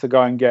planet to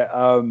go and get,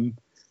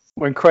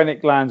 when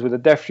Krennic lands with the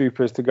Death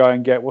Troopers to go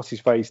and get what's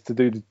his face to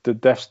do the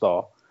Death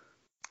Star,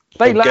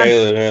 they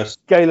land.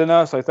 Galen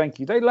Erso, thank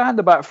you. They land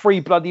about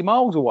 3 bloody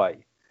miles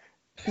away.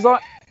 It's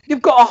like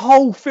you've got a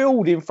whole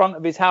field in front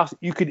of his house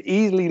you could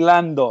easily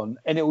land on,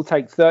 and it will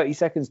take 30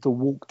 seconds to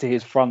walk to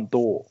his front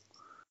door.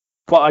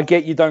 But I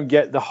get you don't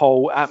get the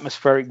whole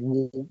atmospheric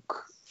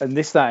walk and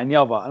this, that, and the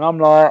other. And I'm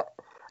like,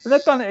 and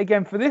they've done it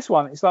again for this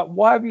one. It's like,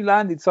 why have you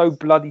landed so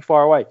bloody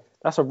far away?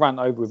 That's a rant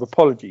over with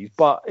apologies,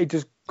 but it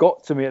just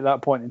got to me at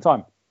that point in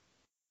time.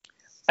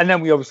 And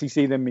then we obviously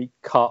see them meet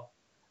Cut.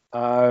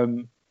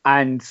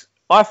 And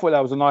I thought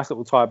that was a nice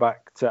little tie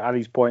back to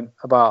Ali's point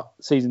about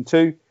season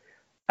 2.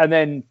 And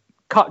then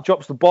Cut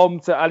drops the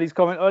bomb to Ali's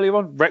comment earlier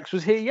on. Rex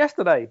was here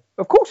yesterday.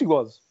 Of course he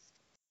was.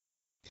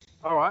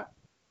 All right.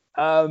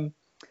 And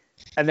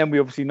then we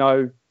obviously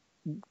know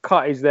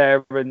Cut is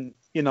there. And,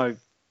 you know,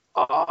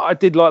 I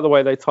did like the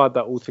way they tied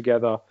that all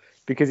together,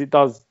 because it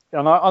does.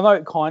 And I know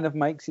it kind of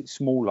makes it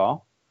smaller.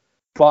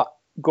 But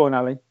go on,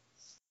 Ali.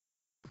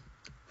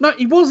 No,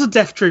 he was a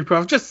Death Trooper.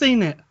 I've just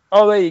seen it.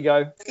 Oh, there you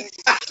go.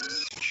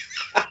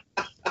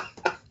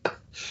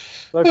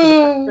 So for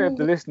the benefit of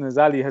the listeners,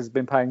 Ali has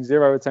been paying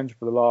zero attention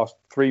for the last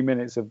 3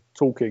 minutes of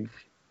talking.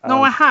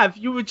 No, I have.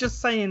 You were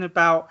just saying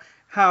about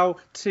how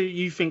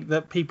you think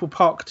that people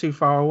park too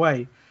far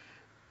away.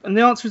 And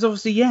the answer is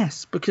obviously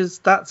yes, because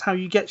that's how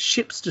you get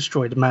ships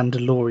destroyed,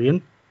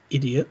 Mandalorian.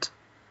 Idiot.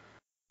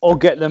 Or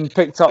get them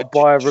picked up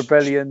by a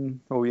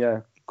rebellion. Oh,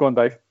 yeah. Go on,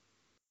 Dave.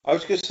 I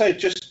was going to say,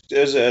 just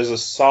as a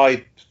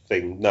side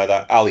thing, now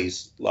that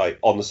Ali's like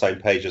on the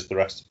same page as the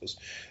rest of us,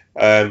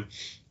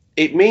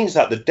 it means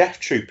that the Death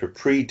Trooper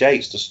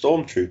predates the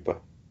Stormtrooper.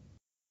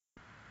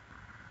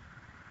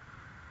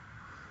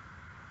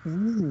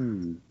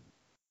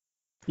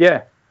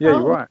 Yeah,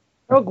 you're right.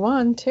 Rogue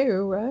One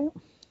too, right?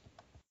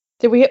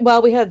 Did we?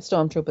 Well, we had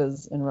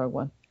stormtroopers in Rogue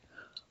One.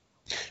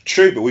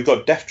 True, but we've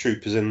got Death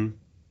Troopers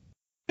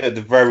at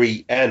the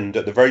very end,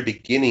 at the very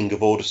beginning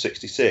of Order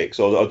 66,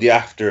 or the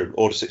after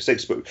Order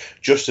 66, but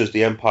just as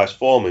the Empire's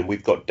forming,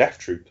 we've got Death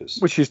Troopers.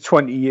 Which is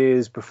 20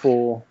 years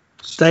before.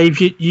 Dave,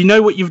 you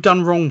know what you've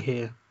done wrong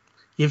here.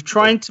 You've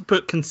tried to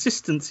put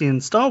consistency in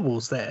Star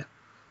Wars there.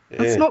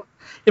 That's not...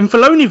 In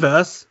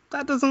Filoniverse,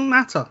 that doesn't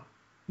matter.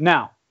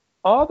 Now,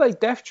 are they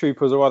Death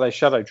Troopers or are they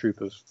Shadow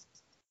Troopers?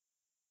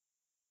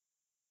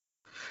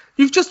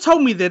 You've just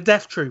told me they're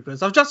Death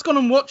Troopers. I've just gone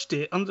and watched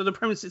it under the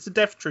premise it's a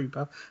Death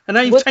Trooper, and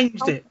now you've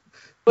changed it.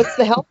 What's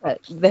the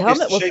helmet? The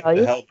helmet will tell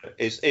you. The helmet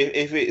is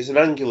if it is an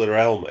angular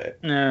helmet.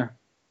 Yeah.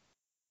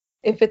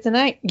 If it's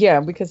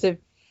because if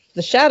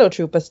the Shadow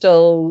Trooper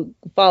still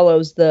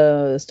follows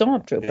the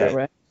Stormtrooper,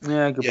 right?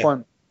 Yeah, good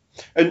point.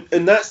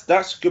 And that's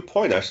a good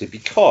point actually,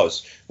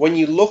 because when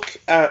you look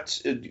at,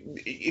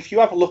 if you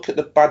have a look at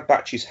the Bad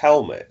Batch's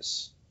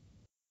helmets,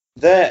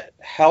 their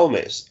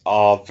helmets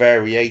are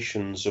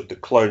variations of the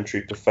Clone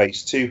Trooper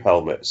Phase 2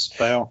 helmets.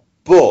 They are.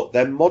 But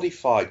they're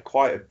modified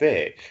quite a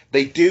bit.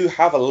 They do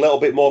have a little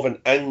bit more of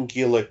an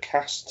angular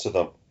cast to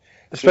them.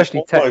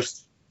 Especially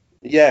text.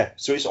 Yeah,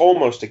 so it's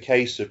almost a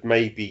case of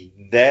maybe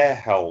their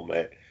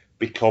helmet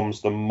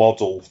becomes the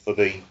model for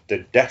the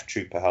Death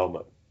Trooper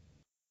helmet.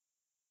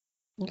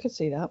 I could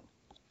see that.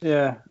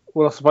 Yeah.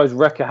 Well, I suppose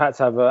Wrecker had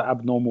to have an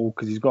abnormal,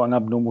 because he's got an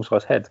abnormal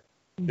sized head.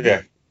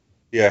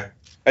 Yeah.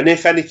 And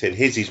if anything,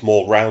 his is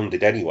more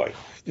rounded anyway.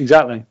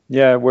 Exactly.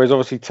 Yeah. Whereas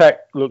obviously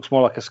Tech looks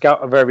more like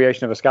a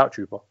variation of a Scout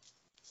Trooper.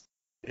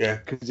 Yeah.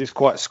 Because it's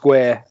quite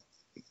square,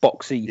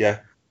 boxy. Yeah.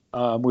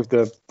 With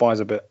the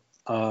visor bit.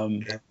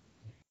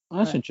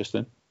 That's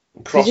interesting.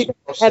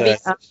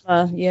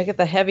 You get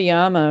the heavy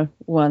armor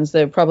ones.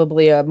 They're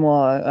probably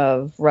more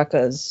of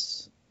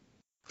Wrecker's.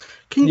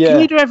 Can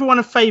you do everyone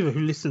a favour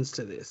who listens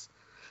to this?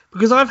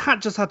 Because I've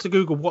just had to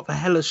Google what the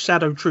hell a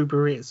Shadow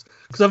Trooper is,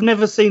 because I've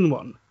never seen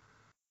one.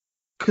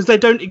 Because they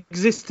don't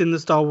exist in the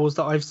Star Wars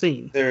that I've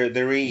seen.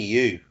 They're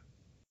EU.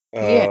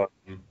 Yeah.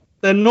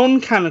 They're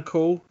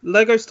non-canonical,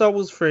 Lego Star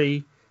Wars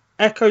 3,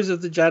 Echoes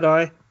of the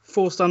Jedi,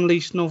 Force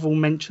Unleashed novel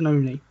mention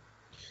only.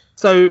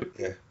 So,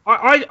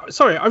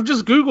 I've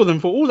just Googled them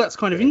for, that's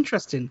kind of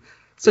interesting.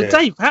 So,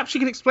 Dave, perhaps you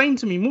can explain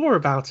to me more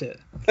about it.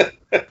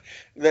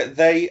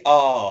 They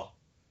are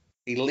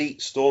elite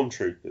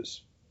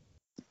stormtroopers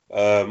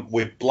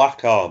with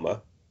black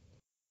armor,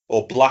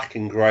 or black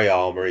and grey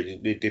armor.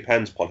 It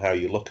depends upon how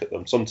you look at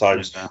them.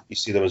 Sometimes you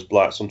see them as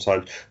black.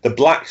 Sometimes the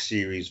Black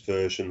Series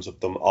versions of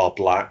them are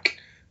black.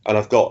 And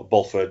I've got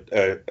both.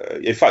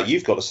 In fact,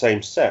 you've got the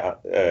same set.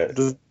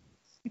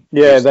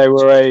 Yeah, they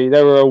were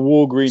a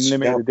Wargreen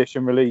limited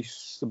edition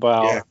release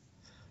about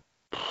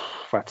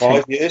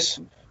 5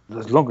 years.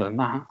 There's longer than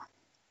that.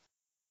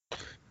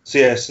 So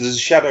there's a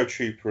Shadow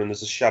Trooper and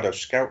there's a Shadow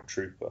Scout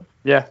Trooper.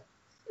 Yeah.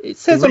 It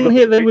says on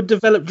here they were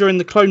developed during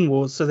the Clone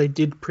Wars, so they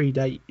did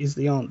predate, is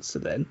the answer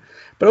then.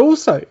 But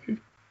also,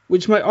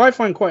 which I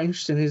find quite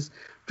interesting, is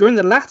during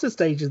the latter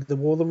stages of the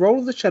war, the role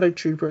of the Shadow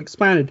Trooper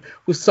expanded,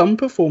 with some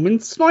performing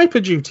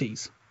sniper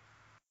duties.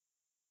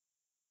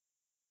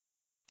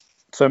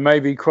 So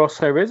maybe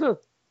Crosshair is a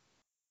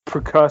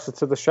precursor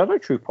to the Shadow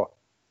Trooper.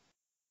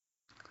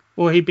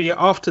 Or he'd be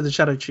after the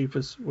Shadow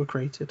Troopers were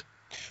created.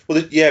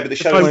 Well, but the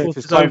Shadow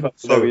Troopers,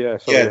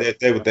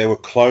 they were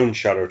clone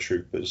Shadow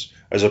Troopers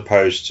as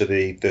opposed to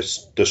the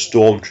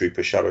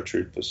Stormtrooper Shadow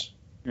Troopers.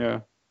 Yeah.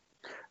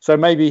 So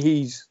maybe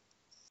he's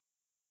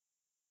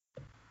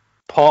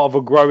part of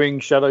a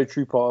growing Shadow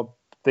Trooper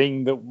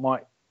thing that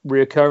might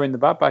reoccur in the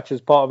Bad Batch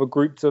as part of a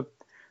group to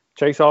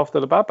chase after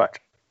the Bad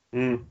Batch.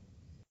 Mm.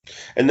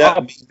 And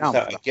that means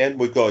that, again,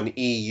 we've got an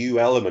EU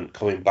element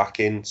coming back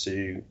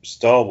into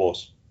Star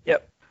Wars.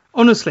 Yep.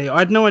 Honestly, I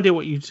had no idea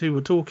what you two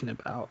were talking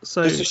about.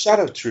 So the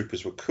Shadow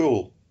Troopers were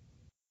cool.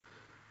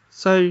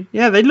 So,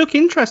 they look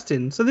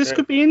interesting. So this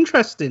could be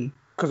interesting.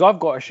 Because I've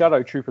got a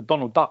Shadow Trooper,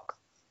 Donald Duck.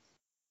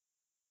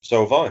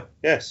 So have I,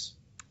 yes.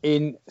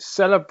 In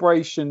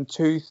Celebration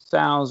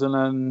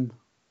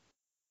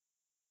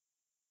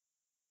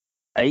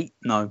 2008?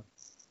 No.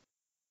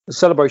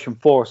 Celebration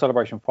 4 or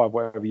Celebration 5,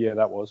 whatever year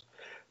that was.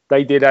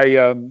 They did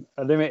a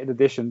limited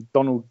edition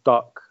Donald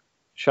Duck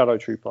Shadow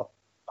Trooper.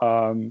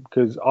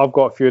 Because I've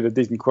got a few of the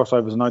Disney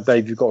crossovers. I know,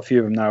 Dave, you've got a few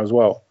of them now as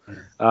well.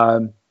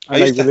 I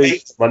used to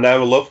hate them. I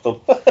now love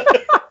them.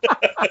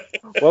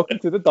 Welcome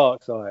to the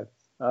dark side.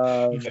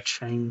 You've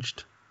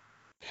changed.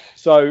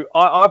 So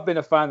I've been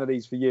a fan of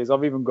these for years.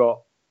 I've even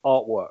got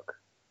artwork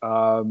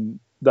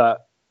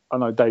that I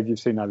know, Dave, you've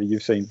seen, Ali,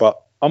 you've seen,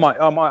 but I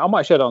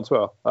might share that on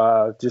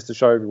Twitter just to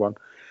show everyone.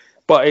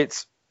 But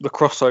it's the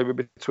crossover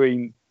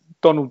between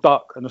Donald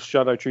Duck and the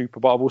Shadow Trooper,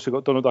 but I've also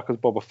got Donald Duck as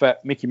Boba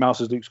Fett, Mickey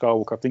Mouse as Luke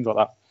Skywalker, things like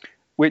that.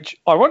 Which,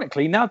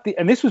 ironically,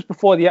 and this was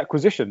before the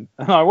acquisition,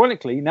 and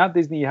ironically, now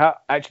Disney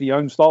actually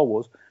owns Star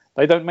Wars,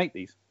 they don't make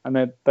these,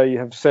 and they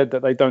have said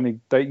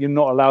that you're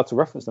not allowed to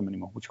reference them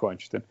anymore, which is quite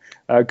interesting.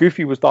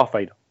 Goofy was Darth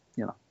Vader,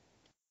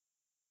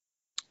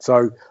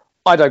 So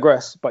I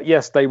digress, but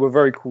yes, they were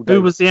very cool.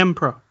 Who was the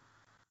Emperor?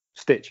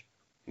 Stitch.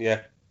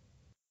 Yeah.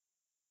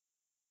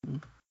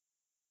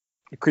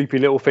 A creepy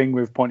little thing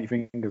with pointy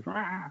fingers.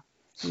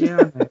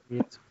 Yeah.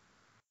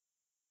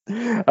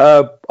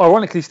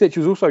 Ironically, Stitch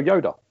was also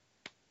Yoda.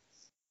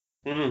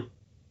 Mm.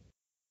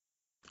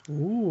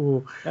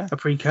 Ooh, yeah. A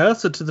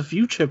precursor to the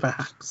future,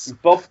 perhaps.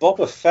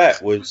 Boba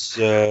Fett was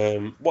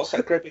what's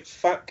that great big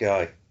fat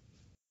guy?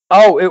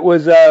 Oh, it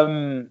was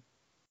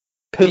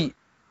Pete.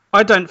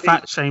 I don't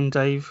fat shame,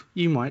 Dave.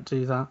 You might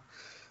do that.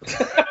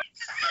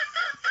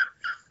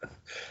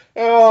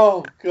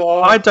 Oh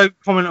God! I don't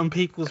comment on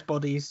people's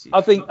bodies.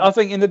 I think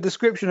in the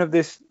description of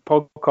this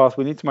podcast,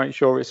 we need to make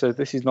sure it says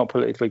this is not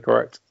politically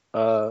correct.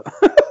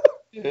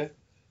 Yeah.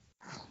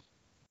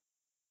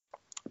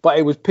 But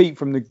it was Pete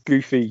from the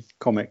Goofy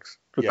comics,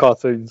 the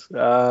cartoons.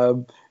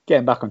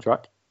 Getting back on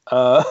track.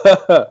 I've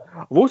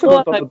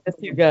also I miss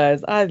you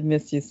guys. I've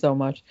missed you so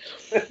much.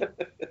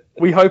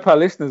 We hope our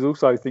listeners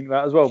also think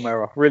that as well,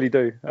 Mara. Really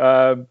do.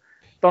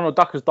 Donald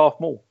Duck as Darth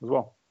Maul as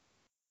well.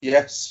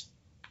 Yes.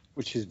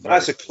 Which is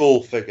that's a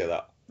cool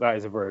figure. That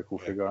is a very cool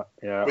figure.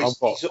 Yeah.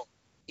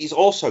 He's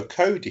also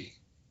Cody.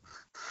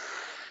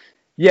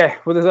 Yeah,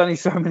 well, there's only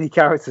so many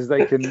characters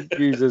they can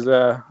use as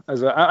a,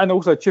 and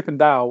also Chip and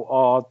Dale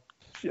are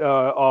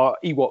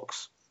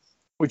Ewoks,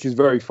 which is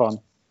very fun.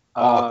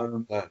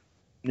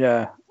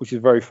 Yeah, which is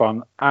very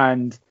fun.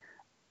 And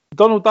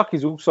Donald Duck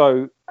is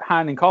also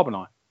Han in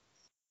Carbonite.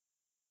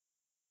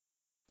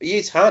 He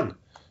is Han.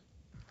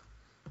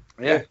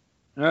 Yeah.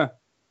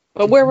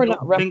 But we're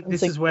not referencing. I think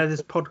this is where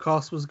this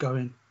podcast was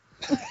going.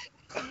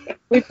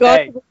 We've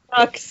got the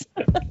ducks.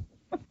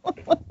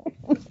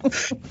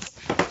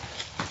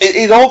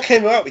 It all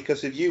came out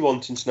because of you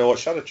wanting to know what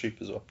Shadow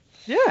Troopers are.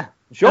 Yeah.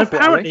 And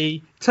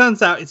apparently,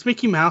 turns out it's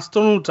Mickey Mouse,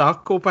 Donald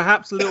Duck, or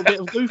perhaps a little bit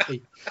of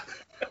Goofy.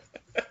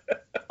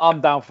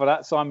 I'm down for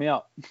that. Sign me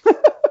up.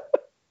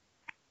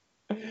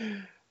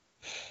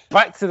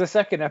 Back to the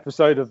second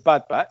episode of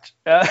Bad Batch.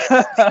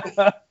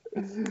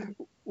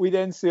 We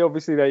then see,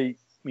 obviously, they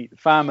meet the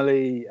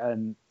family,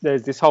 and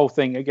there's this whole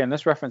thing. Again,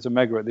 let's reference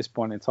Omega at this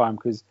point in time,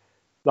 because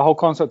the whole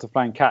concept of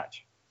playing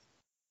catch,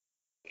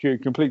 you're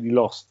completely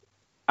lost.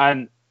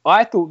 And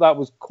I thought that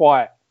was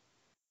quite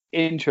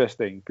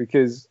interesting,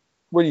 because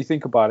when you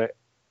think about it,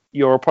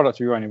 you're a product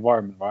of your own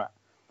environment, right?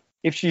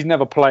 If she's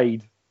never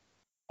played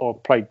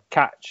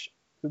catch,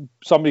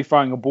 somebody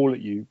throwing a ball at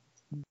you,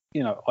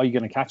 are you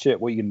going to catch it?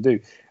 What are you going to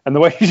do? And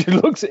the way she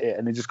looks at it,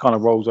 and it just kind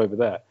of rolls over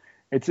there.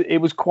 I thought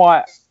was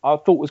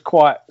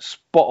quite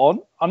spot on.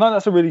 I know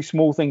that's a really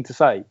small thing to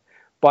say,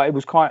 but it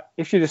was quite,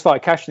 if she just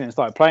started catching it and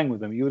started playing with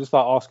them, you would just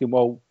start asking,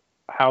 well,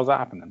 how's that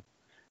happening?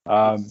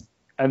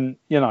 And,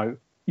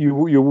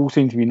 you all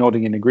seem to be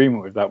nodding in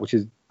agreement with that, which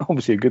is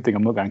obviously a good thing.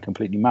 I'm not going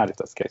completely mad if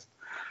that's the case.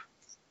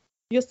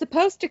 You're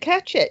supposed to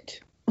catch it.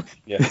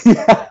 Yes.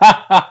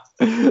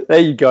 There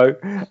you go.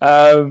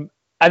 And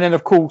then,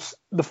 of course,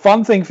 the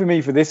fun thing for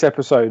me for this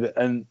episode,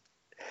 and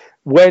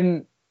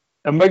when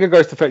Omega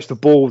goes to fetch the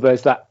ball,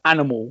 there's that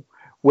animal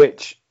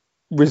which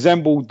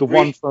resembled the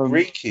one from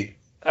Riku.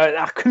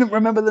 I couldn't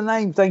remember the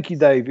name. Thank you,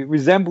 Dave. It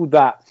resembled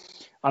that,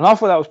 and I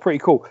thought that was pretty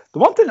cool. The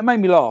one thing that made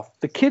me laugh: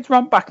 the kids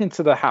run back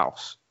into the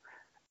house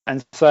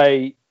and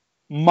say,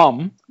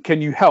 "Mum,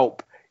 can you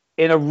help?"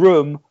 in a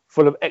room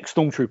full of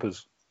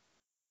ex-stormtroopers,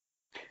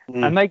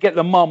 and they get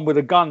the mum with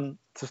a gun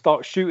to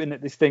start shooting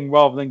at this thing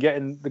rather than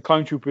getting the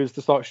clone troopers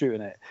to start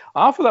shooting it.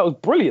 I thought that was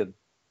brilliant.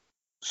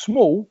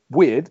 Small,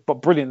 weird, but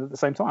brilliant at the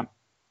same time.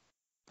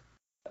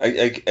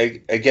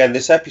 Again,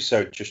 this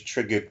episode just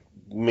triggered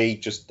me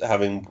just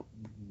having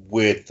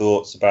weird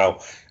thoughts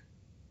about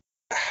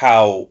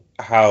how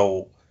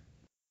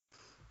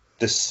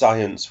the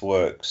science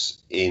works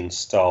in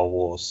Star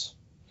Wars.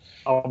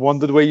 I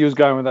wondered where you was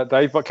going with that,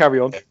 Dave, but carry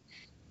on.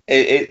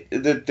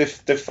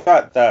 The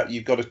fact that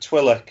you've got a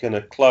Twi'lek and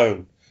a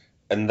clone,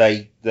 and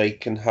they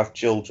can have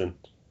children.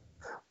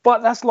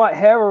 But that's like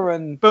Hera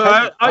and.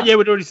 But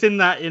we'd already seen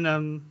that in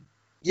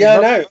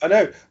Yeah, I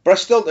know,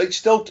 but it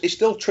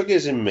still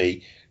triggers in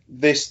me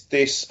this.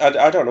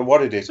 I don't know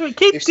what it is. So it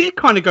did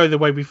kind of go the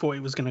way we thought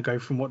it was going to go,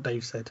 from what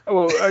Dave said.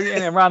 Well,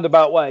 in a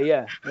roundabout way,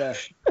 yeah.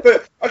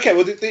 But okay,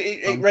 well,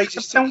 it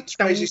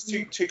raises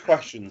two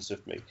questions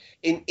of me.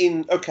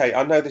 Okay,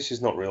 I know this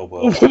is not real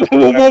world.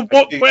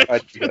 What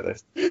question?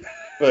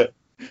 But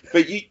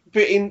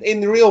in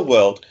the real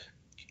world,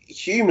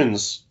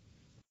 humans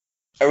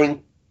are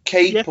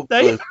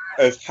incapable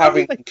of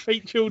having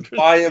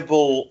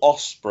viable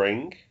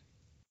offspring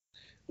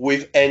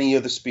with any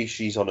other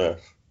species on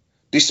Earth.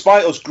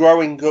 Despite us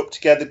growing up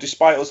together,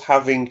 despite us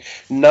having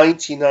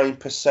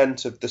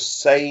 99% of the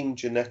same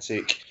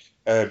genetic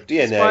DNA.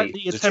 Despite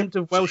the attempt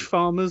of Welsh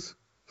farmers.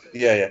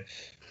 Yeah.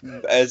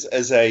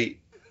 As a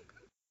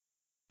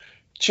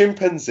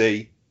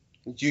chimpanzee,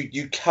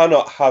 you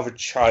cannot have a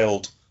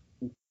child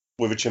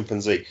with a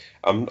chimpanzee.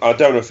 I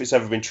don't know if it's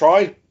ever been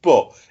tried,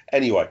 but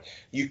anyway,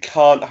 you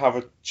can't have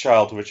a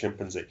child with a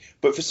chimpanzee.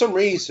 But for some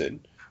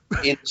reason,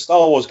 in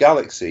Star Wars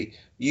Galaxy,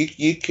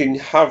 you can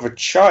have a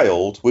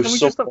child with. Can we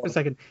just stop for a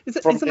second?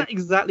 Isn't that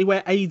exactly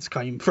where AIDS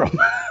came from?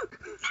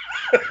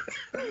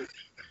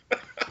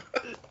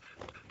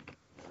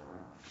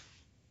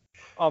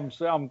 I'm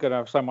going to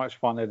have so much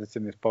fun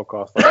editing this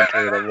podcast. I can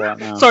tell you that right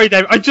now. Sorry,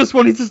 Dave. I just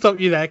wanted to stop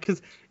you there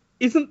because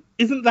isn't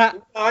that?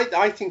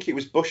 I think it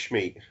was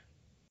bushmeat.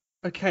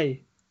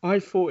 Okay, I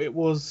thought it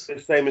was The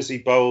same as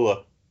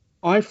Ebola.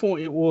 I thought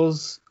it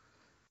was.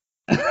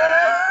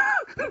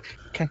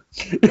 Okay.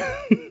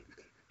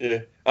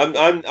 Yeah,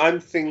 I'm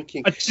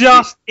thinking.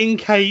 Just in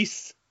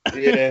case.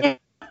 Yeah.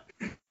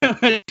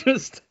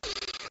 Just.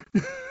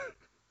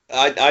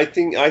 I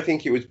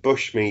think it was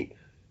bushmeat.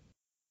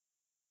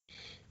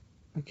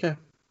 Okay.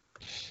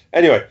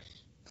 Anyway,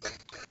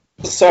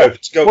 so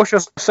to go. What's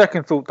your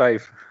second thought,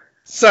 Dave?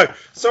 But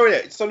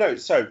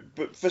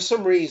for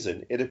some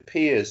reason, it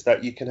appears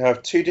that you can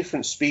have two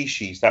different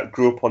species that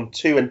grew up on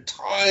two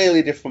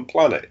entirely different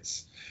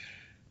planets,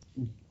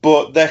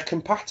 but they're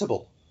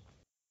compatible.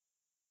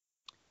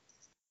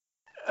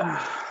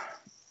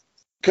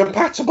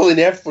 Compatible in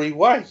every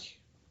way.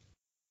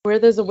 Where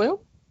there's a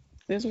will,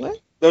 there's a way.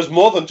 There's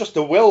more than just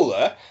a will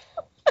there.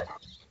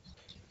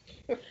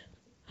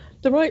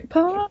 The right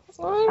path.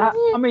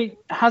 I mean,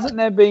 hasn't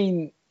there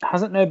been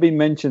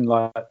mentioned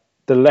like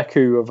the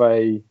Leku of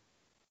a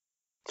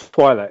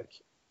Twi'lek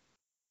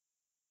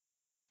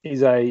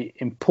is a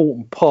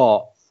important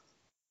part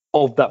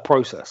of that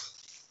process?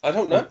 I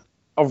don't know.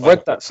 I've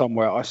read that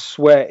somewhere. I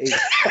swear it's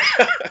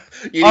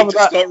You need to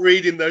start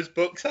reading those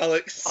books,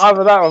 Alex.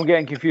 either that or I'm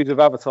getting confused with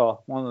Avatar.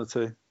 One of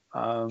the two.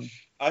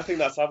 I think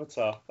that's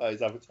Avatar. That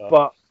is Avatar.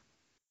 But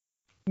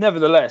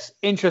nevertheless,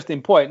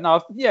 interesting point.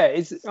 Now, yeah,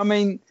 I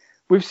mean,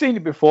 we've seen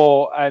it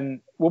before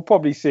and we'll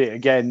probably see it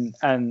again.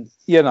 And,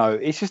 you know,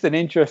 it's just an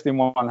interesting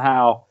one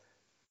how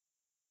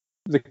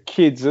the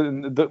kids,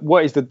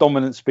 what is the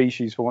dominant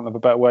species, for want of a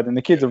better word, and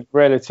the kids are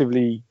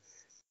relatively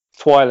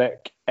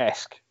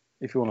Twi'lek-esque,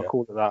 if you want to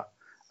call it that.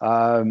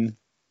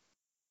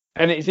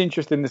 And it's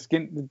interesting,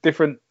 the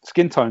different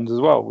skin tones as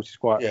well, which is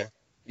quite...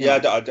 Yeah,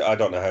 I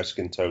don't know how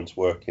skin tones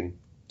work in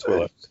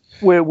Twi'leks.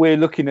 We're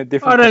looking at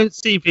different... I don't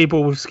see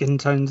people with skin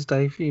tones,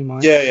 Dave. You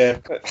might. Yeah.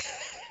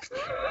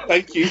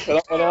 Thank you for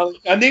that one, Alex.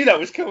 I knew that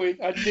was coming.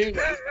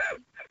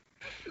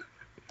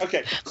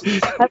 Okay.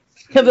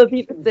 It'll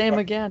be the same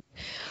again.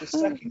 The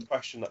second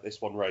question that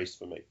this one raised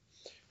for me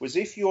was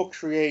if you're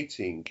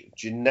creating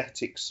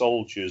genetic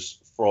soldiers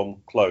from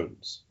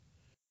clones,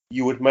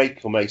 you would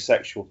make them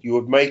asexual. You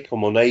would make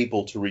them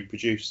unable to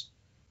reproduce.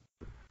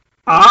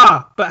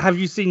 But have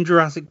you seen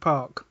Jurassic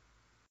Park?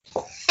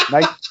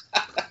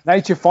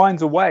 Nature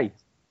finds a way.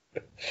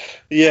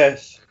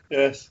 Yes.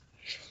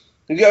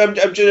 I'm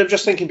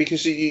just thinking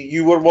because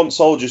you would want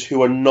soldiers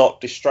who are not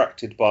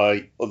distracted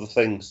by other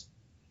things.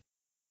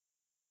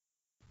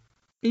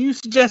 Are you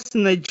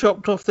suggesting they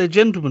chopped off their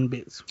gentleman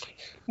bits?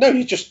 No,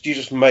 you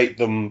just make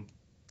them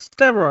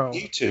sterile.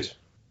 Muted.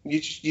 You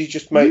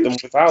just make them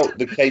without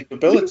the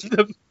capability.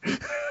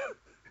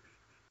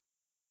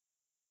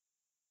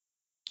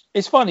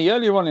 It's funny,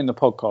 earlier on in the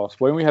podcast,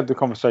 when we had the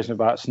conversation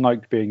about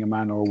Snoke being a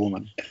man or a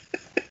woman,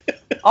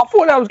 I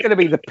thought that was going to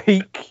be the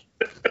peak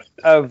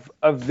of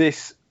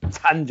this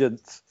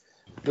tangent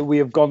that we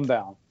have gone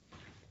down.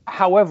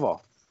 However,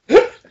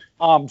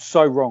 I'm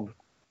so wrong.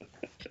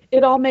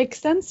 It all makes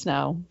sense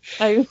now.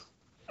 And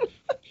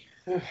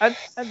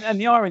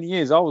the irony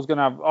is, I was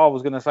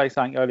gonna say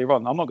something earlier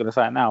on. I'm not gonna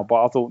say it now,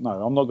 but I thought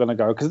no, I'm not gonna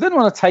go because I didn't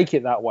want to take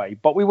it that way.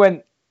 But we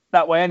went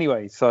that way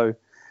anyway. So,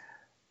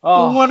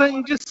 well, why don't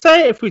you just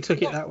say it if we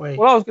took it that way?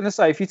 Well, I was gonna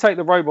say if you take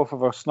the robe off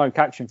of a Snoke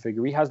action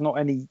figure, he has not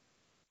any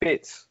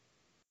bits.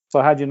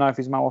 So how do you know if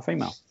he's male or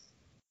female?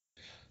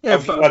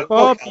 Yeah, but a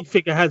Barbie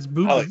figure has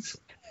boobs.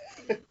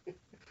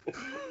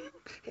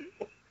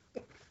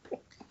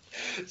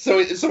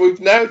 So we've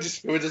now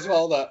discovered as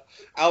well that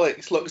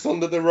Alex looks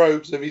under the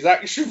robes of his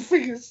action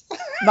figures.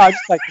 No,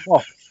 just take them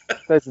off.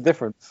 There's a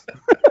difference.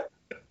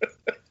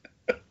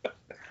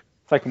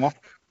 Take them off.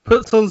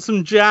 Puts on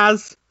some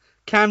jazz,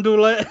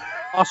 candlelit.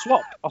 I'll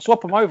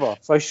swap them over.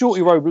 So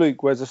Shorty Robe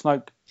Luke wears a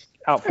Snoke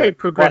outfit. Very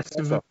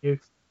progressive of you.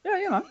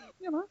 Yeah,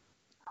 you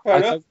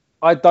know.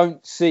 I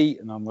don't see...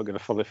 No, I'm not going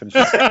to fully finish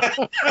this.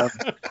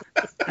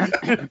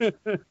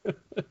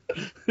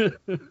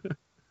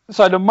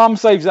 So the mum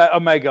saves that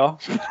Omega.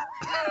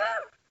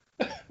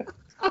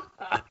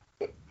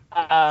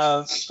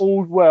 All's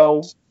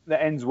well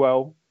that ends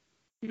well.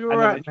 You're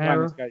right,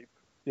 Mara.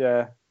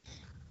 Yeah.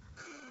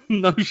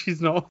 No, she's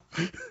not.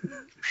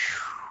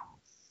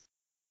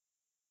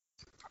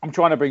 I'm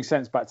trying to bring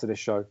sense back to this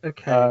show.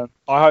 Okay.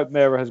 I hope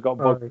Mara has got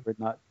vodka in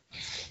that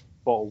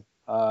bottle.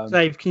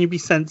 Dave, can you be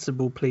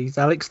sensible, please?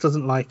 Alex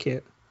doesn't like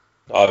it.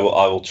 I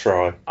will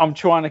try. I'm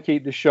trying to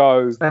keep the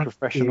show Thank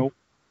professional.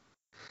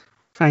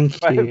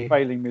 Thank you.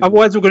 Failing miserably.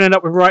 Otherwise, we're going to end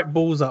up with right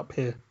balls up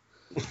here.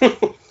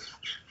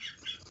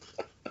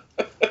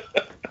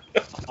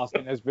 I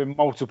think there's been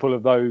multiple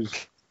of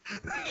those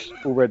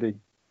already.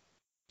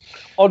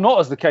 Or not,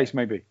 as the case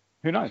may be.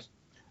 Who knows?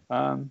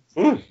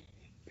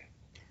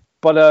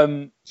 But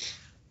I'm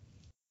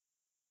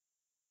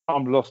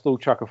lost all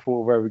track of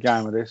thought where we're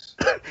going with this.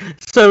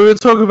 So we were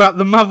talking about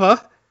the mother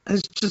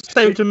has just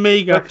saved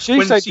Omega She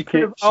when saved she the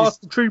could kid. have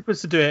asked the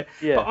troopers to do it.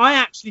 Yeah. But I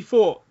actually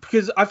thought,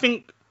 because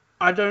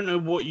I don't know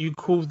what you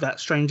called that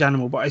strange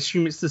animal, but I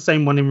assume it's the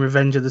same one in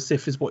Revenge of the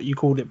Sith is what you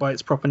called it by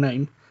its proper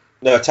name.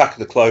 No, Attack of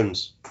the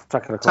Clones.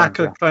 Attack of Attack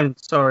of the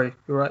Clones. Sorry,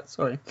 you're right.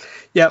 Sorry.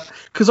 Yeah,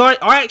 because I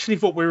actually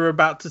thought we were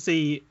about to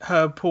see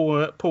her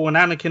pull an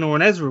Anakin or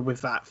an Ezra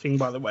with that thing.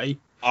 By the way,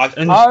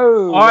 Okay.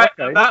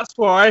 that's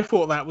where I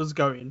thought that was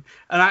going.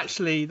 And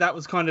actually, that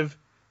was kind of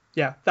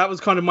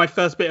my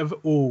first bit of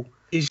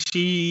is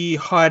she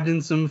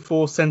hiding some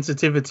Force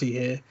sensitivity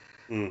here?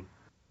 Mm.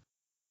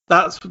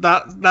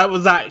 That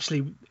was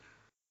actually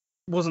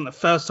wasn't the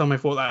first time I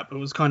thought that, but it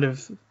was kind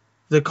of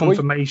the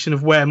confirmation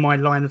of where my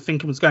line of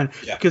thinking was going.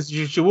 Yeah. Because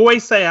you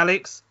always say,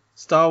 Alex,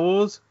 Star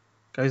Wars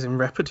goes in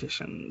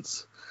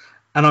repetitions,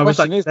 and I was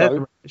like, Question is, there's though, a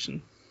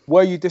repetition.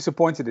 Were you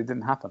disappointed it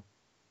didn't happen?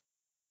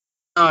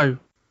 No.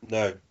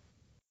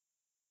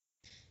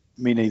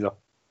 Me neither.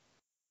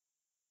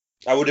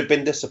 I would have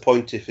been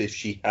disappointed if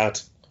she had.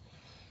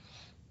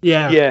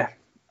 Yeah,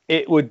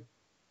 it would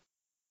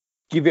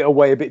give it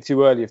away a bit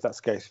too early if that's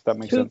the case. If that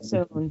makes sense.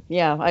 Too soon.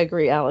 Yeah, I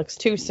agree, Alex.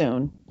 Too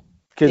soon.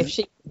 If Because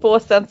she's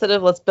Force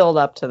sensitive, let's build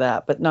up to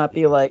that, but not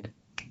be like,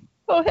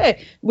 oh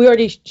hey,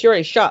 she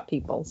already shot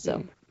people,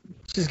 so.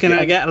 She's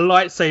gonna get a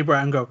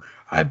lightsaber and go,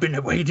 I've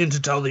been waiting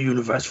to tell the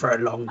universe for a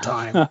long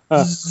time.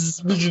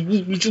 because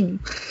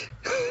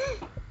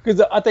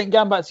I think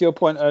going back to your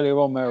point earlier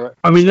on, Merritt,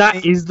 I mean,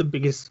 that is the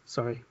biggest.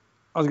 Sorry.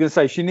 I was going to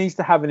say she needs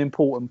to have an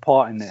important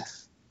part in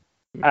this,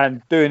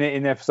 and doing it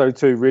in episode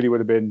 2 really would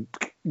have been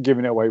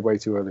giving it away way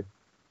too early.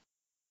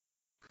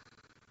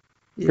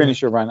 Yeah.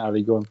 Finish your rant,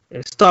 Ali. Go on.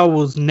 Yeah, Star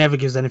Wars never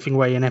gives anything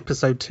away in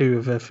episode 2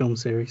 of a film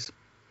series.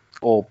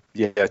 Or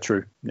yeah,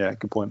 true. Yeah,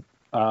 good point.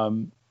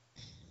 Well,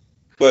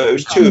 it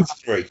was 2 of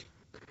 3.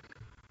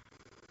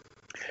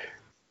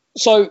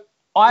 So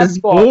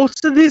There's more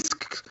to this.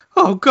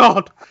 Oh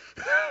God,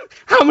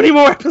 how many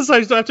more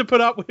episodes do I have to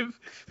put up with?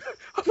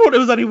 I thought there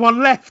was only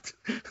one left.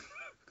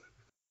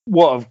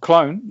 What, of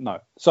Clone? No.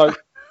 So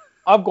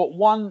I've got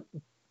one.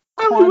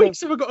 How many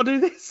weeks have I got to do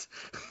this?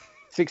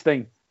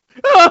 16.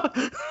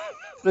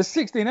 There's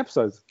 16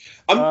 episodes.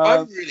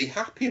 I'm really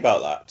happy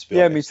about that, to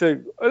be honest. Me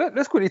too.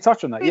 Let's quickly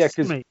touch on that. Yeah,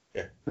 because Me.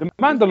 The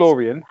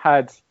Mandalorian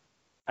had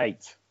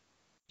 8.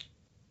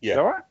 Yeah. Is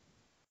that right?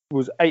 It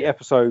was 8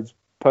 episodes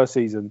per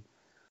season.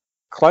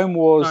 Clone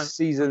Wars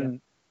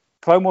season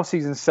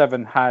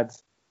 7 had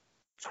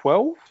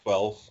 12.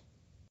 12.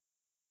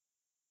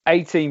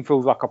 18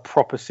 feels like a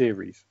proper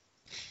series.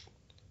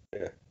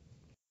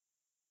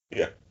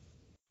 Yeah.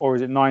 Or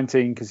is it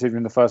 19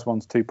 considering the first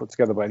one's 2 put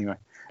together? But anyway.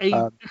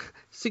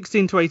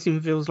 16 to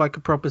 18 feels like a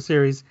proper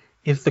series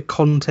if the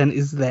content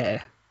is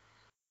there.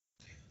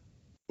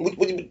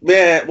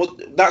 Yeah, well,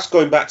 that's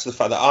going back to the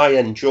fact that I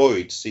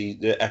enjoyed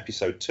the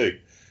episode 2.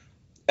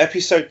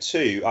 Episode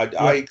 2,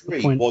 I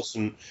agree,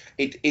 wasn't.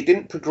 It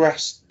didn't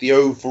progress the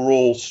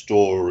overall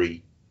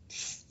story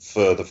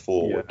further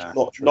forward,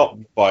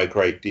 not by a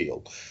great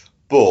deal,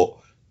 but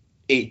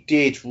it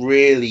did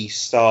really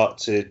start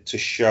to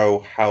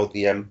show how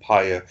the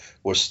Empire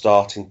was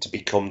starting to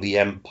become the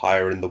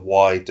Empire in the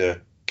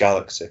wider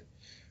galaxy.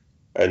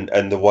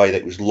 And the way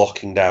that it was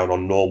locking down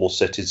on normal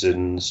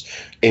citizens,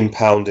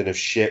 impounding of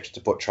ships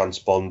to put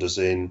transponders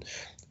in,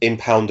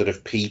 impounding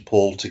of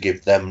people to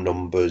give them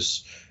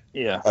numbers.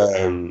 Yeah.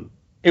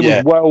 It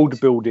was world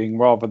building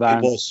rather than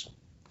it was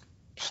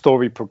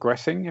story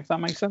progressing, if that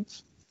makes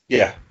sense.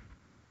 Yeah.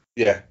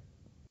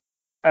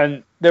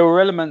 And there were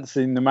elements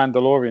in The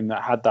Mandalorian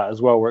that had that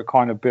as well, where it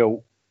kind of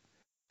built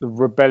the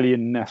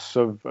rebellionness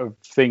of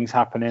things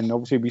happening.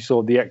 Obviously, we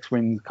saw the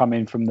X-Wing come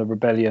in from the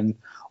Rebellion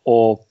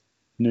or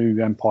New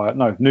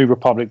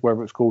Republic,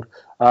 whatever it's called.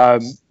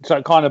 So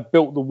it kind of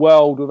built the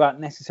world without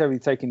necessarily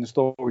taking the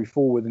story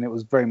forward, and it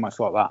was very much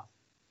like that.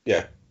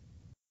 Yeah.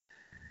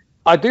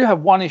 I do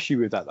have one issue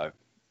with that, though.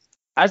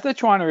 As they're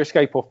trying to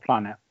escape off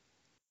planet,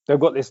 they've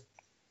got this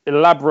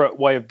elaborate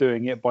way of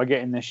doing it by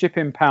getting their ship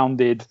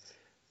impounded,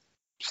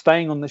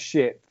 staying on the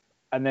ship,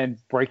 and then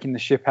breaking the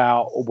ship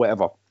out or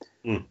whatever.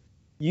 Mm.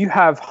 You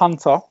have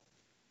Hunter,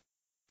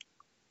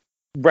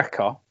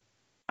 Wrecker,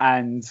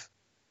 and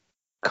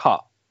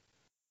Cut.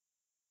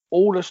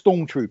 All the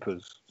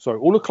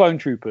all the clone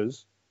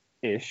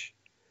troopers-ish,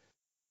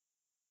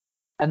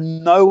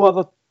 and no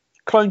other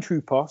clone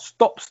trooper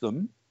stops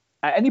them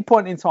at any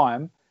point in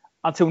time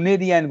until near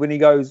the end when he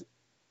goes,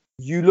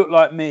 "You look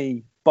like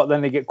me," but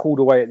then they get called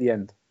away at the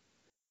end.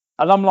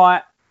 And I'm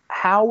like,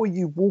 how are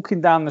you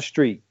walking down the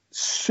street,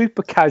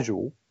 super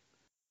casual,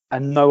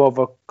 and no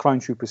other clone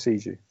trooper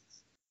sees you.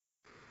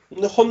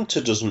 The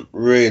Hunter doesn't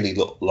really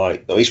look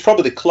like though. He's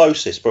probably the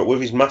closest, but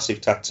with his massive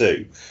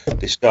tattoo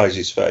disguise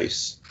his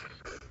face.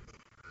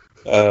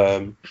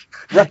 You're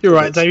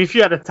right, Dave. If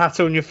you had a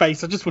tattoo on your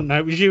face, I just wouldn't know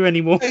it was you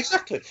anymore.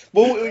 Exactly.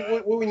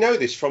 Well, we know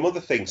this from other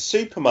things.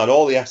 Superman,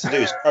 all he has to do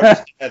is comb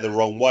his hair the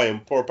wrong way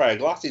and put a pair of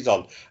glasses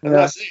on, and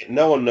that's it.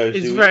 No one knows.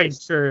 It's who very he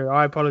is. true.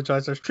 I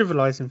apologise. I was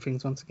trivialising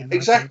things once again.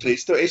 Exactly.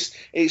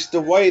 It's the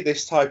way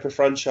this type of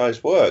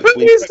franchise works. Who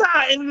is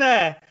that in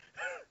there?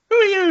 Who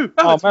are you?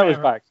 Oh, it's Mara's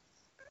Mara. back.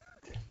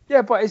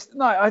 Yeah, but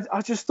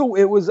I just thought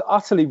it was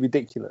utterly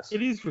ridiculous.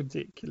 It is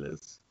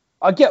ridiculous.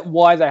 I get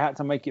why they had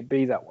to make it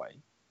be that way,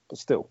 but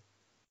still,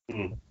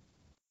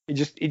 it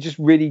just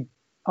really.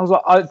 I was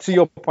like, to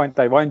your point,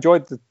 Dave. I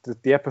enjoyed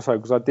the episode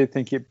because I did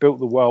think it built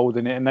the world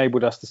and it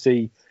enabled us to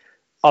see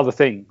other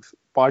things.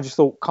 But I just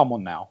thought, come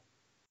on now,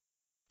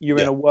 you're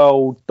in a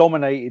world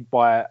dominated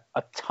by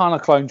a ton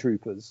of clone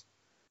troopers,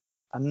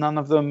 and none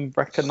of them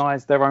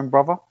recognise their own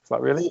brother. It's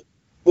like, really?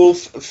 Well,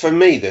 for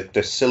me,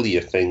 the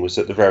sillier thing was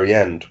at the very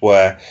end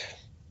where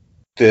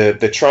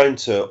they're trying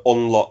to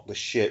unlock the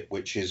ship,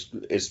 which is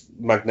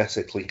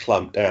magnetically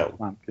clamped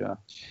down. Yeah.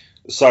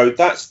 So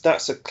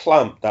that's a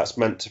clamp that's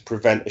meant to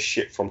prevent a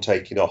ship from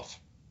taking off.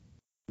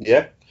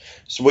 Yeah.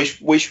 So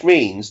which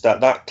means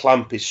that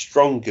clamp is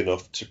strong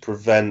enough to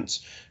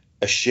prevent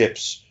a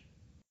ship's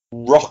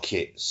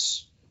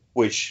rockets,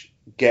 which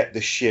get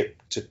the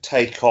ship to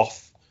take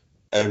off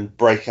and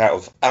break out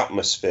of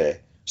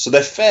atmosphere. So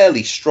they're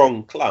fairly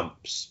strong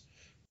clamps,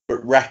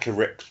 but Wrecker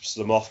rips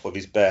them off with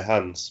his bare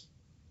hands.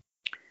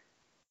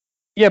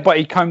 Yeah, but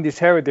he combed his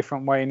hair a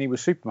different way and he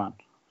was Superman.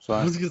 So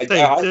I was going to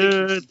I think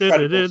say. it's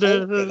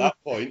incredible at that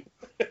point.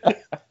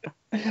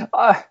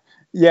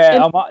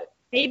 yeah, I might.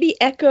 Maybe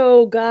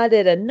Echo got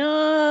it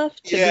enough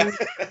to Yeah.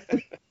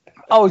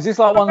 Oh, is this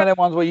like one of them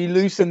ones where you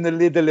loosen the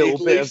lid a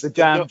little bit of the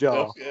jam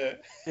jar? Yeah.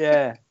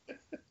 Yeah.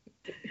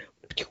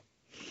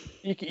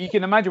 You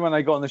can imagine when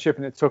they got on the ship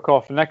and it took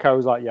off, and Echo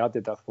was like, "Yeah, I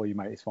did that for you,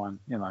 mate. It's fine,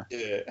 you know."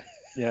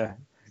 Yeah.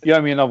 You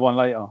owe me another one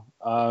later.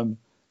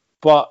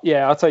 But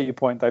yeah, I'll take your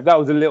point, Dave. That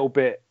was a little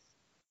bit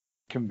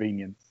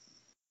convenient.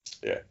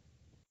 Yeah.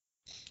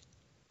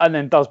 And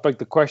then does beg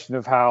the question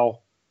of how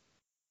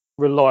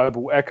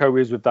reliable Echo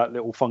is with that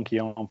little funky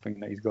arm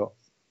thing that he's got,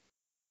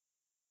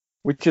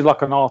 which is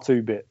like an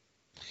R2 bit.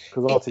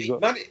 Because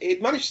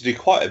It managed to do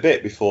quite a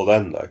bit before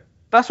then, though.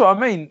 That's what I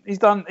mean.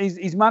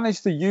 He's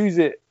managed to use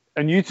it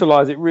and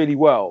utilize it really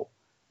well.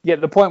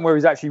 Yet the point where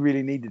he's actually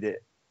really needed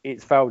it,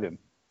 it's failed him.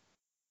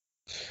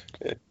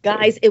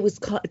 Guys,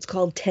 it's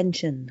called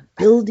tension,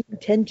 building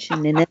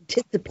tension and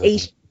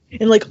anticipation,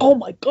 and like, oh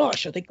my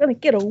gosh, are they gonna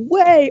get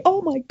away?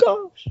 Oh my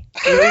gosh!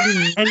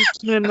 Building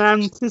tension and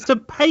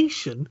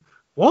anticipation.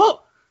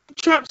 What?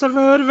 Chaps ever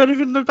heard of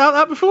anything about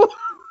that before?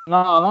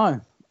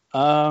 No.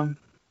 And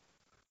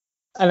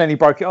then he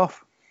broke it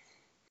off.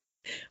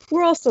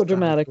 We're all so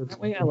dramatic, aren't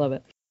we? I love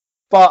it.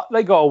 But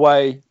they got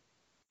away.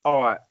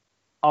 All right.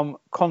 I'm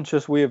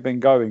conscious we have been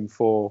going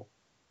for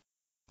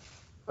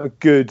a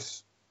good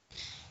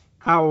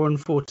hour and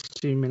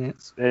 42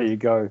 minutes. There you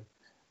go.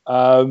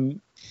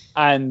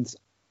 And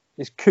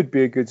this could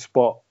be a good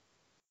spot.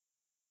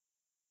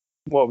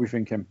 What are we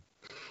thinking?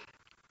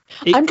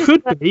 It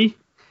could be,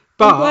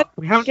 but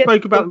we haven't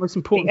spoke about the most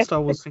important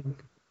Star Wars thing.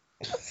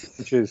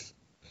 Which is?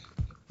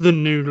 The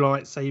new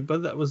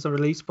lightsaber that was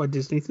released by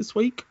Disney this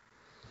week.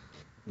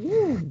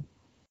 I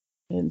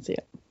didn't see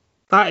it.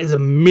 That is a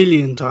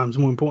million times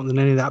more important than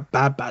any of that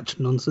Bad Batch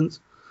nonsense.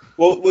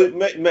 Well,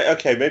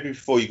 okay, maybe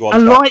before you go on. A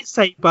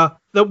lightsaber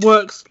that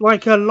works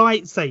like a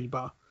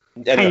lightsaber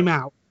came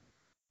out.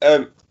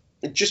 I'm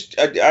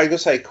gonna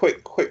say a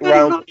quick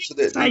round.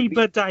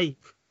 Saber, Dave.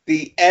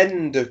 The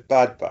end of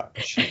Bad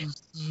Batch.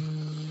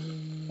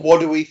 What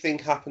do we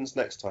think happens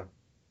next time?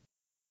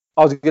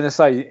 I was gonna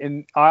say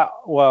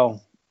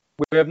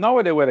we have no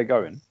idea where they're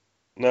going.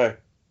 No.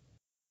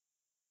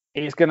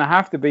 It's going to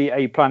have to be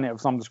a planet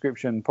of some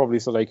description, probably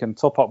so they can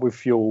top up with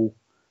fuel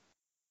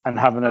and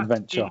have an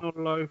adventure.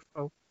 You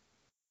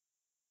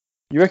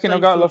reckon they'll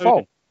go to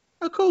Lothal?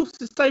 Of course,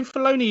 it's Dave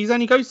Filoni. He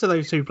only goes to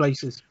those two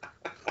places.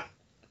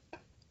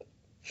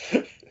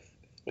 Maybe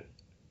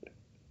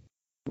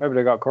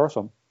they got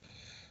Coruscant.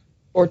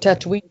 Or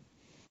Tatooine.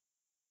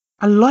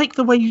 I like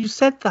the way you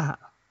said that.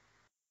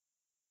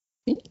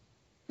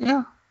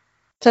 Yeah.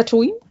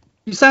 Tatooine?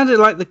 You sounded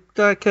like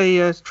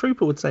a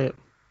trooper would say it.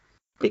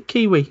 Bit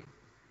Kiwi.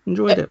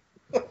 Enjoyed it.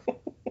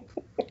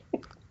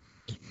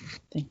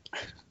 Thank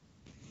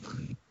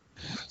you.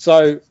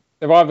 So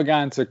they're either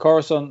going to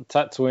Coruscant,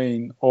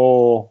 Tatooine,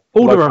 or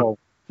Alderaan.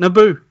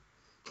 Naboo.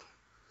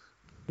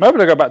 Maybe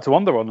they go back to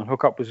Alderaan and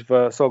hook up with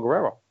Saw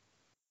Gerrera.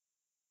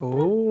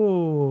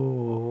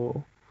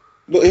 Oh.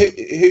 But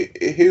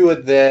who are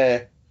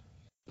there?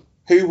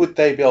 Who would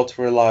they be able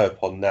to rely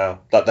upon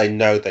now that they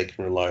know they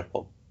can rely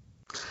upon?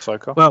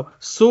 Ahsoka. Well,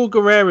 Saw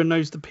Gerrera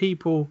knows the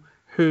people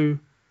who.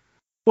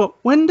 Well,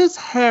 when does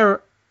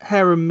Hera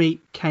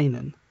meet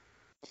Kanan?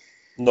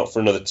 Not for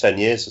another 10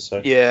 years or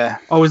so. Yeah.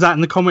 Oh, is that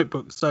in the comic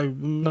book? So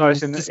No,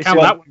 it's in the, discount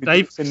that one,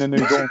 Dave. It's in the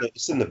New Dawn.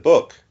 It's in the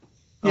book.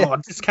 Oh,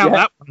 discount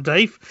that one,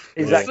 Dave.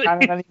 Is Yeah. that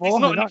canon anymore? It's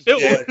not in No. the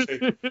film. Yeah,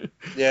 true.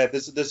 Yeah,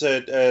 there's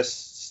a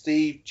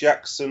Steve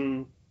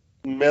Jackson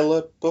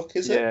Miller book,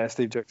 is it? Yeah,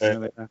 Steve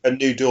Jackson. Yeah. A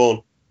New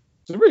Dawn.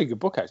 It's a really good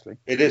book, actually.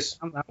 It is.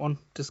 Discount that one.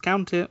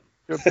 Discount it.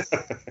 Good.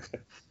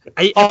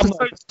 8 Oh, no.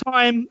 episodes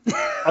time.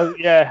 Oh,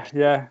 yeah.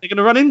 They're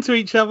gonna run into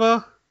each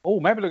other. Oh,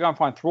 maybe they'll go and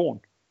find Thrawn.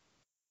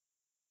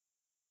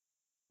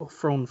 Or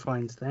Thrawn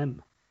finds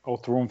them. Or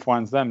Thrawn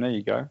finds them. There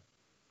you go.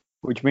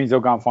 Which means they'll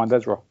go and find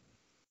Ezra.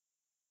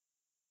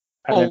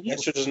 And then-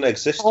 Ezra doesn't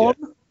exist Thrawn?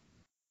 yet.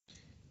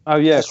 oh,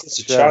 yeah. Ezra's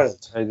a yeah.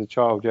 child. He's a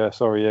child, yeah.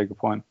 Sorry, yeah, good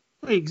point.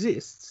 He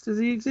exists. Does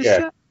he exist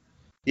Yeah.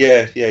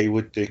 yet? Yeah, he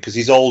would do, because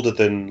he's older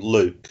than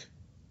Luke.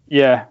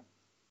 Yeah.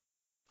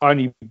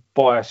 Only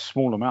by a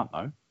small amount,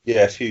 though.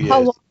 Yeah, a few years.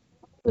 How long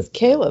was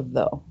Caleb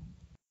though?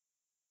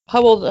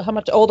 How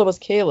much older was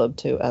Caleb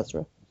to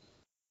Ezra?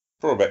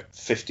 Probably about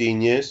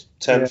 15 years.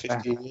 10, Yeah,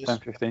 15 years. 10,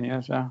 15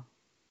 years, yeah.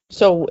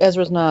 So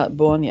Ezra's not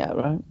born yet,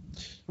 right?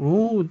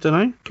 Oh, don't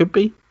know. Could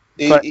be.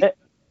 So He-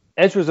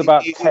 Ezra's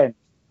about he- 10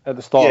 at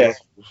the start Yeah. of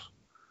Rebels,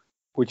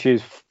 which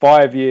is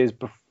 5 years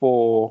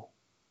before.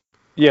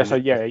 Yeah, so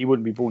yeah, he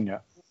wouldn't be born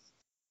yet.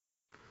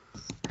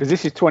 Because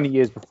this is 20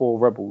 years before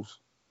Rebels.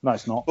 No,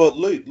 it's not. But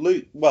Luke,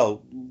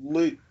 no,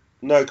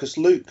 because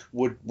Luke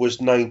was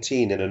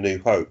 19 in A New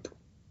Hope.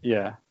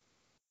 Yeah.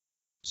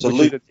 So Which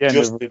is Luke at the end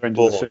just of been Revenge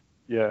of the born. Sith.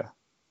 Yeah.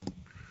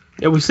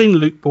 Yeah, we've seen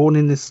Luke born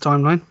in this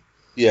timeline.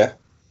 Yeah.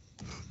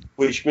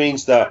 Which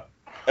means that,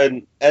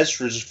 and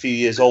Ezra's a few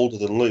years older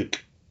than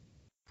Luke.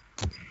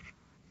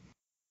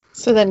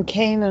 So then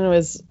Kanan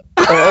was.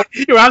 Oh,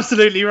 You're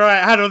absolutely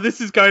right. Hang on,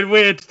 this is going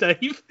weird,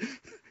 Dave.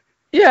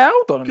 Yeah,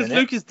 hold on a Because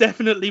minute. Luke is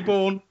definitely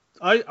born.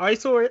 I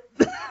saw it.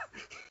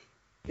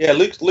 Yeah,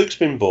 Luke's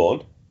been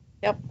born.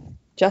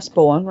 just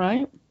born,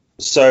 right?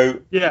 So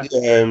Yeah.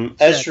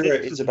 Ezra Yeah,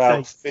 is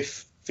about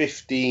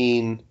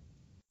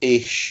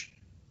 15-ish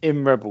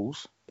In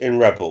Rebels. in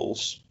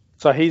Rebels.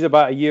 So he's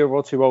about a year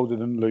or two older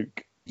than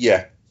Luke.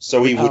 Yeah.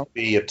 So he Oh. would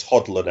be a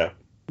toddler now.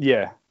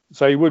 Yeah.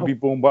 So he would be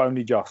born, but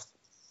only just.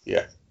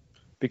 Yeah.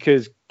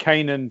 Because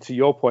Kanan, to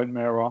your point,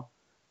 Mira,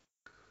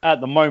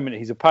 at the moment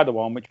he's a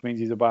Padawan, which means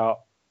he's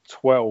about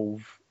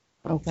 12,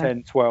 Okay.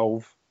 10,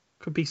 12.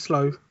 Could be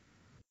slow.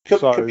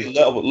 Could be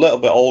a little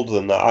bit older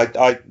than that.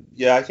 I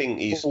think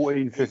he's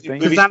 14, 15. With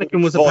Because his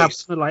Anakin was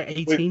voice. about like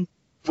 18.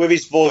 with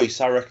his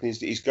voice. I reckon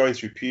he's going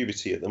through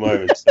puberty at the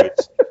moment. So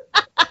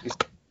it's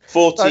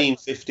 14,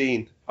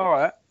 15. All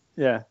right.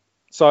 Yeah.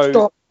 So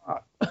Stop.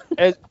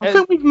 Ez- I Ez-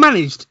 think we've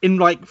managed in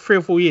like 3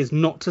 or 4 years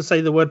not to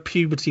say the word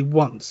puberty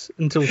once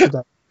until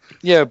today.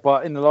 yeah,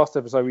 but in the last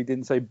episode we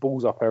didn't say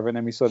balls up ever, and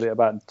then we said it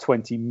about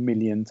 20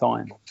 million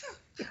times.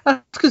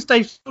 That's because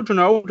Dave's children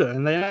are older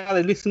and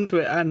they listen to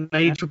it at an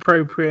age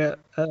appropriate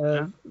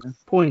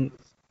point.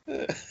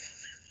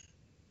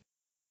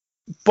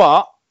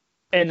 But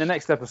in the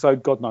next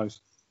episode, God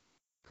knows.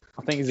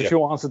 I think is a Yeah.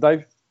 short answer,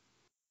 Dave.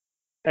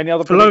 Any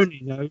other?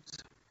 Filoni knows.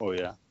 Oh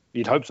yeah,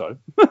 you'd hope so.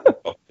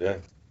 Oh, yeah.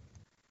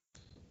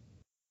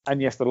 And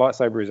yes, the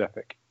lightsaber is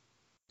epic,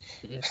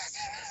 Yes.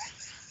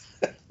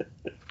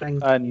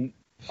 Thank and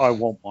I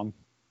want one.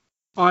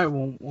 I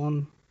want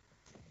one.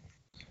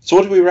 So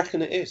what do we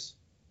reckon it is?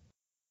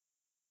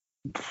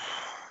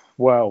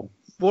 Well,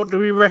 What do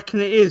we reckon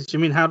it is? Do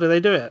you mean how do they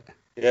do it?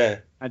 Yeah.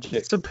 magic.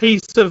 It's a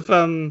piece of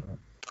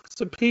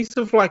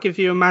like if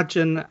you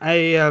imagine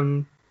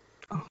a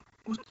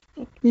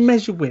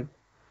measure with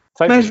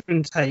Tape measure.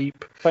 measuring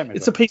tape. Tape measure.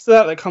 It's a piece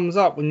of that comes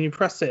up when you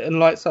press it and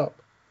lights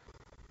up,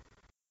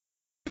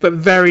 but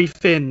very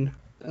thin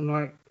and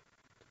like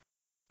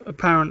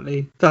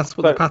apparently that's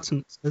what the So-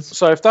 patent says.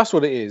 So if that's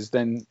what it is,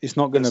 then it's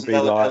not going to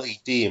There's be an like.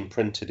 LED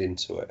imprinted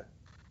into it.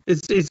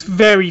 It's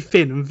very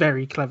thin and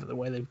very clever the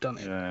way they've done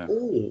it. Yeah.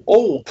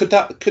 Oh, could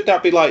that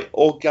be like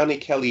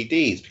organic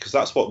LEDs? Because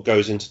that's what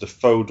goes into the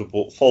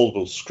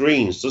foldable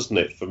screens, doesn't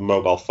it, for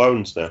mobile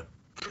phones now?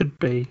 Could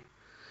be.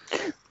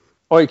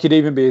 Or it could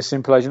even be as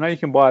simple as, you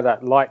can buy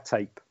that light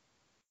tape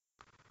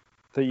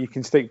that you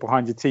can stick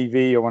behind your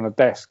TV or on a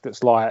desk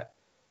that's like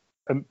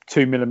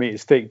 2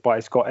 millimeters thick, but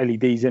it's got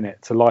LEDs in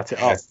it to light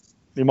it up.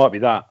 It might be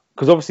that,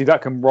 because obviously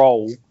that can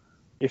roll.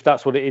 If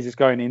that's what it is, it's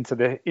going into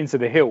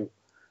the hilt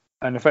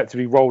and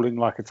effectively rolling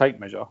like a tape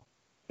measure.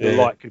 The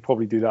Yeah. light could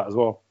probably do that as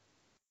well.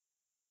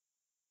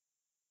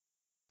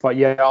 But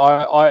yeah,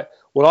 I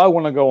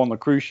want to go on the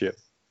cruise ship.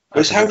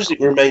 Because how does it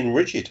remain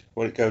rigid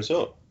when it goes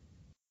up?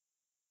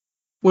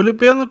 Will it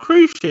be on the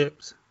cruise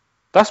ships?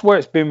 That's where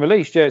it's been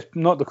released. Yeah, it's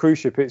not the cruise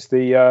ship. It's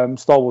the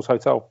Star Wars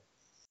Hotel.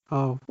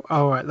 Oh,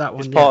 all right, that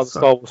one. It's part of the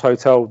sorry. Star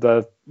Wars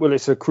Hotel.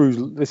 It's a cruise.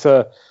 It's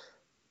a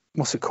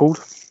what's it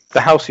called?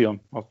 The Halcyon.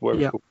 That's what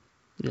it's Yeah. called.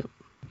 Yeah.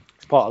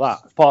 It's part of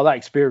that. It's part of that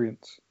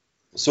experience.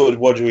 So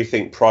what do we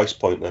think price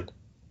point then?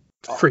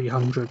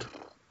 300.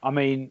 I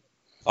mean,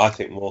 I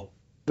think more.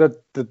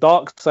 the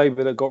Dark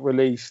Saber that got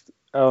released.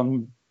 It's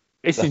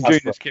The in June.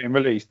 Hasbro. It's getting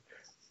released.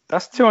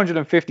 That's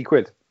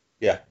 £250.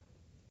 Yeah.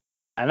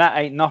 And that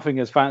ain't nothing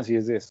as fancy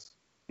as this.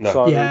 No.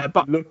 So, Yeah,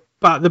 but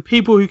the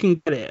people who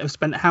can get it have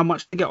spent how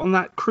much to get on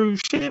that cruise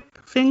ship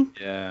thing?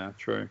 yeah,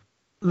 true.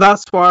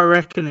 That's why I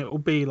reckon it will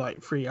be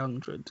like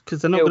 300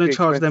 because they're not It'll going be to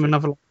charge them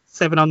expensive. another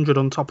 700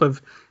 on top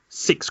of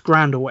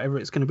 $6,000 or whatever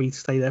it's going to be to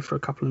stay there for a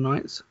couple of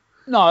nights.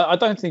 No, I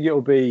don't think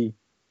it'll be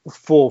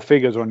 4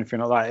 figures or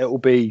anything like that. It'll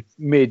be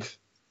mid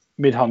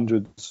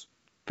hundreds,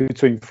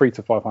 between 300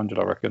 to 500,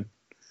 I reckon.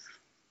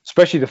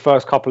 Especially the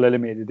first couple of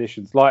limited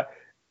editions. Like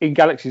in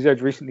Galaxy's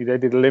Edge recently, they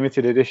did a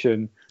limited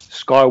edition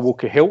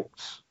Skywalker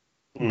hilts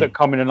that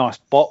come in a nice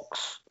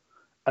box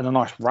and a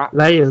nice wrap.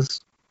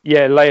 Layers,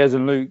 Yeah, Leia's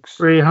and Luke's.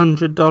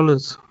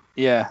 $300.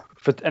 Yeah,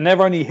 and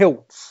they're only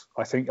hilts.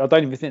 I think. I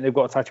don't even think they've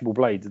got attachable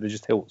blades. They're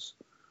just hilts.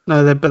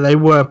 No, but they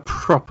were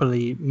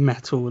properly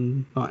metal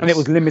and nice. And it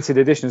was limited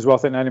edition as well. I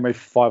think they only made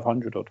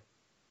 500 odd.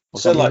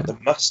 So like the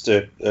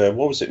Master,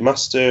 what was it?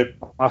 Master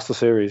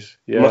Series.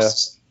 Yeah.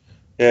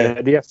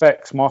 Yeah. The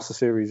FX Master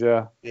Series.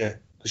 Yeah. Yeah.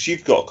 Because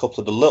you've got a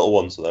couple of the little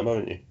ones of them,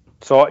 haven't you?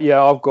 So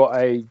yeah, I've got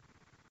a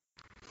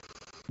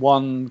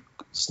one.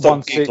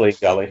 Stop giggling,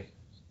 Gally.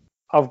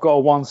 I've got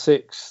a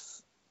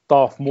 1/6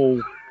 Darth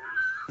Maul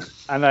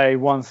and a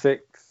 1/6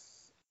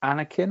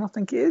 Anakin, I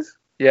think it is.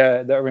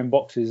 Yeah, that are in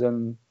boxes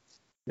and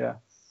yeah.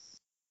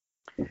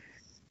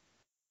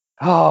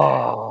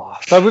 Oh,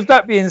 so with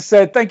that being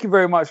said, thank you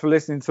very much for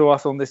listening to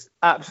us on this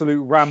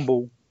absolute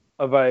ramble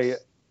of a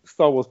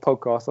Star Wars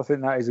podcast. I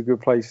think that is a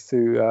good place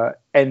to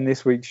end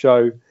this week's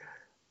show.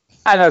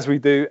 And as we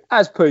do,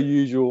 as per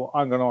usual,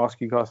 I'm going to ask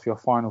you guys for your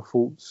final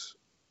thoughts.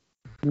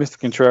 Mr.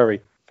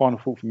 Contrary, final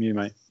thought from you,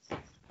 mate.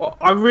 Well,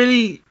 I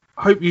really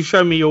hope you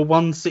show me your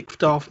 1/6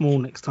 Darth Maul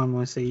next time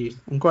I see you.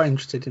 I'm quite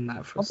interested in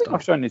that for a I think start.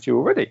 I've shown it to you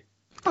already.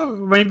 Oh,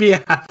 maybe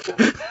I have.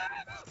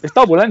 It's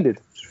double-ended.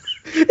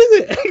 Is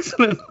it?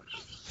 Excellent.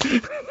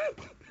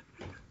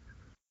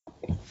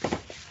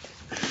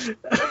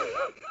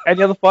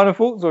 Any other final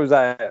thoughts, or is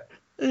that it?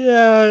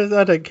 Yeah,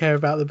 I don't care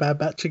about the Bad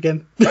Batch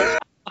again.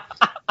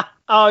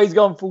 Oh, he's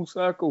gone full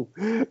circle.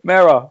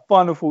 Mara,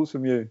 final thoughts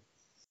from you.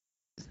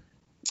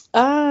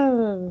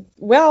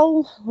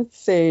 Well, let's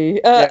see.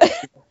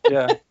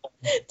 Yeah.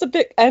 It's a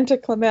bit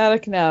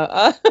anticlimactic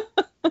now.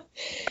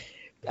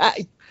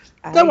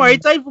 Don't worry,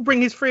 Dave will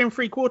bring his 3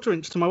 3/4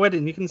 inch to my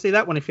wedding. You can see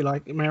that one if you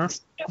like, Mara.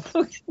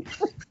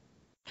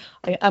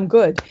 I'm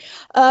good.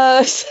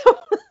 So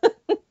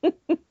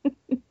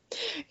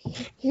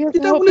You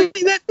don't want to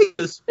see that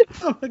fingers.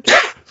 Oh my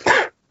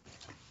God.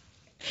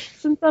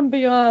 Since I'm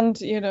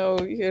beyond,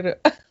 a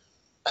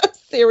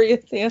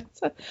serious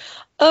answer.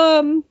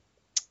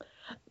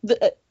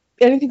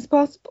 Anything's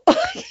possible.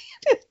 I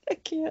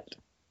can't.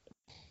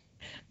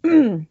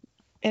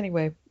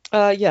 Anyway,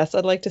 yes,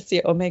 I'd like to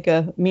see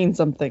Omega mean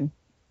something.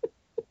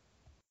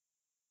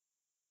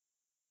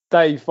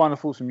 Dave, final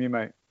thoughts from you,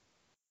 mate.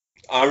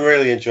 I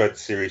really enjoyed the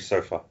series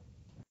so far,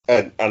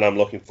 and I'm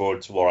looking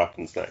forward to what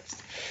happens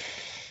next.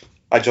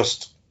 I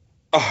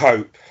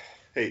hope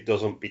it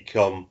doesn't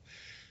become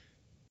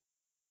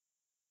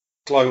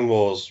Clone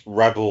Wars,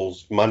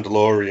 Rebels,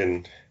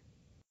 Mandalorian,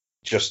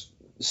 just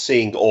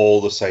seeing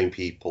all the same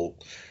people.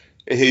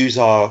 Who's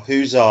our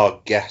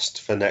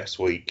guest for next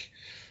week?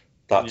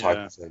 That type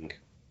of thing.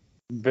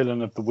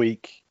 Villain of the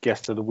week,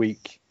 guest of the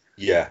week,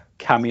 Yeah.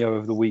 cameo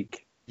of the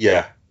week.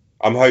 Yeah.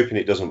 I'm hoping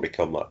it doesn't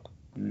become that.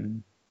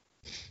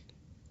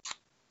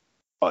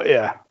 Oh,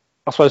 yeah.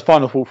 I suppose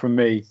final thought from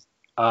me.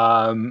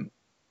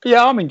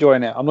 Yeah, I'm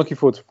enjoying it. I'm looking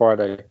forward to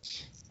Friday.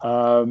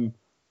 And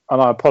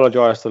I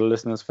apologise to the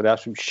listeners for the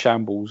absolute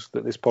shambles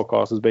that this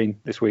podcast has been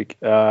this week.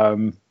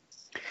 You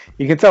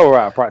can tell we're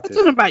out of practice.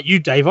 It's not about you,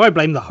 Dave. I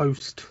blame the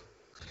host.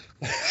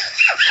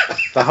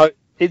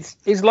 It's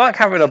like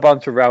having a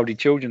bunch of rowdy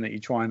children that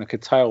you're trying to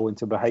curtail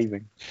into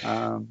behaving.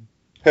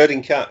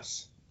 Herding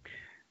cats.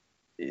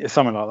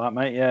 Something like that,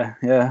 mate. Yeah.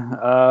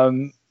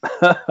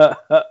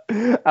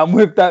 And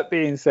with that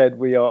being said,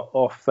 we are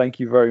off. Thank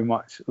you very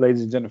much,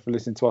 ladies and gentlemen, for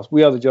listening to us.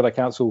 We are the Jedi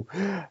Council,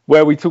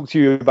 where we talk to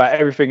you about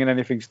everything and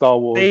anything Star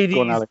Wars. Ladies,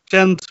 Go on, Alex.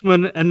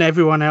 gentlemen, and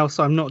everyone else.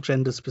 I'm not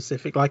gender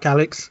specific like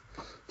Alex.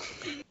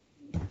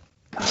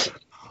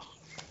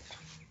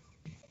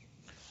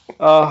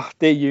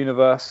 Dear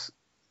universe,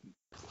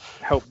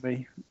 help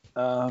me.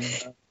 And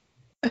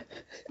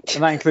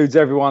that includes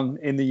everyone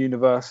in the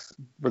universe,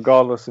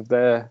 regardless of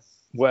their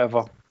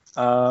whatever.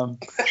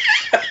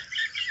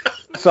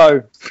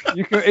 So,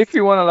 you can, if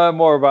you want to learn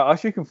more about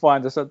us, you can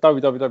find us at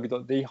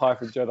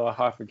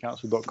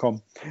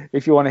www.the-jedi-council.com.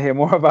 If you want to hear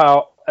more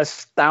about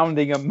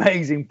astounding,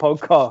 amazing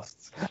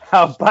podcasts,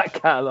 our back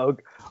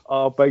catalogue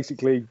are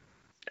basically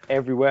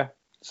everywhere.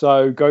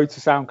 So go to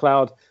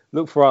SoundCloud,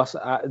 look for us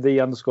at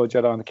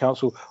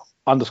the_Jedi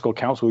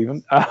 _council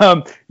even.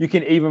 You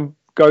can even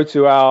go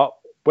to our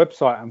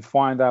website and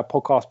find our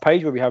podcast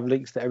page where we have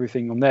links to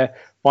everything on there.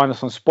 Find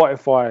us on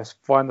Spotify,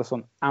 find us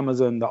on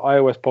Amazon, the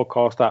iOS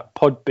podcast app,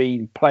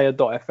 Podbean,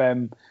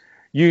 Player.fm,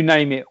 you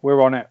name it,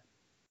 we're on it.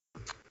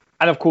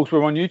 And of course,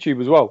 we're on YouTube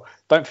as well.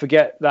 Don't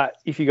forget that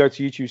if you go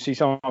to YouTube, see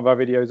some of our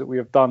videos that we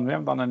have done. We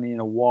haven't done any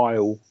in a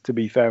while, to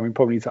be fair. We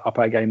probably need to up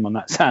our game on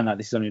that. Saying that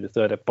this is only the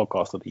third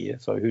podcast of the year,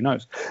 so who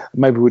knows?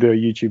 Maybe we'll do a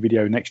YouTube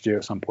video next year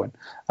at some point.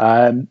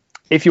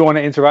 If you want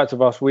to interact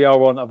with us, we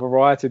are on a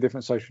variety of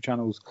different social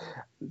channels.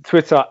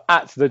 Twitter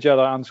 @the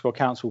Jedi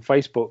 _Council,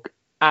 Facebook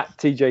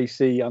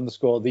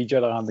 @TJC_the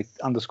Jedi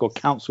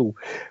 _Council.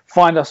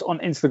 Find us on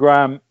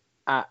Instagram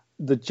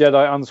 @the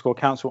Jedi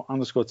 _Council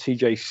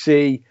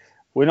 _TJC.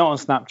 We're not on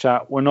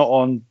Snapchat. We're not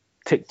on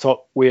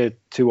TikTok. We're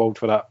too old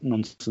for that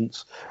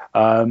nonsense.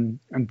 And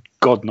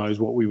God knows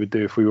what we would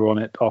do if we were on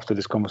it after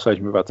this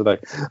conversation we've had today.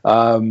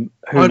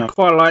 I'd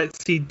quite like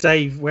to see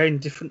Dave wearing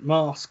different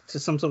masks to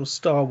some sort of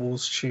Star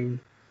Wars tune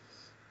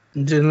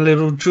and doing a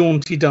little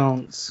jaunty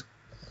dance.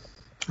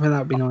 I think that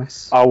would be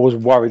nice. I was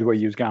worried where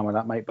you was going with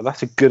that, mate, but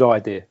that's a good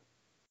idea.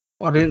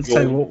 I didn't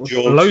say what was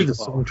below the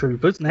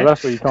stormtroopers. Well,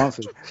 that's what you can't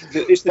see.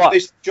 It's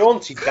this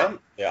jaunty dance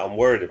that I'm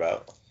worried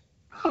about.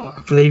 Oh,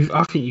 I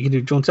think you can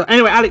do jaunty.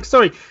 Anyway, Alex,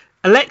 sorry.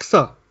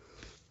 Alexa.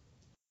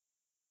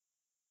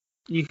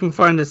 You can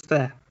find us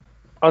there.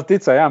 I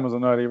did say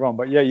Amazon earlier on,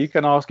 but yeah, you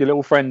can ask your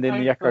little friend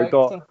in the Echo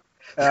Dot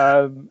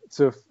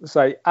to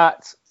say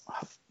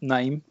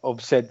 @name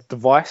of said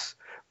device,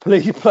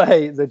 please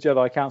play the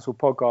Jedi Council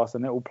podcast,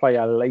 and it will play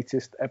our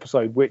latest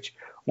episode, which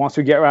once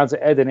we get around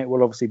to editing it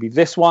will obviously be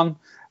this one.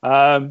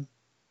 And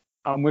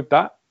with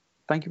that,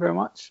 thank you very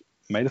much.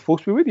 May the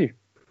Force be with you.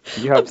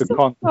 You have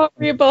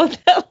sorry about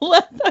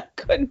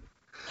that.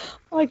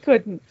 I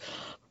couldn't.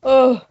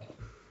 Oh.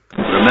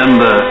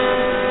 Remember,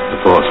 the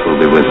Force will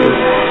be with you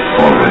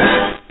always.